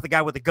stop the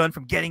guy with the gun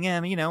from getting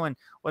him, and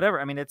whatever.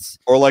 I mean, it's.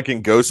 Or like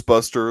in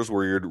Ghostbusters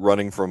where you're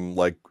running from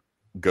like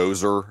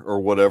Gozer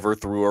or whatever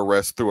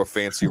through a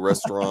fancy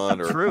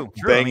restaurant or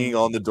banging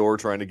on the door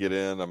trying to get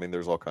in. I mean,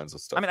 there's all kinds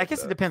of stuff. I mean, I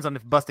guess it depends on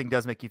if busting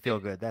does make you feel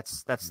good.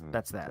 That's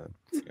that.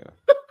 Yeah.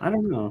 I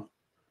don't know.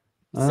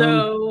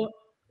 So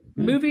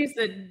movies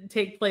that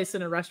take place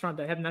in a restaurant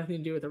that have nothing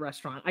to do with the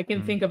restaurant. I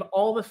can think of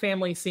all the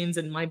family scenes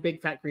in My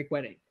Big Fat Greek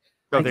Wedding.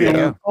 Oh, there you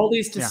go. All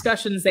these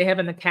discussions they have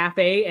in the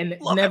cafe, and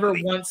never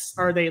once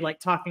are they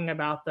like talking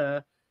about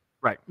the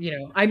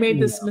I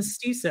made this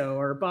mestizo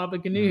or baba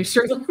ganoush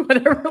or like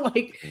whatever.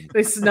 Like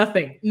there's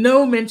nothing,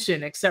 no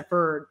mention except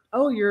for,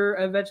 oh, you're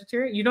a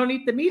vegetarian, you don't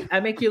eat the meat, I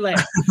make you lamb.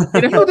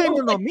 You don't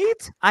eat no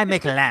meat, I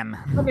make lamb.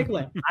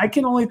 I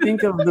can only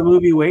think of the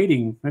movie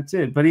Waiting. That's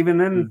it. But even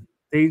then,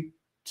 they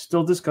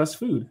still discuss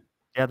food.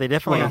 Yeah, they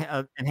definitely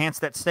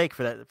enhanced that steak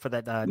for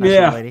that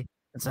nice lady.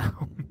 And so,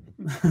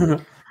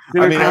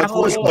 I mean, I have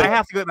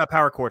to go at my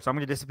power cord, so I'm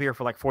going to disappear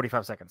for like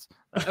 45 seconds.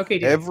 Okay.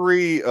 Dude.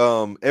 Every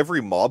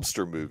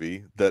mobster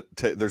movie that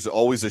there's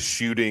always a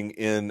shooting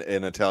in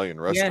an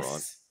Italian restaurant.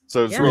 Yes.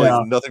 So it's really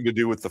nothing to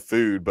do with the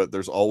food, but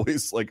there's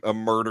alwa's like a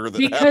murder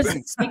that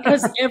happens.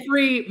 Because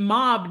every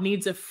mob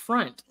needs a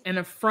front, and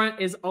a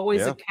front is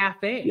always a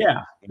cafe.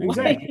 Yeah,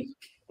 exactly.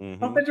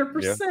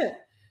 100%.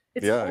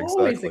 It's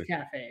always a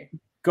cafe.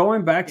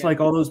 Going back to like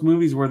all those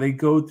movies where they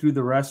go through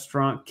the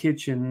restaurant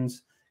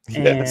kitchens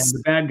and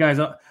the bad guys,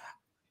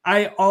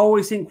 I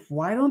always think,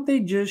 why don't they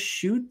just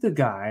shoot the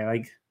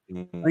guy?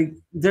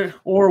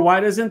 Or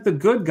why doesn't the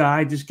good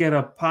guy just get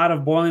a pot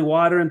of boiling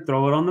water and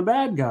throw it on the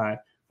bad guy?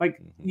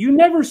 Like you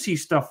never see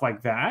stuff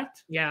like that.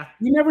 Yeah,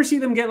 you never see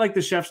them get like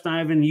the chef's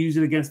knife and use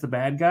it against the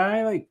bad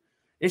guy. Like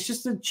it's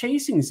just a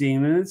chasing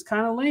scene, and it's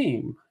kind of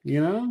lame.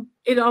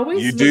 It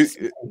always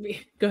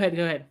Go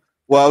ahead.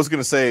 Well, I was going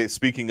to say,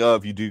 speaking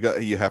of,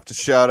 you have to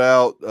shout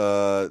out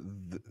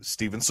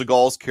Steven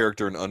Seagal's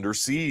character in Under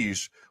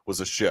Siege was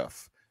a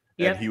chef,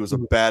 and he was a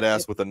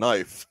badass with a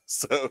knife.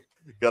 So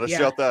got to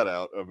shout that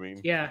out. I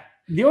mean,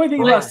 the only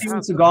thing about Steven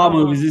Seagal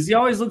movies is he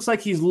always looks like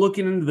he's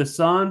looking into the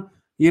sun.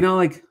 He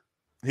does.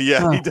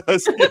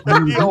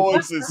 He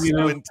always is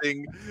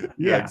squinting.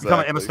 Yeah,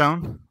 exactly. Emma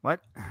Stone. What?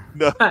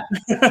 No,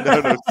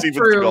 Steven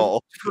Seagal.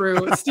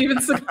 True. Steven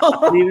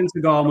Seagal. Steven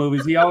Seagal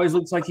movies. He always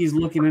looks like he's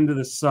looking into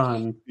the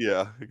sun.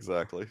 Yeah,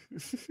 exactly.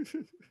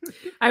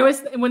 I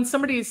always, when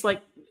somebody's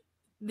like,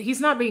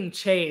 he's not being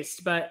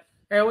chased, but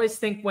I always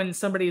think when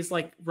somebody's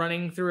like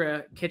running through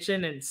a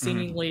kitchen and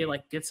seemingly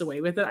like gets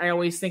away with it, I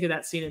always think of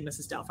that scene in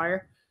Mrs.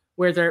 Doubtfire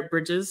where they're at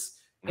Bridges.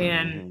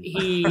 And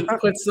he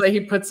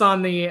puts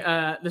on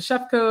the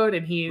chef coat,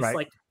 and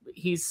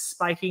he's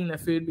spiking the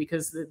food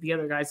because the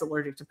other guy's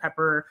allergic to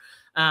pepper.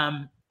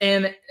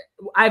 And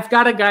I've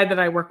got a guy that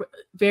I work with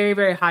very,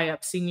 very high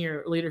up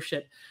senior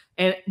leadership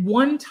And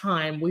one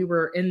time we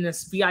were in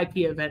this VIP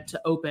event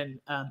to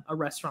open a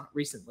restaurant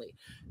recently,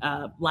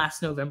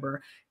 last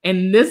November.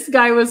 And this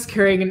guy was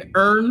carrying an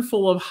urn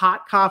full of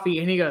hot coffee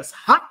and he goes,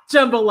 hot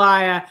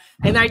jambalaya.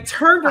 And I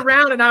turned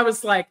around and I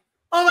was like,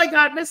 oh my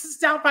God, Mrs.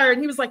 Doubtfire.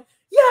 And he was like,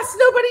 yes,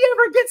 nobody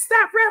ever gets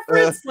that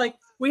reference. Like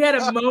we had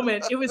a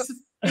moment. It was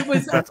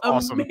That's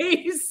awesome.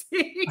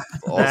 amazing.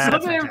 Awesome.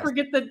 I'll never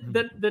forget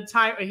the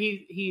time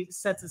he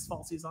sets his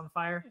falsies on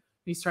fire.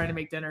 He's trying to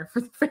make dinner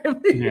for the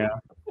family. Yeah.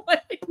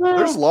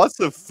 There's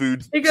lots of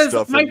food. He goes,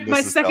 stuff my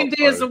second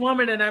day Doubtfire. as a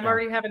woman and I'm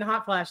already having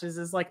hot flashes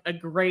is like a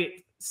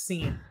great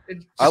scene.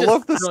 I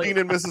love the scene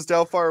in Mrs.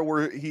 Doubtfire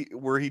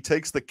where he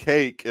takes the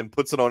cake and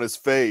puts it on his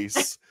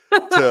face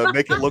to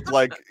make it look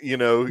like, you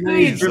know,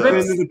 He he's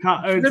drips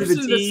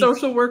into the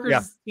social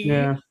worker's tea.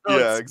 Yeah. Oh,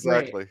 yeah, it's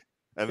exactly. great.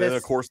 And then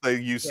of course they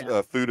use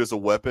Yeah. food as a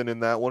weapon in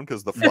that one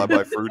because the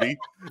flyby fruity.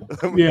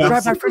 Yeah.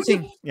 Fly-by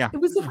fruiting. Yeah.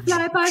 It was a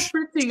flyby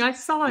fruiting. I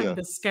saw him, Yeah.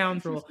 the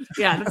scoundrel.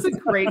 Yeah, that's a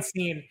great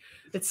scene.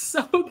 It's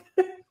so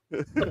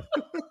good.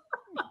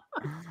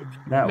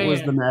 That was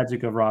Man. the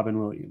magic of Robin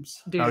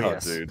Williams. Dude, Oh, Oh,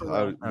 yes. dude,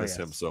 I miss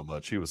him so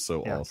much. He was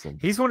so awesome.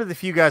 He's one of the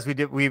few guys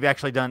we've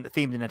actually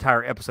themed an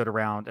entire episode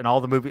around, and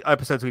all the movie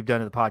episodes we've done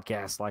in the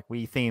podcast, like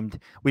we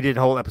did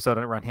a whole episode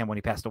around him when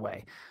he passed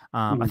away.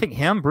 I think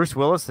him, Bruce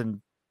Willis,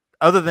 and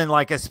other than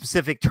like a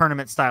specific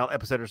tournament style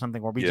episode or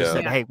something where we just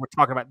said, hey, we're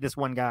talking about this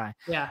one guy.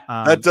 Yeah.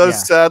 That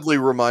does sadly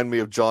remind me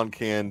of John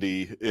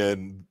Candy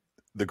in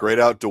The Great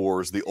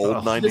Outdoors, the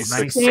old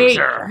 96. Yes.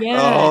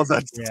 Oh,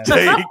 that's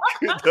steak.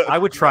 I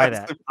would try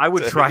that. I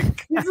would try.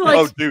 It's like,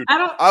 Oh, dude,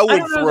 I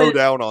would throw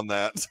down on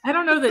that. I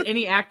don't know that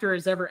any actor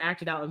has ever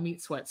acted out a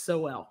meat sweat so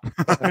well.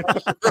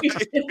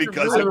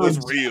 Because it was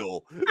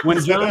real.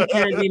 When John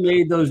Candy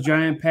made those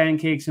giant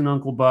pancakes in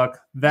Uncle Buck,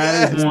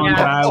 that is one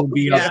that I would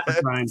be up for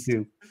trying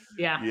to.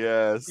 Yeah.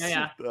 Yes.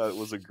 Yeah. That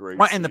was a great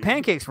And the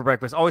pancakes for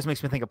breakfast always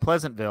makes me think of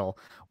Pleasantville,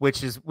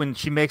 which is when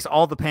she makes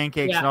all the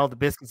pancakes and all the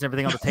biscuits and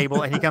everything on the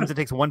table, and he comes and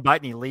takes one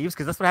bite and he leaves,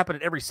 because that's what happened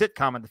at every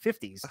sitcom in the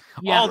 50s.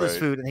 Yeah. All this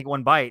food and take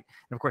one bite,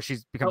 and of course she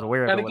becomes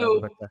aware of it. Gotta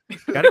Whatever,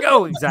 but, gotta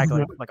go.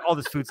 Exactly. Like all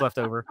this food's left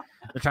over.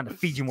 They're trying to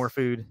feed you more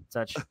food and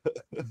such.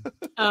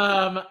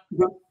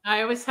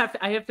 I always have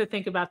to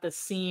think about this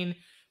scene.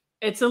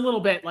 It's a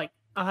little bit like,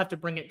 I'll have to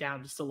bring it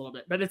down just a little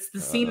bit, but it's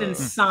the scene in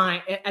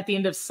at the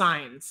end of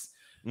Signs.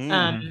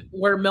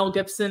 Where Mel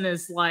Gibson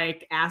is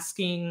like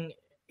asking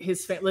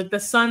his like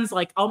the son's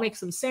like, I'll make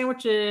some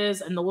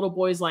sandwiches, and the little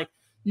boy's like,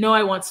 no,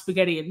 I want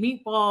spaghetti and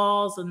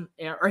meatballs, and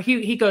or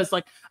he goes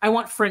like, I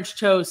want French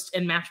toast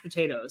and mashed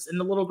potatoes, and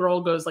the little girl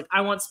goes like,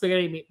 I want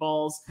spaghetti and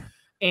meatballs,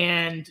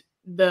 and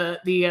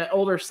the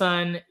older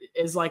son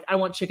is like, I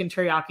want chicken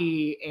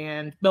teriyaki,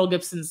 and Mel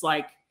Gibson's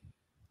like,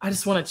 I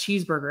just want a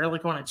cheeseburger. I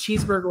like want a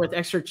cheeseburger with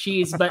extra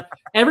cheese, but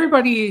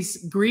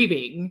everybody's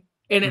grieving.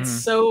 And it's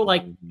so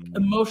like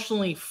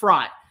emotionally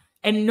fraught,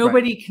 and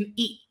nobody can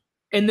eat.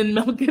 And then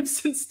Mel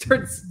Gibson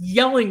starts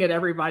yelling at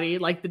everybody.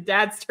 Like the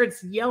dad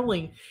starts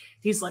yelling.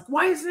 He's like,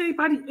 "Why isn't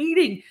anybody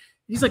eating?"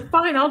 He's like,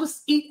 "Fine, I'll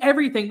just eat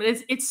everything." But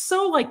it's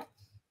so like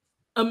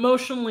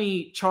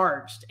emotionally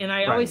charged, and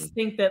I always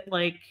think that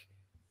like,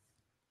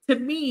 to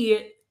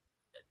me,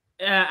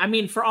 I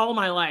mean, for all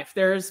my life,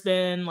 there's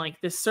been like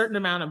this certain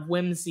amount of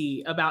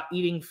whimsy about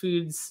eating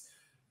foods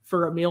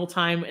for a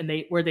mealtime and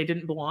where they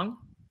didn't belong.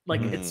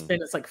 Like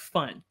it's like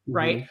fun,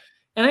 right?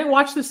 And I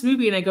watch this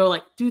movie and I go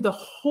like, dude, the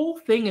whole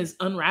thing is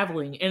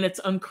unraveling and it's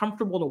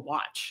uncomfortable to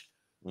watch.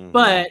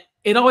 But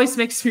it always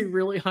makes me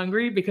really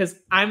hungry because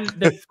I'm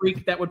the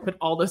freak that would put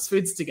all those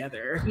foods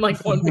together in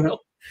like one meal.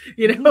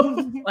 You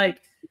know,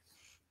 like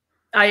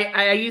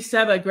I used to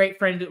have a great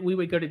friend. We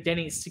would go to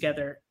Denny's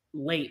together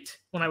late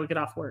when I would get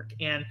off work,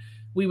 and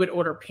we would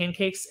order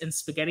pancakes and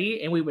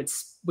spaghetti, and we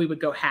would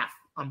go half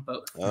on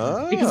both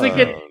because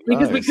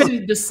we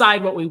couldn't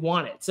decide what we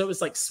wanted. So it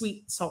was like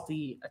sweet,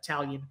 salty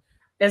Italian,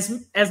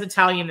 as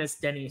Italian as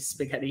Denny's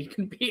spaghetti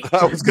can be.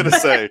 I was gonna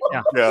say,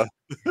 yeah.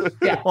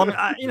 Well,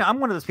 I'm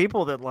one of those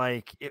people that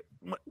like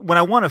when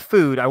I want a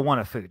food,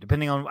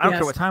 depending on I don't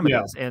care what time it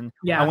is. And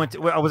I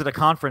was at a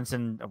conference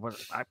and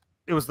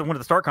it was one of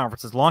the START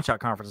conferences, launch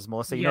out conferences,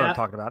 Melissa. You know what I'm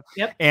talking about.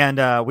 Yep.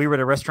 And we were at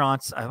a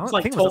restaurant. I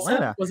think it was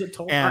Atlanta. Was it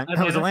Tulsa? And it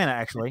was Atlanta,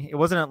 actually. It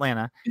wasn't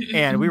Atlanta.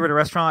 And we were at a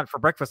restaurant for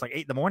breakfast, like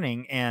 8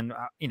 a.m. And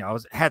I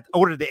had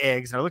ordered the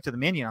eggs, and I looked at the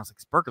menu, and I was like,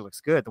 "This burger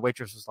looks good." The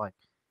waitress was like,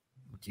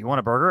 "Do you want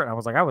a burger?" And I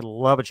was like, "I would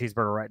love a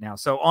cheeseburger right now."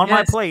 So on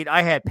my plate,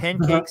 I had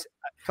pancakes,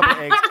 a couple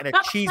of eggs, and a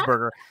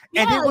cheeseburger,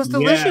 and it was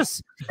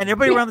delicious. And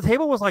everybody around the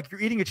table was like,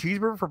 "You're eating a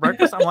cheeseburger for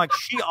breakfast?" I'm like,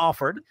 "She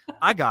offered,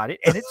 I got it,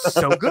 and it's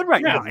so good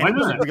right now, and it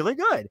was really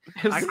good."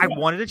 I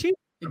wanted a cheeseburger.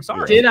 I'm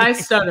sorry. Did I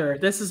stutter?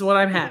 This is what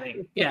I'm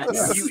having.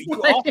 Yes. You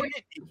offered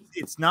it.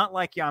 It's not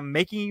like I'm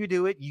making you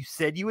do it. You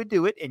said you would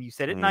do it, and you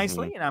said it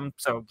nicely, and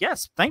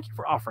yes, thank you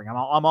for offering.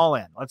 I'm all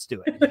in. Let's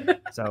do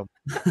it. So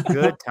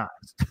good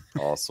times.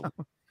 Awesome.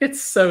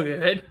 It's so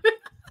good.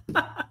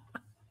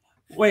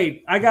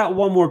 Wait, I got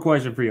one more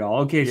question for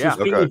y'all. Okay, so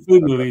speaking of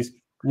food movies,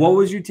 what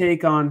was your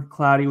take on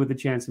Cloudy with a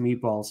Chance of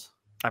Meatballs?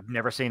 I've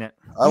never seen it.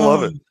 I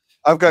love it.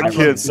 I've got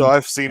kids, so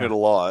I've seen it a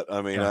lot.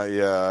 I mean,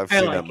 I've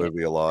seen that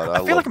movie a lot.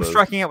 I feel like I'm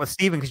striking out with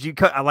Steven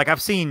because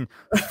I've seen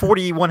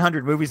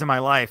 4,100 movies in my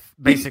life,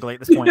 basically at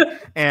this point,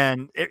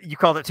 and you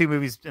called it 2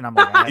 movies, and I'm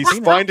like, he's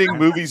finding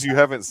movies you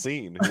haven't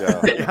seen.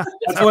 Yeah,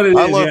 that's what it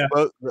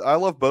is. I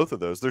love both of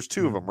those. There's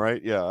 2 of them,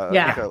 right? Yeah, I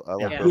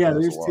love both of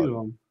those. There's 2 of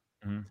them.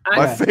 Mm-hmm.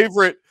 My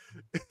favorite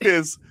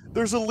is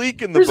there's a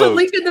leak in the boat. There's a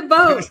leak in the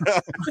boat. I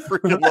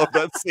freaking love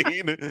that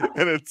scene,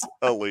 and it's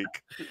a leak.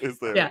 Is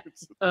there? Yeah,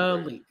 a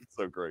leak. It's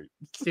so great,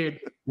 dude.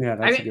 Yeah,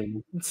 that's a good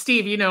one.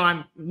 Steve, you know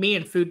I'm me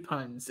and food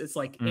puns. It's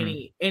like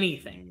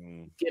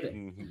anything. Get it?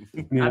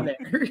 I'm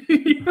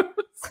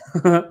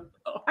there.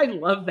 I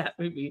love that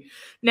movie.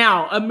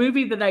 Now, a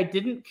movie that I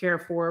didn't care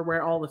for,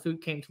 where all the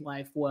food came to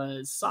life,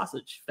 was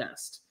Sausage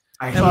Fest.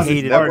 I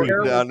hated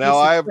it. Now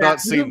I have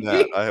not seen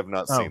that. I have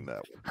not seen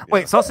that one.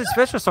 Wait, Sausage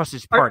Fest or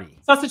Sausage Party?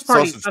 Sausage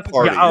Party. Sausage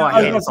Party. Yeah,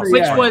 I hated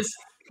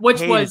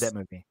which was that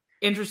movie.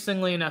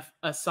 Interestingly enough,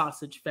 a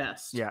sausage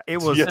fest. Yeah,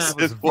 it was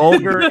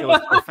vulgar. It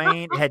was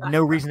profane. It had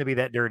no reason to be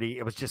that dirty.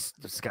 It was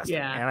just disgusting.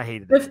 Yeah, and I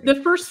hated it.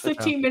 The first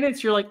 15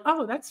 minutes, you're like,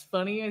 oh, that's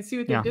funny. I see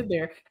what they did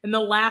there. And the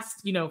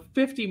last,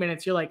 50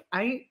 minutes, you're like,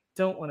 I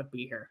don't want to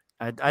be here.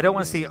 I don't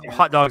want to see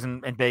hot dogs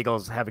and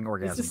bagels having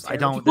orgasms. I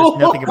don't. There's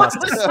nothing about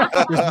this.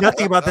 There's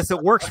nothing about this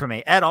that works for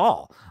me at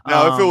all.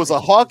 Now, if it was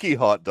a hockey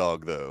hot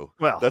dog, though,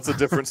 well, that's a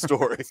different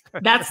story.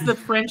 That's the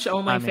French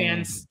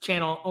OnlyFans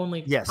channel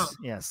only.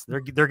 Yes,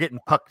 they're getting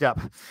pucked up.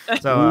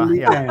 So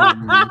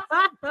yeah.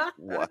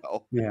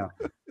 Wow. Yeah.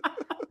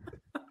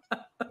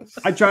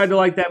 I tried to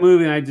like that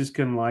movie, and I just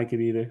couldn't like it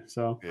either.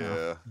 So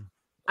yeah.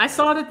 I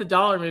saw it at the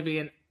Dollar Movie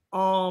and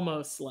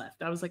almost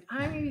left. I was like,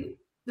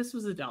 this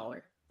was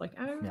 $1. Like,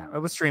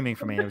 it was streaming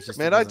for me. It was just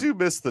I do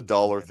miss the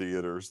dollar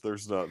theaters.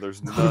 There's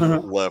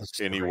none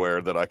left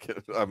anywhere that I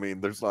can. I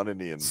mean, there's not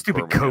any in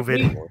stupid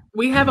COVID.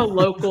 We have a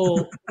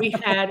local. We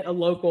had a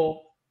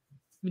local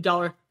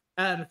dollar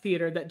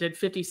theater that did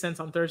 50 cents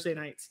on Thursday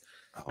nights.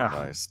 Oh,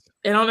 nice.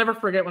 And I'll never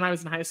forget when I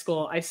was in high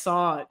school, I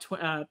saw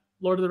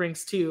Lord of the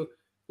Rings 2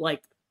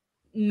 like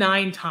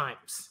 9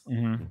 times,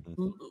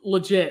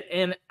 legit,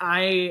 and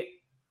I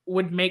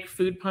would make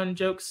food pun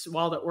jokes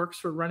while the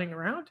orcs were running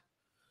around.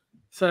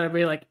 So I'd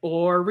be like,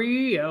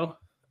 Oreo.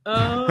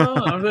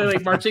 Oh, I'm really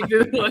like marching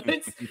through the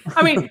woods.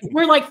 I mean,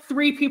 we're like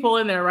 3 people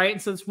in there, right?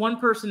 And so this one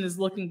person is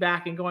looking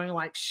back and going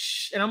like,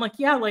 shh. And I'm like,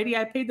 yeah, lady,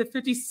 I paid the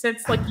 50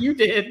 cents like you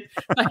did.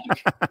 Like,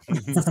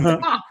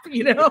 stop,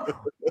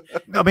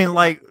 I mean,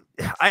 like,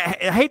 I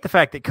hate the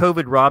fact that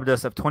COVID robbed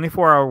us of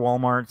 24-hour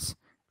Walmarts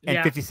and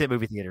 50-cent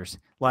movie theaters.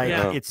 Like,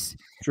 it's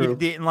true.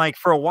 Like,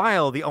 for a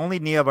while, the only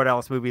Nia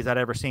Vardalos movies I'd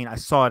ever seen, I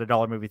saw at a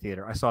dollar movie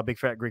theater. I saw Big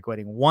Fat Greek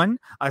Wedding 1,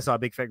 I saw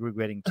Big Fat Greek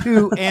Wedding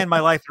 2, and My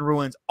Life in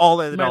Ruins,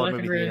 all at the dollar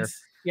movie theater.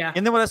 Yeah.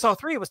 And then when I saw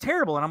 3, it was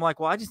terrible. And I'm like,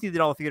 well, I just need the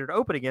dollar theater to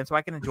open again so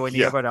I can enjoy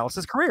Nia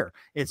Vardalos' career.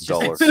 It's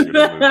just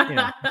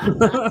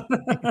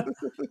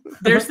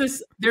There's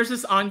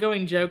this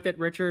ongoing joke that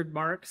Richard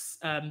Marx,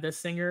 the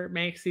singer,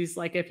 makes. He's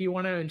like, if you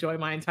want to enjoy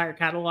my entire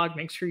catalog,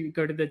 make sure you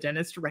go to the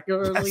dentist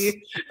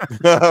regularly.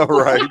 Yes.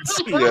 Right.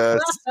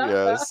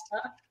 Yes.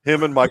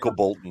 Him and Michael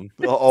Bolton,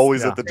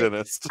 always at the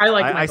dentist.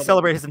 I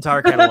celebrate his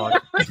entire catalog.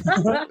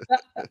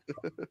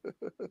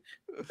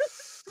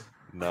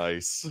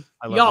 Nice.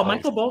 Y'all,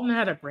 Michael Bolton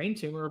had a brain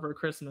tumor over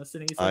Christmas,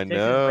 and he's like, I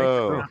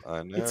know.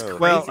 It's crazy.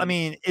 Well, I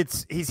mean,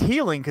 he's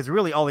healing because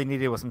really all he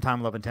needed was some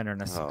time, love, and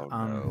tenderness. Oh,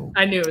 no.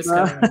 I knew it was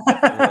coming.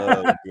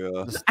 Oh,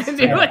 God. I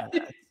knew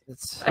it.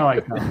 I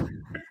like that.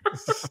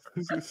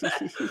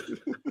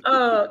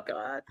 Oh,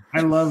 God.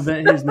 I love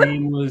that his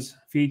name was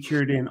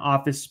featured in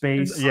Office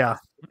Space. Yeah.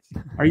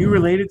 Are you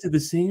related to the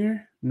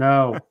singer?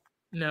 No.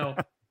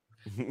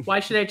 Why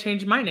should I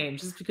change my name?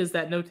 Just because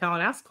that No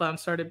Talent Ass Clown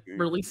started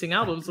releasing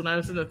albums when I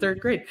was in the 3rd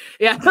grade.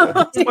 Yeah.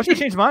 Why should I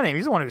change my name?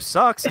 He's the one who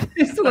sucks.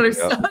 He's the one who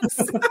sucks.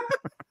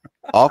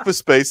 Office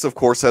Space, of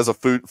course, has a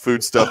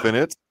food stuff in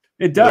it.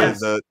 It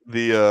does.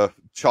 The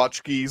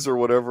tchotchkes or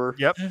whatever.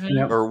 Yep.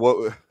 Or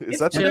what is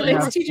that?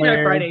 It's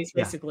TGI Fridays,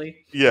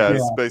 basically. Yeah,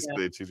 it's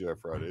basically TGI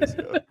Fridays.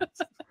 Yeah.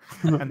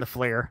 And the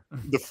flare.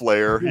 The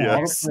flare.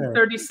 Yes.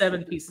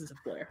 37 pieces of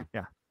flare.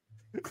 Yeah.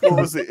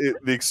 What was it?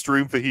 The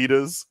extreme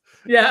fajitas.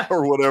 Yeah.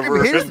 Or whatever.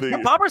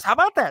 Poppers, how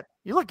about that?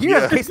 You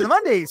have a case of the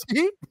Mondays.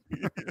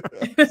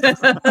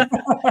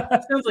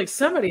 Sounds like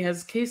somebody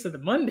has a case of the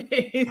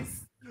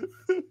Mondays.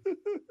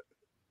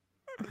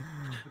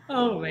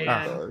 Oh, man.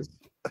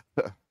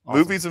 Awesome.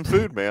 Movies and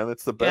food, man.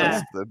 It's the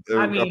best.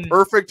 Yeah. A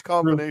perfect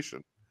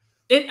combination.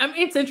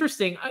 It's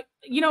interesting. I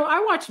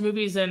watch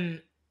movies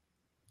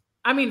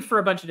for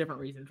a bunch of different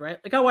reasons, right?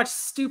 Like I watch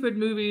stupid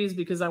movies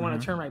because I want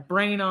to turn my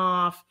brain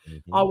off.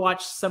 I'll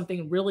watch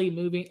something really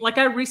moving. Like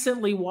I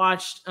recently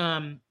watched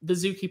The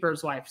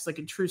Zookeeper's Wife. It's like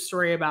a true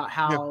story about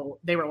how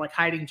they were like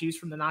hiding Jews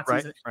from the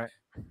Nazis. Right.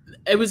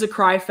 It was a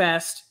cry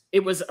fest.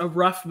 It was a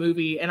rough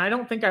movie. And I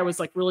don't think I was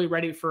like really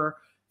ready for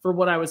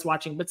what I was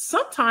watching. But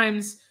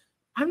sometimes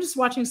I'm just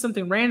watching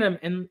something random.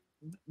 And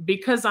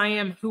because I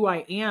am who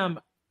I am,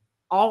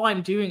 all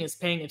I'm doing is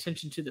paying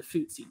attention to the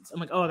food scenes. I'm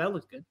like, oh, that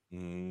looks good.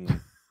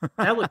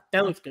 That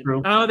looks good.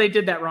 True. Oh, they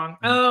did that wrong.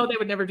 Oh, they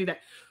would never do that.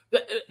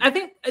 I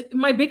think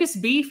my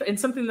biggest beef and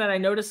something that I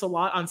notice a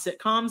lot on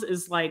sitcoms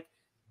is like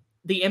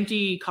the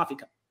empty coffee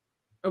cup,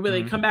 or where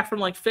they come back from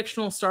like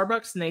fictional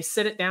Starbucks and they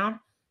sit it down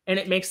and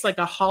it makes like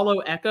a hollow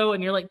echo,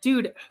 and you're like,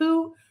 dude,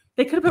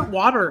 they could have put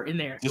water in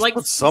there, Just like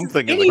put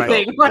something anything,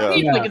 in the cup.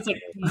 right? Yeah. Like it's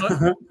like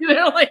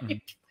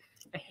like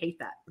I hate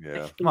that.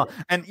 Yeah. Well,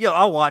 and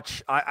I'll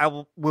watch. I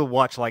will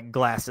watch like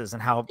glasses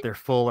and how they're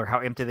full or how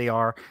empty they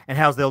are, and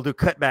how they'll do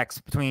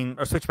cutbacks between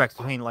or switchbacks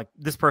between like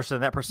this person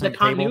and that person. The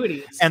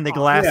continuity, and the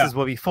glasses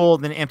will be full,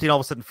 then empty, and all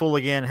of a sudden full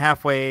again,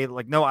 halfway,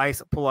 like no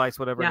ice, full ice,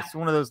 whatever. It's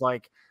one of those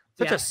like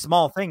such a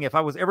small thing. If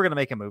I was ever going to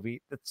make a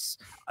movie,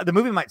 the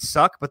movie might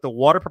suck, but the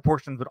water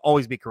proportions would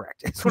always be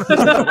correct. It's one of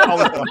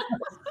those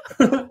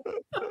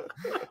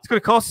it's going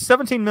to cost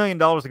 $17 million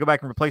to go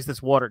back and replace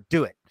this water.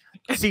 Do it.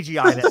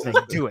 CGI that thing.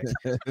 Do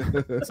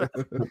it. So,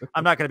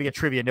 I'm not going to be a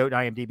trivia note in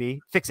IMDb.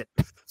 Fix it.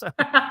 So,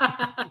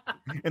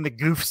 in the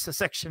goofs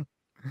section.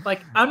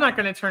 Like, I'm not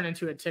going to turn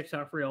into a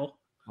TikTok reel.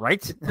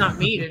 Right? It's not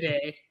me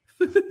today.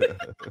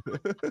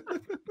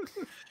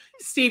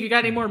 Steve, you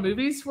got any more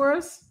movies for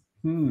us?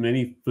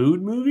 Any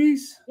food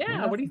movies?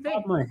 Yeah, what do you think?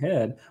 Off my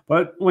head.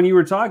 But when you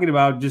were talking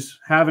about just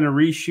having to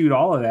reshoot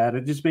all of that,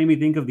 it just made me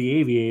think of The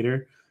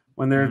Aviator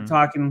when they're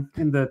talking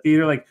in the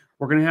theater, like,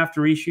 we're going to have to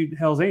reshoot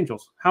Hell's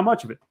Angels. How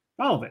much of it?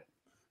 All of it.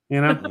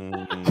 You know,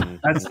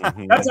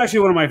 that's actually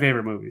one of my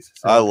favorite movies.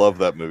 So. I love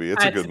that movie.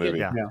 It's a good movie.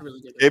 Yeah.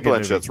 Cate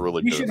Blanchett's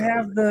really good. You should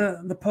have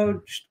the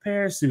poached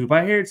pear soup.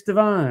 I hear it's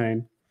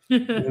divine. You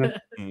know?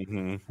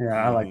 Yeah,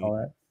 I like all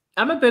that.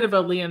 I'm a bit of a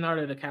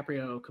Leonardo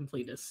DiCaprio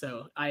completist.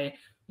 So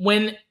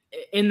when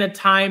in the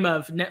time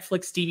of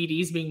Netflix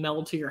DVDs being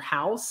mailed to your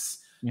house,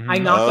 I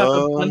knocked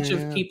up a bunch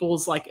of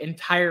people's like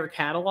entire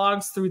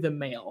catalogs through the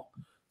mail.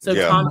 So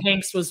Tom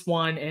Hanks was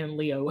one and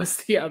Leo was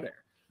the other.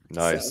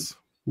 Nice. So,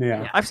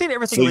 yeah. I've seen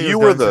everything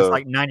Leo's done since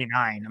like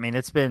 99. I mean,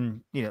 it's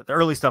been, the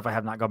early stuff I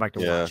have not gone back to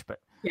watch, but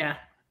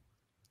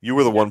you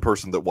were the one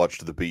person that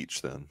watched The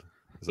Beach then.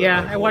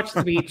 Yeah, I watched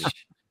The Beach.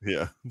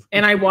 Yeah.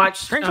 And I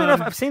watched strangely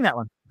enough, I've seen that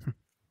one.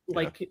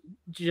 Like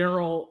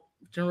General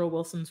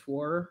Wilson's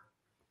War.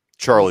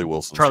 Charlie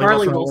Wilson.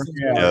 Charlie Wilson.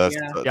 Yeah,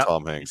 that's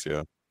Tom Hanks,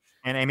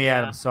 And Amy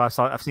Adams. So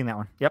I've seen that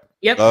one.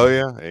 Yep. Oh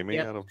yeah, Amy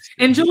Adams.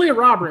 And Julia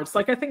Roberts.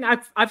 Like I think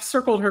I've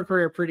circled her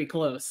career pretty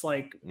close.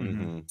 Like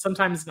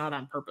sometimes not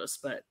on purpose,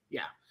 but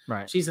yeah.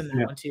 Right. She's in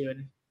that one too.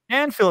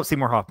 And Philip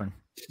Seymour Hoffman.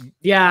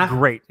 Yeah.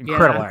 Great.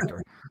 Incredible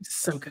actor.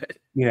 So good.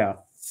 Yeah.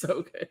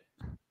 So good.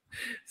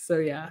 So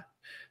yeah.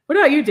 What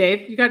about you,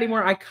 Dave? You got any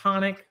more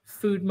iconic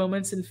food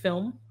moments in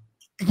film?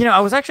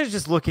 I was actually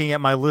just looking at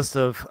my list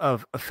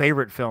of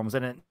favorite films,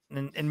 and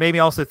maybe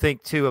also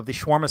think too of the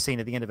shawarma scene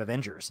at the end of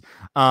Avengers.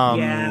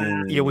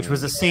 Which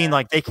was a scene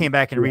like they came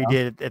back and redid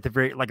it at the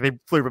very, like they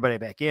flew everybody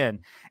back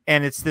in,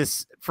 and it's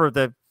this for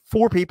the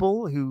 4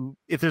 people who,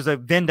 if there's a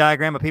Venn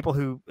diagram of people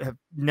who have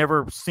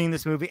never seen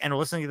this movie and are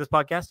listening to this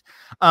podcast,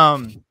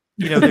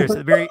 there's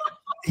a very.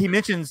 He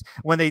mentions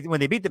when they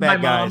beat the bad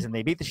guys and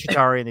they beat the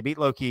Chitauri and they beat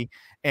Loki,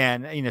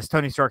 and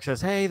Tony Stark says,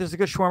 "Hey, there's a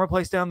good shawarma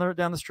place down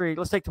the street.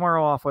 Let's take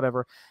tomorrow off,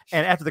 whatever."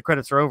 And after the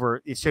credits are over,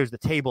 it shows the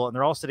table and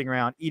they're all sitting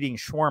around eating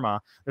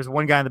shawarma. There's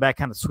one guy in the back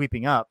kind of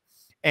sweeping up,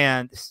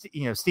 and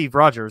Steve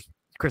Rogers,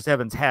 Chris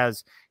Evans,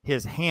 has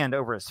his hand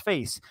over his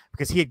face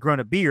because he had grown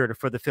a beard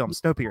for the film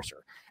Snowpiercer.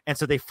 And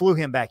so they flew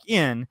him back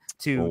in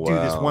to do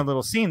this one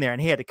little scene there,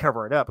 and he had to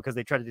cover it up because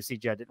they tried to do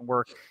CGI, didn't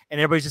work. And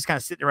everybody's just kind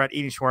of sitting around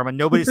eating shawarma.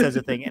 Nobody says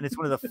a thing, and it's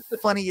one of the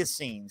funniest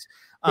scenes.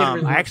 I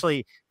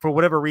actually, for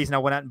whatever reason, I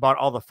went out and bought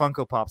all the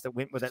Funko Pops that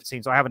went with that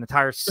scene. So I have an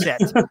entire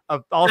set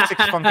of all 6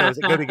 Funkos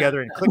that go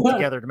together and click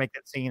together to make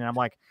that scene. And I'm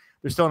like,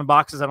 they're still in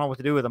boxes. I don't know what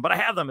to do with them, but I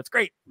have them. It's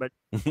great. But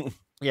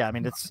yeah, I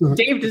mean, it's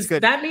Dave. Does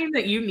that mean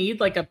that you need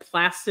like a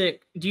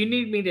plastic? Do you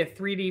need me to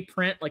 3D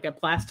print like a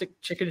plastic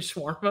chicken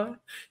shawarma?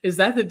 Is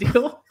that the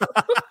deal?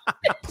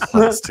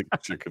 Plastic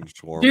chicken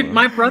shawarma. Dude,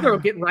 my brother will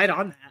get right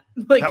on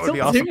that. Like, that would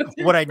be awesome.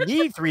 What I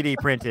need 3D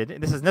printed,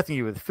 and this has nothing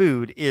to do with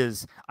food,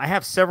 is I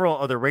have several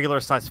other regular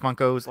size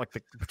Funkos, like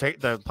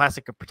the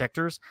plastic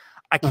protectors.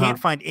 I can't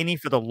find any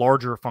for the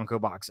larger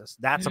Funko boxes.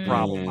 That's a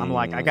problem. I'm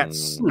like, I got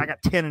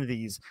 10 of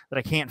these that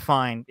I can't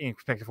find any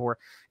protector for.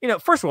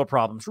 First world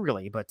problems,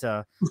 really, but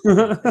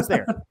it's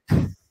there.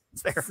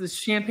 It's there. It's the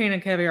champagne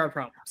and caviar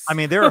problems. I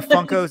mean, there are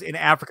Funkos in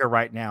Africa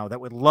right now that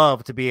would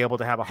love to be able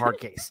to have a hard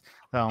case.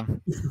 So,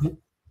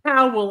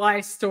 how will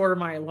I store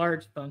my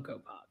large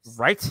Funko Pops?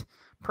 Right?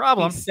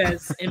 Problem. He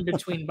says in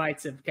between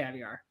bites of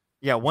caviar.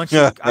 Yeah, once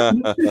you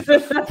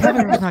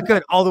caviar's not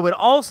good. Although it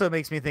also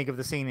makes me think of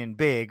the scene in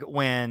Big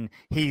when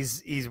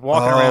he's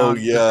walking around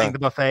the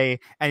buffet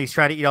and he's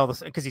trying to eat all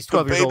this because he's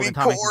 12 years old in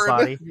Tom Hanks'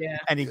 body,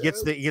 and he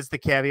gets the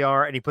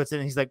caviar and he puts it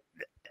in. And he's like,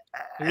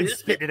 and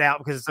spitting it out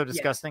because it's so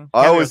disgusting.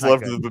 I always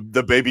loved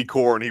the baby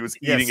corn. He was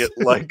eating it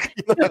like.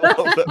 I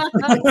love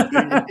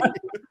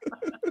that.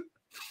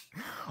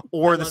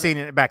 Or the scene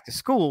in Back to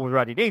School with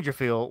Rodney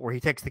Dangerfield, where he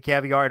takes the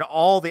caviar and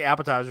all the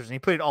appetizers and he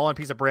put it all on a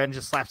piece of bread and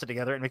just slaps it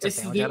together and makes a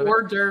sandwich out of it. It's the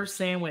hors d'oeuvre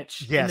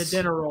sandwich in the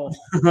dinner roll.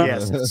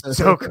 Yes,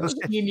 so good.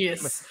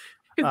 Genius.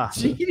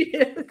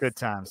 Genius. Good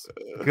times.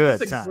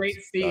 Good It's a times. great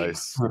scene.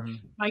 Nice.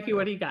 Mikey,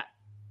 what do you got?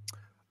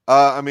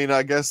 I mean,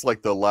 I guess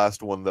like the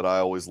last one that I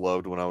always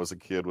loved when I was a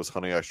kid was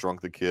Honey, I Shrunk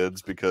the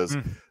Kids, because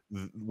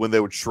when they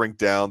would shrink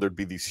down, there'd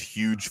be these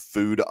huge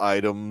food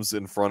items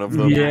in front of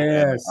them.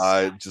 Yes. And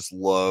I just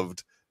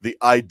loved the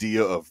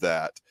idea of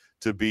that,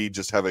 to be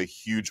just have a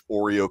huge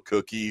Oreo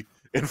cookie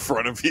in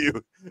front of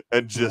you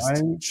and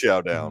just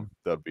chow down.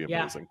 That'd be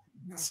amazing.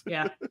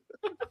 Yeah.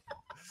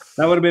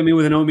 That would have been me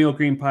with an oatmeal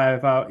cream pie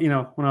if I,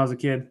 when I was a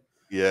kid.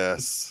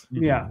 Yes.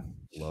 Yeah.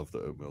 Love the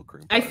oatmeal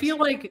cream pies.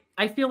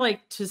 I feel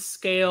like to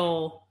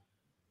scale,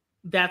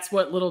 that's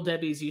what Little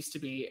Debbie's used to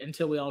be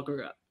until we all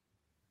grew up.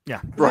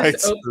 Yeah, right.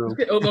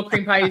 Oatmeal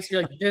cream pie used to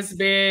be like this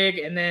big,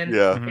 and then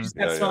it just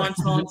got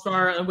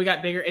smaller, and we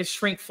got bigger. It's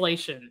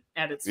shrinkflation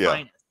at its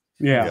finest.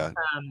 Yeah.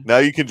 Now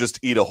you can just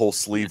eat a whole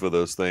sleeve of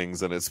those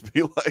things, and it's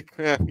be like,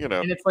 and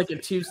it's like a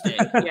Tuesday.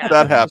 Yeah,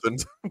 that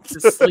happened.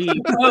 The sleeve.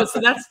 Oh,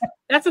 so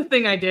that's a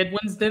thing I did.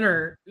 When's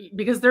dinner?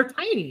 Because they're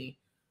tiny.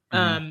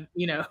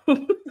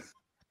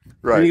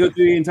 Right. And you go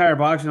through the entire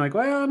box and you're like,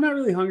 well, I'm not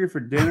really hungry for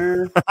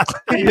dinner.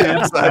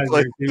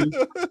 Exactly.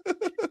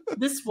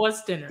 This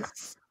was dinner.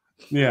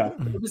 Yeah.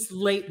 It was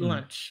late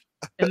lunch.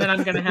 And then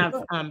I'm going to have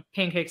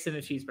pancakes and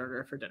a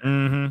cheeseburger for dinner.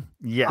 Mm-hmm.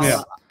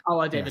 Yes. A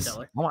la David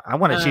Diller. I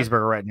want a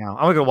cheeseburger right now.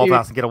 I want to go to Waffle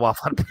House and get a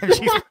waffle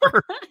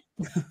cheeseburger.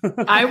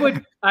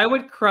 I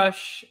would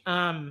crush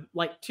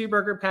like 2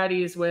 burger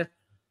patties with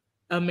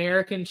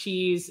American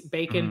cheese,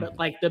 bacon, but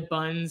like the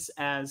buns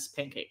as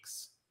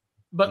pancakes.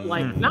 But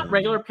like not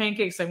regular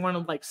pancakes. I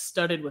wanted like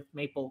studded with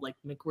maple, like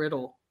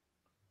McGriddle.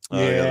 The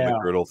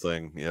McGriddle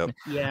thing. Yep.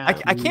 Yeah.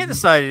 I can't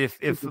decide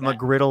if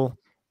McGriddle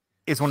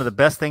is one of the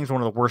best things or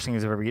one of the worst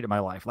things I've ever eaten in my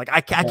life. Like I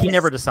can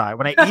never decide.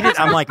 When I eat it,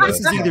 I'm like, this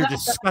is either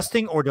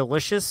disgusting or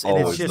delicious.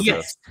 And it's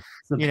just,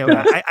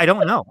 I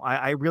don't know.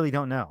 I really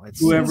don't know.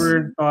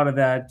 Whoever thought of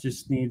that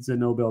just needs a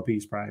Nobel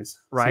Peace Prize.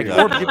 Right.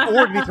 Or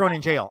to be thrown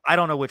in jail. I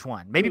don't know which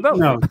one. Maybe both.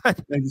 No,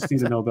 they just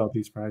need a Nobel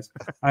Peace Prize.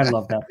 I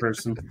love that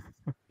person.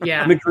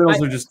 Yeah.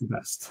 McGriddles are just the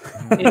best.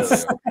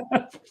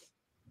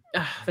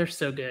 They're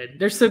so good.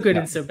 They're so good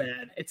and so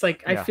bad. It's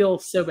like I feel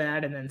so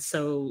bad and then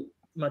so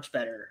much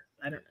better.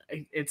 I don't know.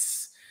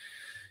 It's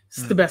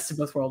the best of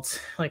both worlds.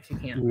 Like you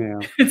can't. Yeah.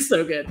 It's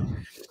so good.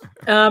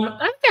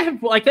 I think I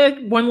have like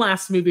one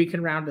last movie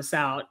can round us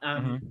out.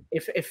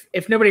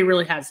 If nobody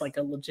really has like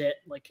a legit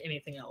like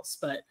anything else,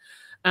 but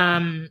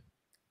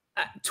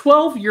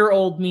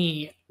 12-year-old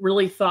me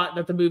really thought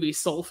that the movie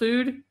Soul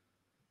Food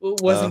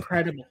was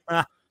incredible.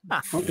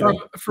 From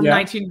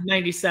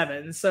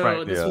 1997.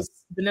 So this was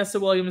Vanessa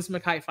Williams,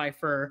 Mekhi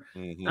Phifer.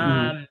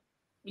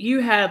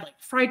 You had like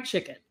fried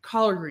chicken,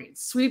 collard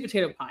greens, sweet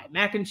potato pie,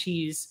 mac and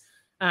cheese,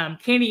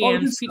 candy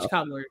yams, peach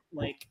cobbler,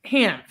 like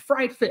ham,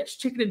 fried fish,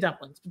 chicken and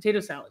dumplings, potato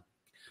salad,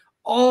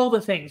 all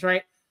the things,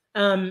 right?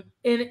 And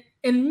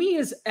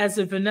me as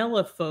a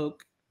vanilla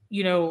folk,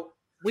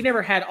 we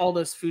never had all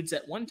those foods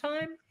at one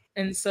time.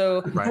 And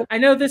so I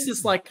know this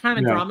is like kind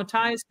of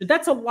dramatized, but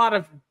that's a lot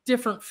of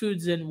different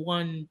foods in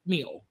one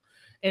meal.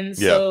 And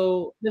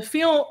so the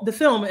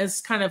film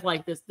is kind of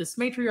like this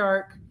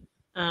matriarch,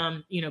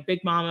 Big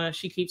Mama,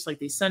 she keeps like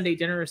these Sunday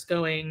dinners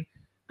going,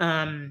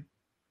 and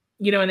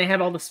they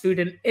have all this food,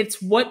 and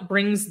it's what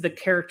brings the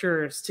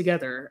characters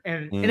together,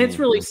 and it's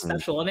really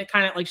special. And it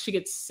kind of like she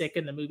gets sick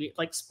in the movie,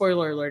 like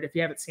spoiler alert if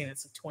you haven't seen it,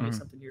 it's like 20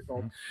 something years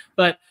old,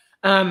 but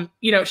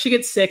she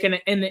gets sick,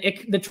 and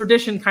the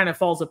tradition kind of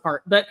falls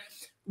apart. But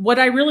what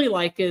I really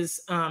like is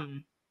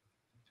when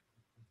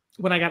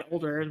I got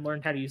older and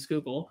learned how to use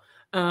Google,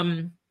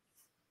 the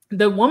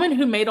woman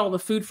who made all the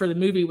food for the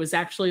movie was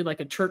actually like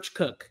a church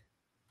cook.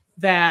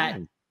 That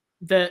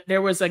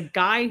there was a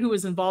guy who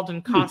was involved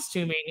in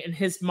costuming, and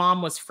his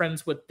mom was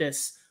friends with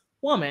this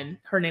woman.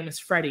 Her name is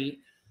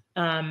Freddie.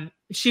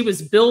 She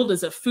was billed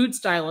as a food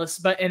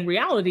stylist, but in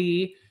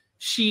reality,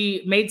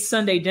 she made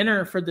Sunday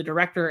dinner for the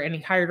director, and he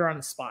hired her on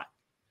the spot.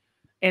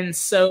 And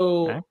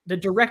so the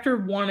director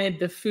wanted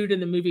the food in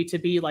the movie to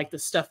be like the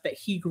stuff that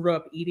he grew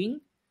up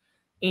eating.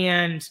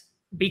 And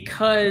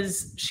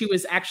because she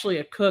was actually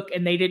a cook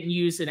and they didn't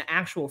use an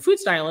actual food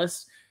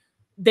stylist,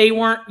 they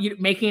weren't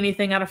making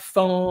anything out of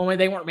foam,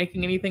 and they weren't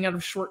making anything out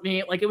of short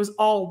meat. Like it was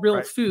all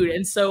real food.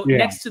 And so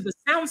next to the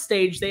sound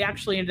stage, they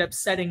actually ended up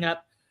setting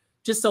up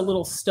just a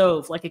little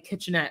stove, like a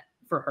kitchenette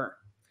for her.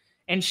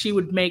 And she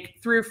would make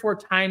 3 or 4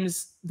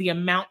 times the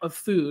amount of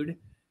food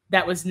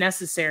that was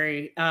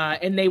necessary.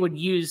 And they would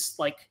use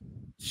like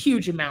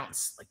huge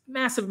amounts, like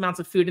massive amounts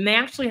of food. And they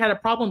actually had a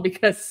problem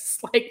because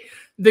like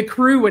the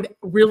crew would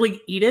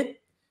really eat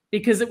it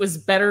because it was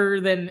better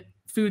than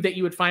food that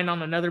you would find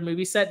on another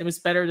movie set. It was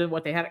better than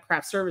what they had at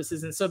craft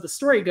services. And so the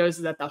story goes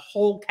that the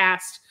whole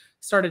cast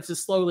started to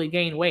slowly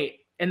gain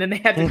weight, and then they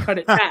had to cut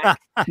it back.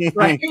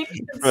 Right.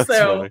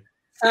 So,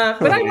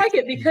 but I like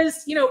it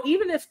because,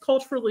 even if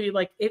culturally,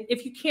 like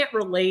if you can't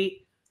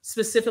relate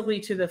specifically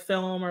to the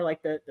film or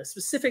like the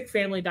specific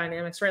family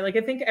dynamics, right? Like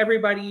I think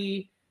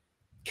everybody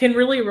can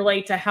really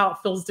relate to how it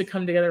feels to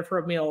come together for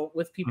a meal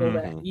with people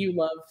that you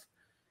love.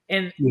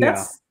 And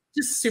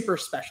just super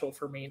special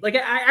for me. Like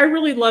I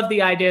really love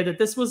the idea that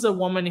this was a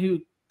woman who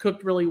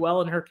cooked really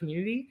well in her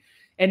community,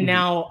 and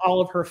now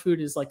all of her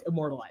food is like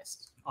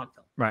immortalized on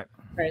film. Right.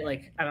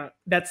 Like I don't.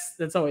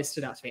 That's always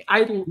stood out to me.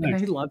 I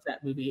love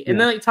that movie, and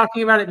then like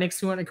talking about it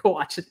makes me want to go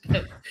watch it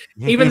again,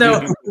 even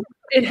though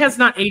it has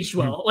not aged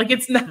well. Like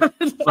it's not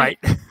like,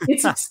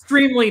 it's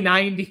extremely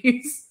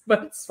 90s,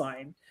 but it's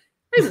fine.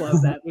 I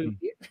love that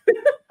movie.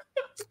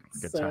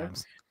 Good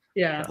times.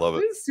 Yeah, love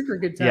it. It's super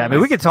good times. Yeah, I mean,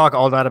 we could talk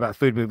all night about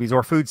food movies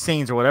or food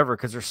scenes or whatever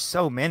because there's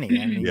so many.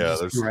 I mean,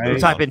 you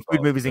type in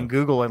food movies in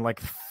Google and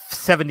like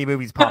 70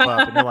 movies pop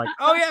up, and you're like,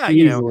 oh yeah,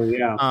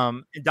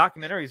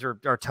 documentaries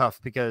are tough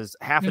because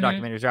half the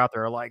documentaries out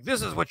there are like,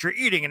 this is what you're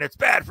eating and it's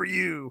bad for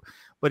you.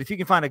 But if you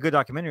can find a good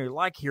documentary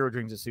like Hero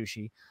Dreams of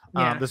Sushi,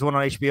 there's one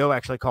on HBO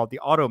actually called The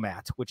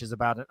Automat, which is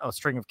about a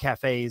string of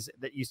cafes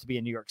that used to be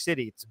in New York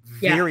City. It's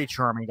very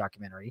charming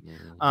documentary.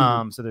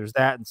 So there's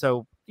that. And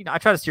so, I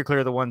try to steer clear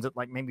of the ones that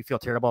like make me feel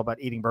terrible about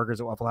eating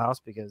burgers at Waffle House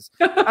because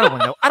I don't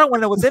want to know. I don't want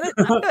to know what's in it.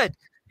 I'm good.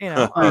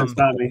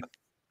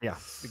 Yeah,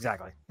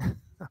 exactly.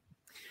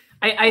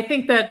 I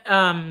think that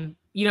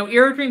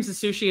Hero Dreams of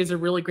Sushi is a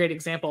really great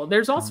example.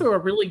 There's also a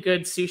really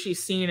good sushi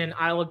scene in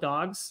Isle of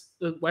Dogs.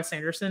 The Wes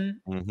Anderson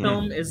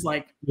film is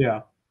like,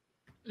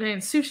 man,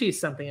 sushi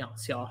is something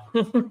else, y'all.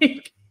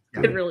 It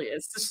really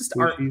is. It's just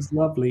art. It's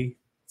lovely.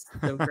 It's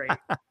so great.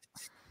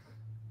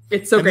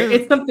 It's so great.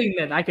 It's something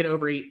that I could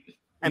overeat.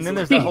 And then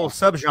there's the whole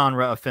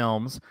subgenre of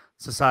films: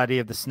 Society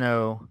of the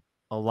Snow,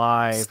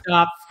 Alive,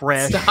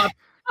 Fresh,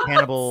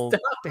 Hannibal,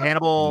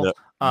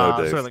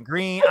 Soylent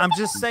Green. I'm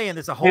just saying,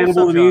 there's a whole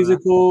Hannibal the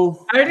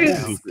musical.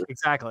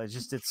 Exactly. It's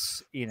just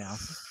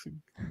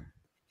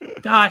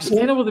Gosh,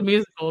 Hannibal the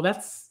musical.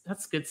 That's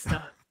good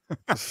stuff.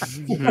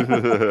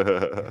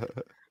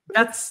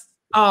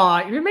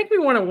 You make me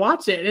want to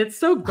watch it. It's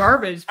so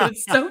garbage, but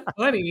it's so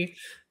funny.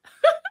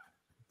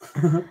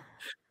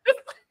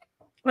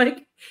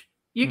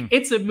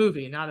 It's a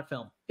movie, not a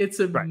film. It's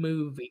a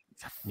movie.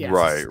 Yes.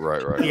 Right.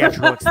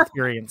 Theatrical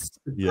experience.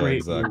 Yeah,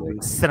 exactly.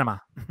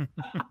 Cinema.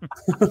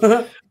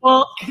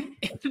 Well,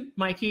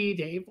 Mikey,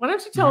 Dave, why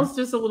don't you tell us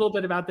just a little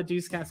bit about the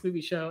ThoughtCast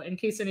movie show in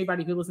case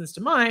anybody who listens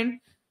to mine,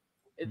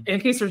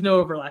 in case there's no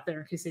overlap there,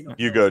 in case they don't.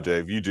 You go,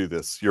 Dave. You do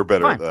this. You're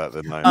better at that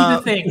than I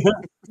am.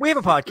 We have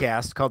a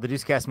podcast called the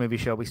ThoughtCast Movie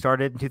Show. We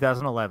started in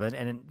 2011,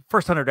 and in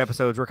first 100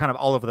 episodes, we're kind of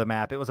all over the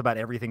map. It was about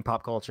everything: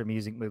 pop culture,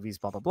 music, movies,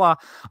 blah, blah, blah.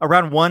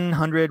 Around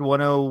 100, 10,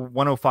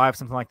 105,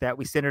 something like that,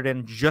 we centered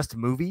in just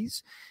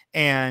movies,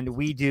 and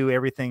we do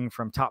everything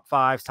from top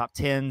 5s, top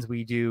 10s.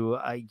 We do,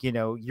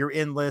 your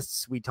in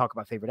lists. We talk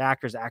about favorite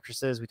actors,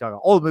 actresses. We talk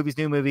about old movies,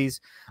 new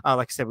movies.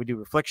 Like I said, we do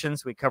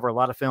reflections. We cover a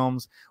lot of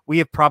films. We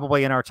have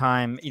probably in our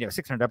time,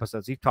 600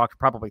 episodes, we've talked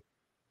probably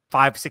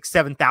 5,000,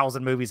 6,000,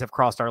 7,000 movies have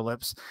crossed our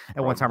lips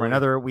at one time or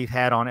another. We've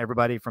had on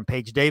everybody from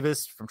Paige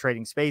Davis from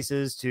Trading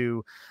Spaces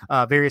to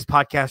various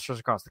podcasters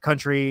across the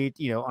country,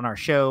 on our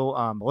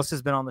show.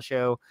 Melissa's been on the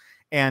show.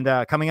 And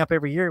coming up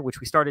every year,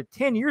 which we started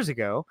 10 years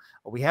ago,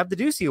 we have the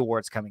Ducey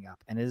Awards coming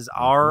up. And it is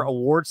our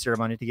award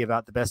ceremony to give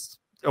out the best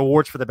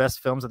awards for the best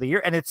films of the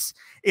year. And it's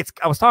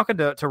I was talking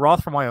to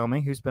Roth from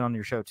Wyoming, who's been on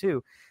your show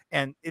too.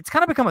 And it's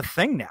kind of become a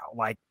thing now.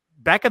 Like,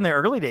 back in the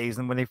early days,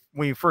 and when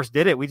we first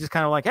did it, we just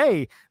kind of like,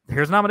 hey,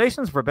 here's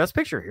nominations for Best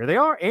Picture. Here they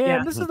are,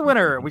 and this is the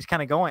winner. We just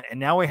kind of going, and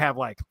now we have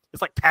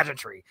it's like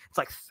pageantry. It's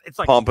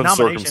like pomp and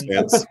nominations.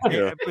 Circumstance.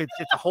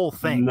 It's a whole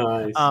thing.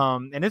 Nice.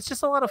 And it's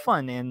just a lot of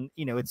fun. And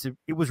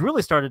it was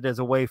really started as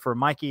a way for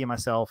Mikey and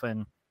myself,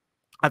 and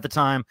at the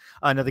time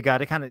another guy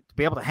to kind of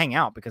be able to hang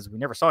out because we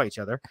never saw each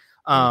other.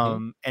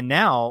 And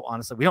now,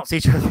 honestly, we don't see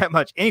each other that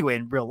much anyway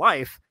in real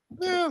life.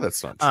 Yeah,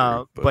 that's not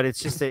true. But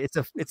it's just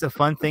it's a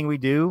fun thing we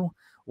do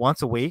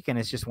once a week, and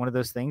it's just one of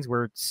those things.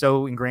 We're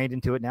so ingrained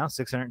into it now.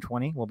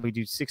 620. Well, we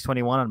do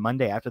 621 on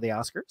Monday after the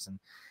Oscars, and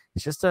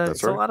it's just a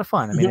lot of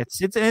fun. I mean,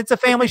 it's a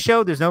family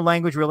show. There's no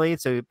language really,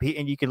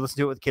 and you can listen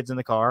to it with kids in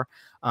the car.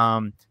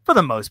 For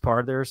the most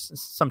part, there's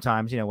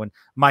sometimes when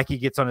Mikey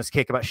gets on his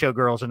kick about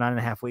Showgirls or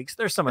 9.5 Weeks,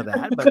 there's some of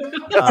that.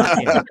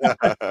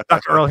 But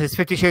Dr. Earl, his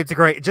 50 Shades of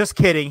Grey. Just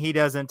kidding, he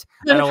doesn't.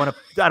 I don't want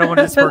to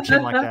disparage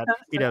him like that.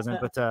 He doesn't.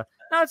 But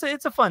no,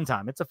 it's a fun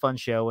time. It's a fun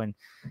show, and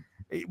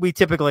we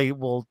typically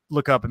will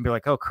look up and be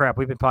like, oh crap,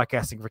 we've been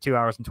podcasting for 2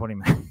 hours and 20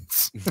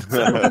 minutes.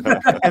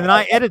 And then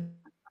I edit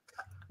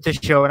this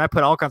show and I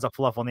put all kinds of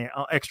fluff on the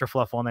extra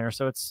fluff on there.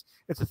 So it's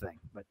a thing,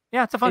 but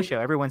yeah, it's a fun show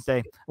every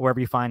Wednesday, wherever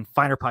you find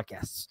finer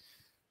podcasts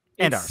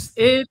and ours.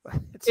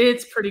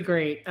 It's pretty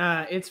great.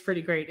 It's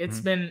pretty great. It's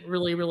been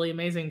really, really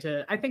amazing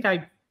I think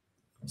I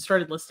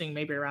started listening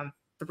maybe around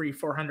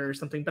 300-400 or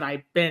something, but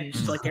I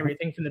binged like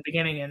everything from the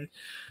beginning.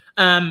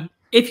 And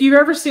if you've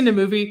ever seen a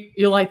movie,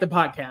 you'll like the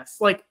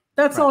podcast. Like,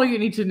 that's all you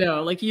need to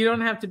know. Like, you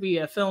don't have to be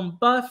a film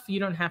buff.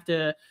 You don't have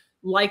to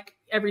like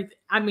everything.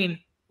 I mean,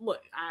 look,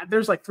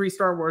 there's like 3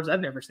 Star Wars I've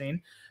never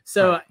seen.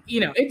 So,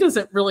 it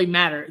doesn't really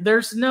matter.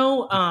 There's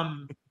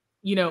no,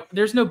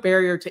 there's no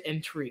barrier to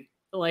entry.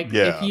 Like,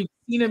 if you've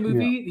seen a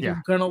movie,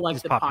 you're gonna like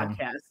Just the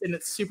podcast, and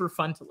it's super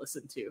fun to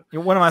listen to.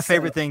 One of my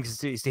favorite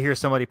things is to hear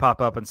somebody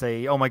pop up and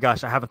say, "Oh my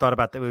gosh, I haven't thought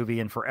about that movie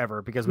in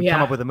forever," because we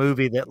come up with a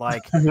movie that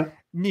like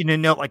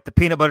like the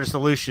Peanut Butter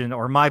Solution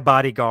or My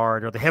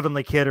Bodyguard or The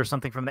Heavenly Kid or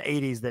something from the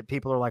 80s that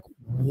people are like,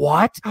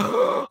 "What?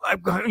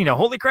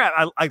 Holy crap!"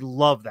 I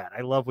love that.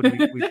 I love when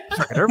we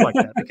start a nerve like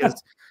that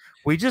because.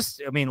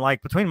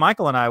 Between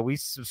Michael and I, we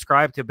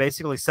subscribe to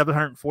basically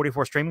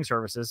 744 streaming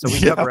services, so we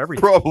cover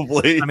everything.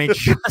 Probably.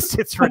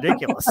 It's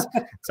ridiculous.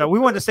 So we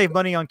wanted to save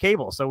money on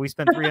cable, so we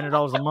spend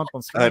 $300 a month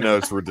on streaming. I know,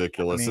 it's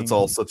ridiculous. It's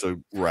all such a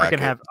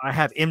racket. I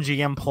have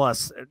MGM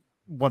Plus.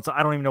 Once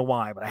I don't even know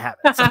why, but I have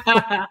it.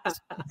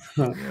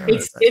 So.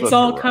 it's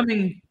all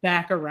coming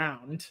back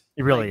around.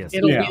 It really is.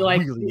 It'll be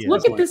like,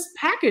 look at this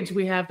package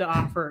we have to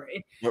offer.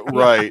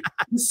 Right.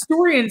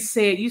 Historians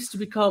say it used to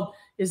be called,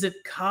 is it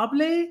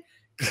cable?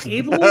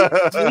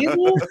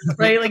 Cable,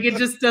 right? Like it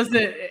just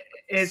doesn't.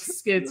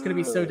 It's gonna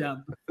be so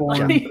dumb.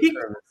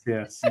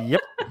 Yes.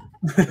 Yep.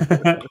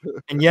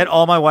 And yet,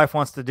 all my wife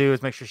wants to do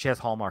is make sure she has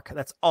Hallmark.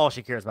 That's all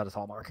she cares about is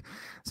Hallmark.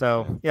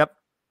 So, yep,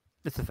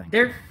 it's the thing.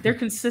 They're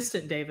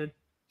consistent, David.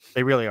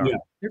 They really are. Yeah.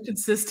 They're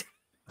consistent.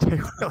 They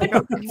really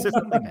are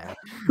consistently mad.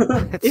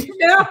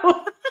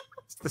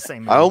 It's the same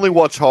movie. I only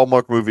watch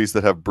Hallmark movies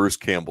that have Bruce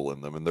Campbell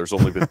in them, and there's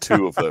only been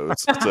 2 of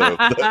those. So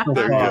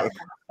there you go.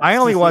 I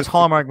only watch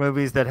Hallmark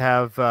movies that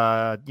have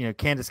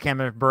Candace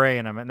Cameron Bure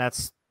in them, and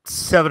that's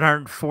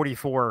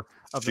 744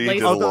 of the.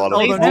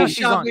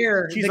 She's on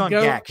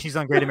GAC. She's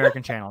on Great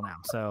American Channel now.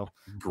 So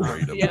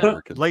Great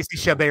American. Lacey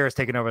Chabert is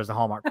taking over as the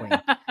Hallmark queen.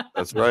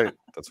 That's right.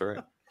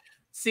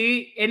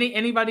 See,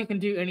 anybody can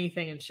do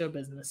anything in show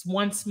business.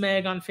 Once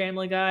Meg on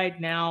Family Guy,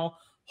 now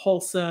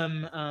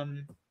wholesome,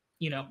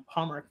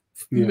 Hallmark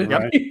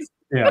movies.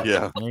 Right.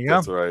 Yeah,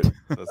 that's right.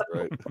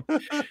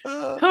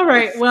 All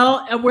right.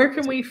 Well, where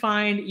can we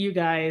find you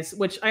guys?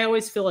 Which I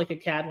always feel like a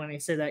cad when I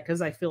say that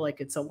because I feel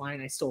like it's a line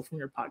I stole from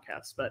your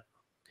podcast. But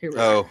here we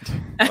go.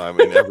 I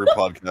mean, every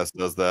podcast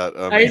does that.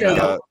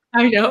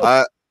 I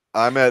know.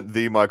 I'm at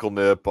the Michael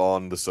Nip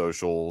on the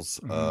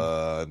socials,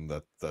 and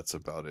that's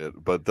about it.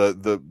 But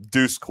the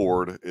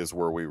Discord is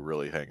where we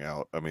really hang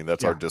out. I mean,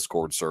 that's our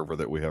Discord server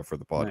that we have for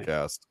the podcast.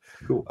 Nice.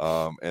 Cool.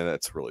 And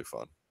it's really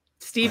fun.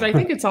 Steve, I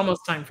think it's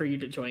almost time for you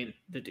to join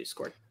the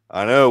Discord.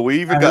 I know.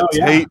 We even got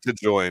Tate to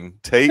join.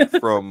 Tate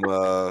from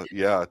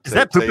Is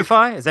that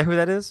Poopify? Is that who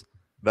that is?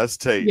 That's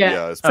Tate.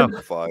 Yeah, it's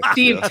Poopify.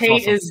 Steve,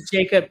 Tate is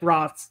Jacob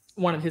Roth's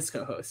one of his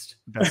co-hosts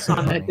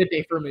on the Good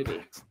Day for a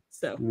Movie.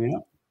 So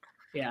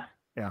yeah.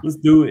 Let's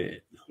do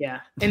it. Yeah.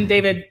 And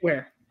David,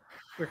 where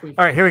can we?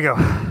 All right, here we go.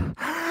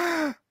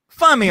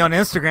 Find me on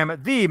Instagram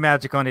at The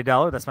Magic on a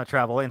Dollar. That's my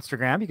travel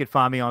Instagram. You can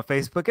find me on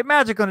Facebook at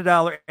Magic on a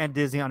Dollar and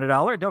Disney on a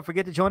Dollar. Don't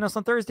forget to join us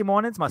on Thursday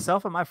mornings.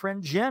 Myself and my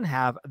friend Jen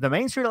have the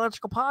Main Street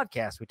Electrical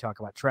Podcast. We talk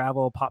about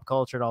travel, pop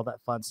culture, and all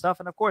that fun stuff.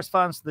 And of course,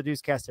 finds the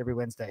ThoughtCast every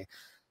Wednesday.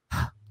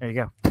 There you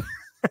go.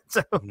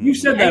 So, you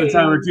said that a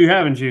time or two,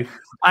 haven't you?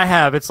 I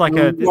have. It's like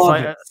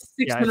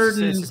 600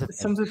 and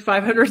something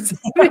 500. It's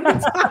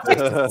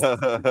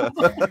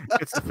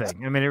the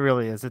thing. I mean, it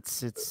really is.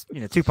 It's 2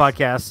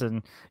 podcasts,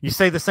 and you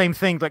say the same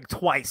thing like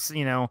twice.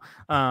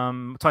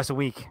 Twice a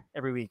week,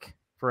 every week,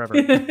 forever.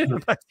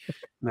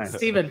 Nice.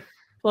 Steven,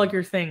 plug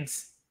your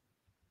things.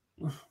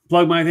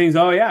 Plug my things.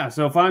 Oh yeah.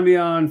 So find me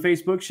on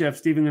Facebook, Chef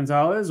Steven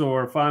Gonzalez,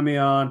 or find me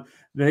on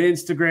the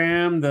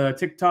Instagram, the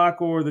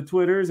TikTok, or the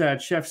Twitters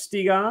at Chef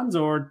Stegons.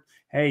 Or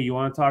hey, you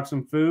want to talk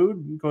some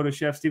food? Go to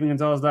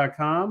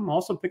chefstevengonzalez.com.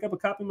 Also pick up a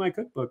copy of my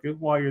cookbook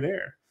while you're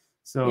there.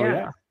 So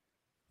yeah.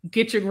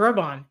 Get your grub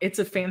on. It's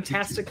a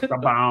fantastic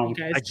cookbook. You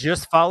guys. I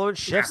just followed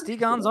Chef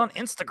Stegons on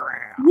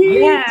Instagram.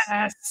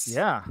 Yes.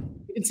 Yeah.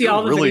 You can see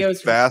all the really videos.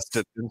 Fast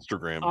at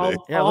Instagram. All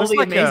the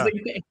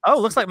amazing things. Oh,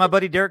 looks like my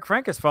buddy Derek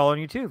Frank is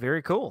following you too.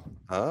 Very cool.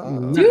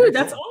 Dude,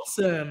 that's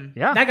awesome.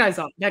 Yeah. That guy's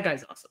awesome.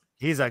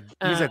 He's a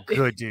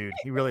good dude.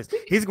 He really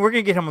is. We're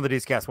gonna get him on the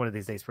ThoughtCast one of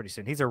these days pretty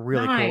soon. He's a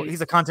really cool.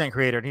 He's a content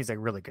creator and he's a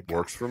really good guy.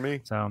 Works for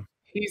me. So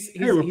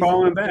we're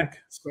following back.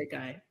 Great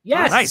guy.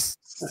 Yes. Nice.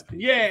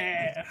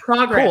 Yeah.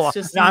 Progress.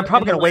 Cool. Now, I'm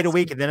probably gonna wait a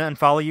week and then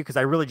unfollow you because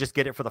I really just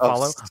get it for the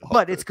follow.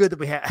 But it's good that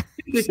we have.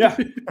 Yeah.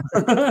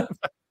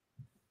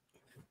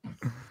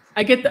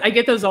 I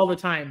get those all the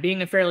time.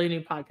 Being a fairly new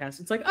podcast,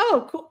 it's like,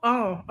 oh, cool.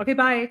 Oh, okay,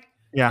 bye.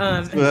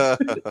 Yeah.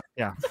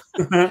 Yeah.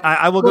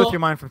 I will go through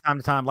mine from time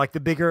to time. Like the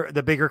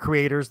bigger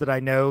creators that I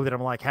know that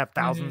I'm like have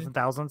thousands and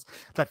thousands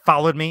that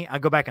followed me. I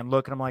go back and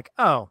look and I'm like,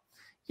 oh,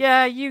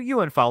 yeah, you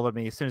unfollowed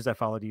me as soon as I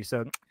followed you.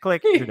 So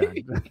click, you're done.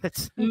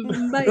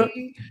 Bye.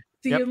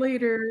 See you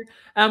later.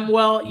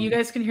 Well, you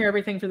guys can hear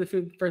everything for the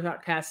Food for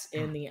ThoughtCast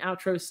in the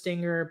outro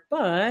stinger,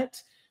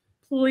 but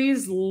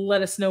please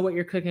let us know what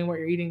you're cooking, what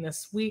you're eating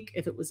this week.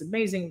 If it was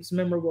amazing, it was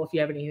memorable. If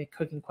you have any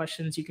cooking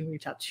questions, you can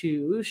reach out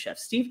to Chef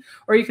Steve,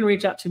 or you can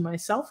reach out to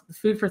myself, the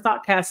Food for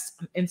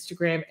ThoughtCast on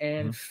Instagram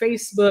and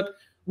Facebook.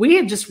 we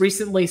had just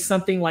recently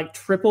something like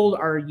tripled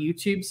our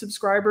YouTube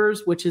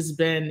subscribers, which has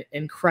been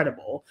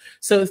incredible.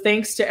 So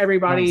thanks to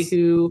everybody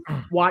who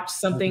watched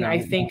something. I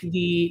think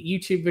the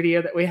YouTube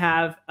video that we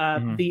have,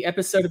 the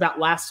episode about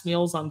last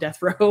meals on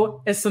death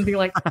row, is something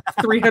like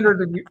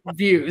 300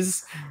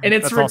 views, and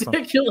it's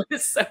ridiculous.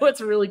 Awesome. So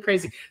it's really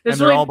crazy. And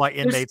they're all by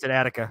inmates at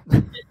Attica.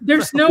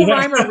 There's no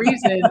rhyme or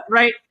reason,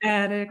 right?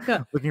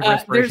 Attica. Looking for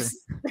inspiration.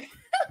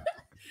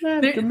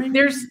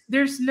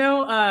 There's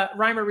no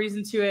rhyme or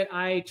reason to it.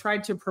 I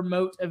tried to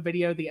promote a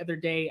video the other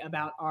day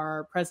about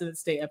our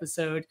President's Day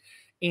episode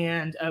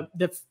and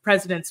the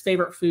president's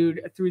favorite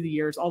food through the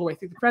years, all the way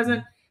through the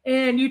present.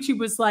 And YouTube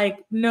was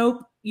like,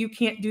 nope, you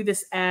can't do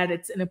this ad.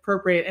 It's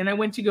inappropriate. And I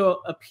went to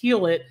go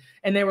appeal it,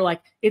 and they were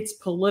like, it's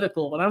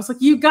political. And I was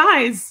like, you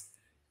guys,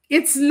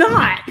 it's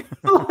not.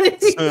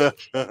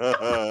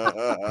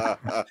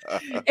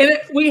 And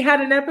we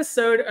had an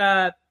episode,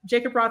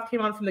 Jacob Roth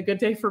came on from the Good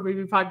Day for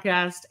Movie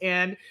podcast,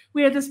 and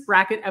we had this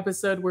bracket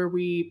episode where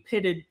we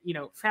pitted,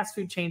 fast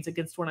food chains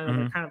against one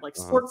another, kind of like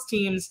sports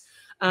teams.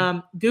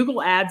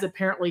 Google Ads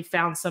apparently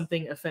found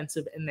something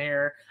offensive in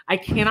there. I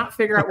cannot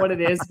figure out what it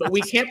is, but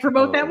we can't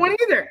promote that one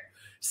either.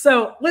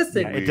 So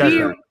listen,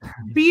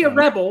 be a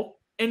rebel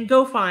and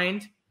go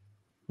find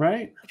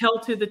Hell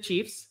to the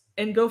Chiefs.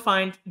 And go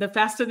find The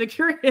Fast and the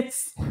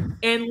Curious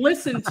and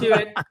listen to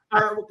it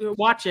or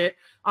watch it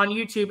on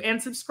YouTube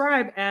and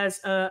subscribe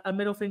as a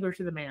middle finger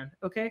to the man.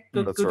 Okay,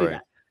 go do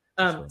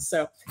that.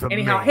 So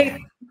anyhow,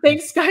 hey,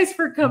 thanks guys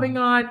for coming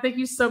on. Thank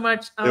you so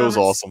much. It was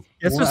awesome.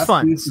 This was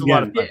fun. It's a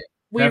lot of fun.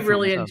 We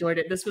really enjoyed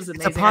it. This was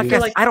amazing. It's a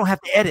podcast. I don't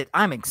have to edit.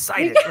 I'm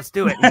excited. Let's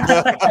do it.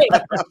 Hey,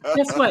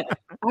 guess what?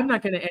 I'm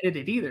not going to edit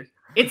it either.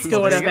 It's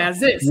going up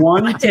as is.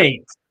 One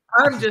take.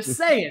 I'm just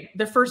saying.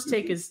 The first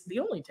take is the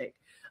only take.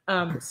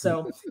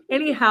 So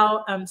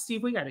anyhow,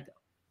 Steve, we got to go.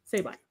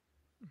 Say bye.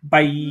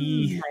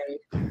 Bye.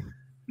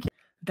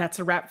 That's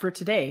a wrap for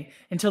today.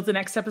 Until the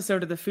next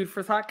episode of the Food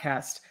for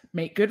ThoughtCast,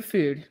 make good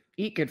food,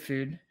 eat good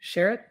food,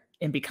 share it,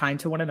 and be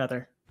kind to one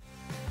another.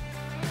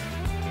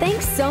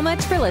 Thanks so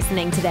much for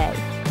listening today.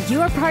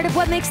 You are part of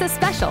what makes us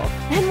special,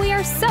 and we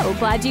are so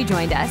glad you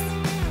joined us.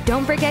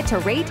 Don't forget to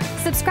rate,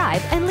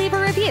 subscribe, and leave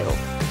a review.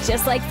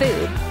 Just like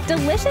food,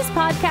 delicious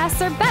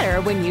podcasts are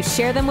better when you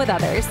share them with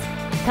others.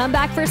 Come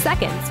back for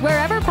seconds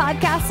wherever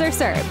podcasts are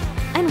served,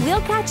 and we'll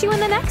catch you in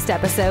the next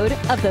episode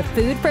of the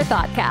Food for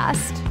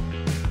ThoughtCast.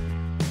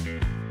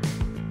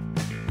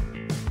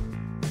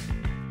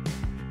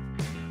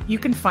 You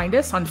can find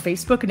us on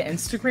Facebook and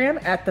Instagram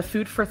at the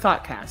Food for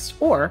ThoughtCast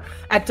or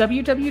at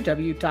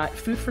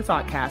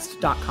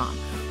www.foodforthoughtcast.com,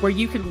 where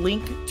you can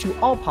link to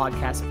all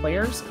podcast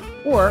players,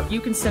 or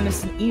you can send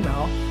us an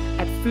email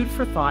at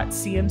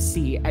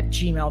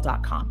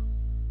foodforthoughtcmc@gmail.com.